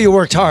 Charlie. I know you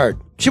worked hard.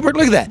 Look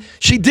at that.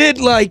 She did,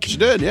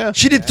 yeah.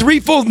 She did 3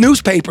 full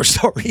newspaper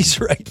stories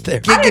right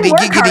there. I didn't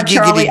work hard,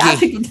 Charlie. I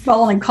picked the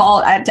phone and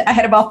called. I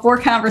had about 4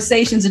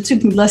 conversations. It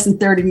took me less than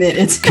 30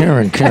 minutes.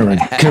 Karen,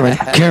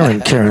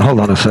 hold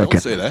on a second.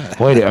 Don't say that.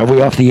 Wait, are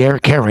we off the air?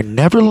 Karen,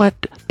 never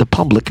let the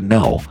public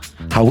know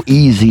how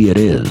easy it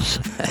is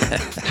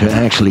to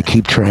actually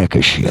keep track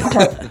of shit.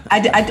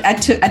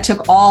 I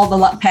took all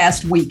the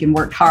past week and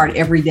worked hard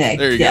every day.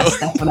 There you go.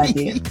 That's what I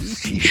did.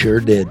 She sure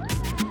did.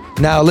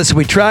 Now, listen,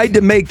 we tried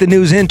to make the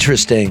news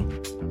interesting.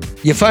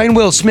 You find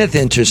Will Smith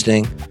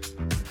interesting.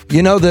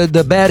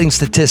 The batting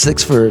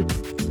statistics for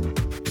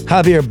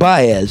Javier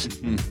Baez.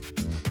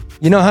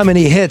 You know how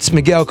many hits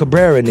Miguel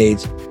Cabrera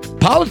needs.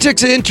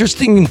 Politics are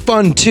interesting and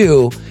fun,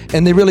 too,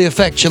 and they really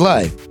affect your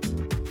life.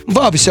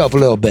 Involve yourself a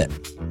little bit.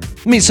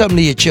 It means something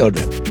to your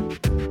children.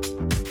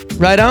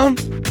 Right on?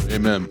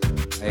 Amen.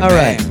 All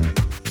right.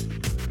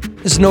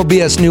 This is No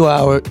BS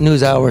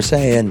News Hour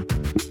saying,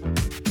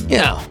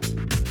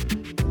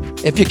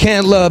 if you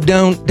can't love,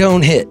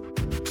 don't hit.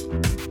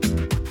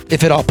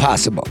 If at all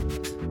possible.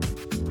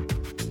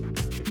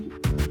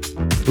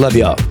 Love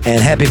y'all.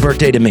 And happy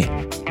birthday to me.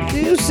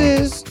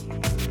 Deuces.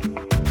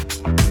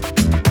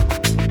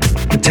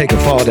 Take a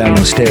fall down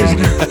those stairs.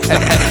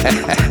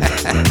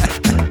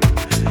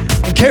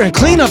 Karen,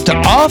 clean up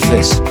the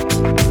office.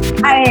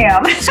 I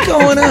am. What's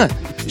going on?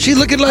 She's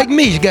looking like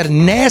me. She got a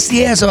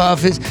nasty ass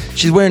office.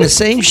 She's wearing the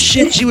same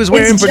shit she was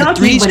wearing for the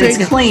 3 straight.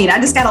 It's clean. I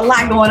just got a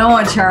lot going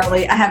on,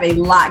 Charlie. I have a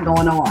lot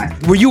going on.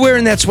 Were you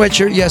wearing that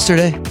sweatshirt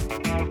yesterday?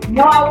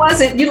 No, I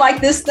wasn't. You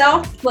like this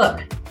though?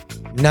 Look.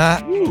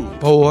 Not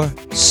for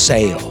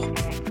sale.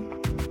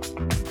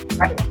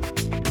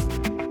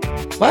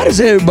 Why does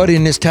everybody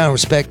in this town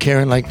respect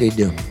Karen like they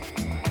do?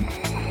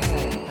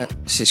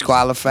 She's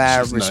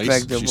qualified, She's nice.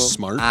 respectable, She's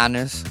smart.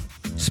 honest,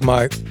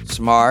 Smart.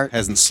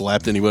 Hasn't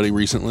slapped anybody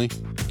recently.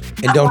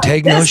 And don't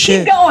take no Let's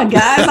shit. keep going,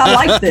 guys. I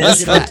like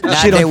this. not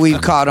that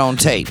we've caught on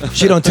tape.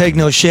 She don't take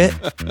no shit.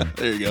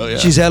 There you go. Yeah.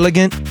 She's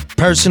elegant,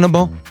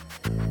 personable,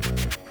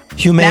 Have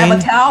humane.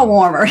 a towel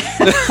warmer.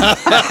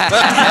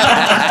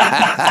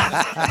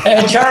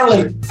 Hey,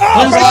 Charlie.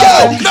 Oh my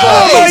God!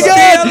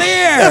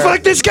 It's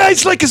like this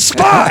guy's like a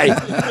spy.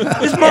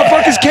 This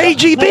motherfucker's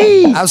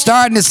KGB. I'm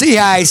starting to see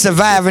how he's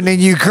surviving in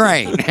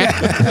Ukraine.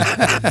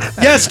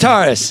 Yes,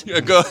 Taurus. Yeah,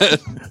 go ahead.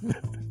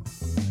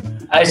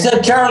 I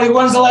said, Charlie,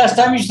 when's the last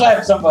time you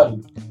slapped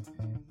somebody?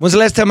 When's the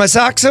last time I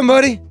socked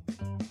somebody?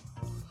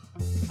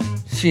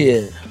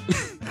 Shit.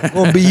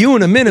 Gonna be you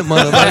in a minute,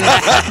 motherfucker.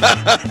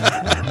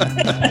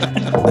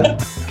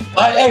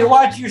 Hey,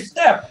 watch your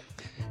step.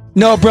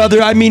 No,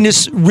 brother, I mean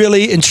this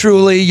really and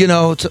truly, you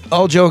know,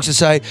 all jokes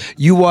aside,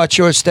 you watch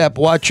your step,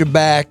 watch your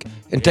back,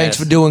 and thanks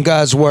for doing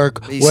God's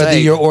work, Be whether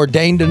safe. you're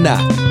ordained or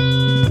not.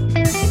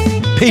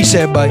 Peace,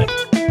 everybody.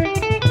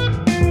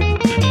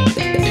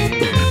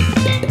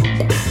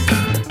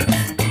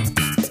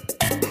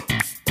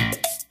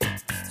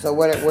 So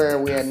where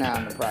are we at now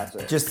in the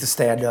process? Just to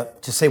stand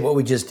up, just say what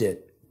we just did.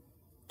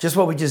 Just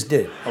what we just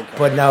did. Okay.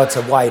 But now it's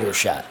a wider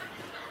shot.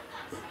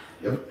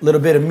 A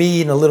little bit of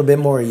me and a little bit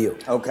more of you.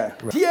 Okay.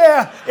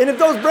 Yeah, and if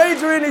those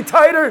braids were any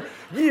tighter,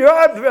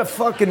 your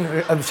fucking.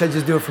 Should I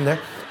just do it from there?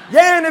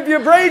 Yeah, and if your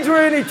braids were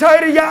any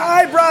tighter, your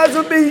eyebrows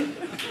would be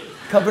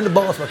covering the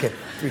balls. Okay,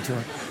 3, 2,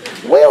 1.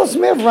 Will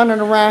Smith running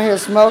around here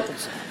smoking.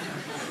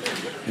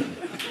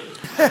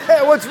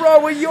 What's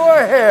wrong with your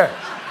hair?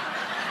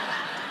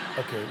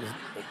 Okay.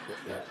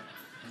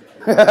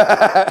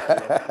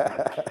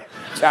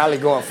 Charlie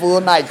going full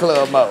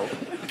nightclub mode.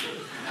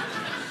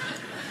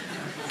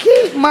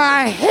 Keep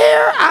my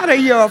hair out of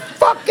your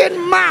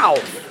fucking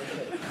mouth.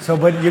 So,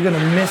 but you're gonna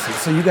miss it.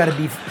 So you got to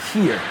be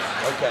here.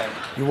 Okay.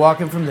 You're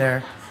walking from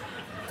there.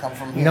 Come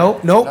from here.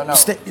 Nope. No.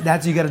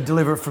 That's you got to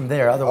deliver it from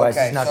there. Otherwise,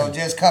 Okay, it's not. so gonna...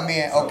 just come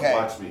in. Okay.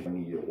 Watch me. I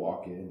need you to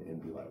walk in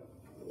and be like,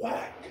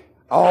 whack.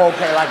 Oh,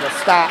 okay, like a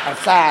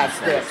side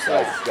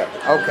step.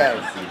 Okay.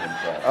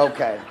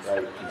 Okay.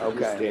 Right?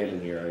 Okay.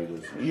 Standing here, I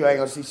was. You ain't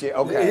gonna see shit.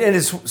 Okay. And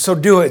it's so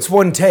do it. It's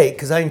one take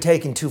because I ain't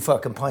taking 2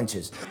 fucking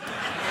punches.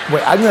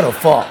 Wait, I'm gonna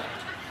fall.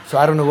 So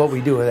I don't know what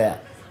we do with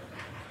that.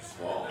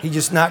 He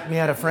just knocked me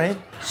out of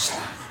frame.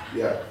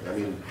 Yeah, I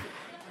mean.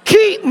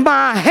 Keep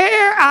my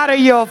hair out of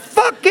your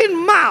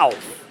fucking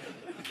mouth.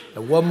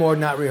 And one more,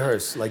 not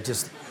rehearsed. Like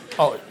just,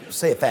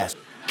 say it fast.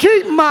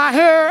 Keep my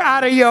hair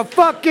out of your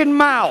fucking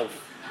mouth.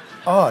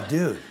 Oh,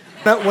 dude.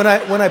 Now, when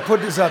I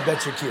put this up,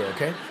 that's your cue,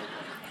 okay?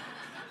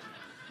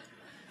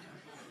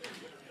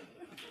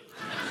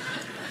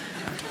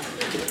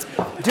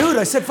 Dude,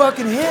 I said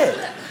fucking hit.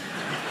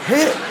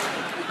 Hit.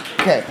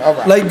 Okay, all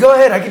right. Like, go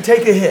ahead. I can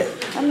take a hit.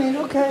 I mean,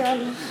 okay.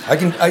 I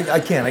can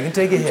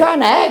take a hit. Trying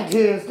to act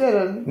here instead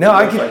of. No,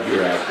 I can. Like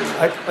you're acting.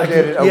 I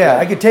can, Okay. Yeah,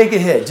 I can take a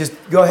hit. Just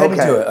go ahead and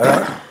Okay. do it, all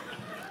right?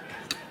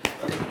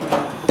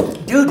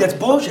 Dude, that's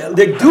bullshit.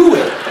 Like, do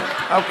it.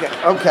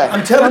 Okay.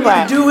 I'm telling you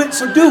to do it,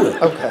 so do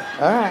it. Okay.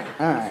 All right.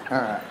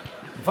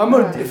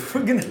 If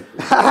we're gonna,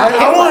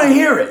 I want to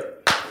hear it.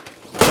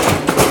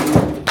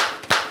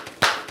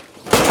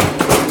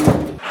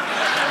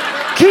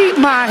 Keep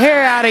my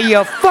hair out of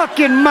your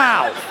fucking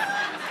mouth.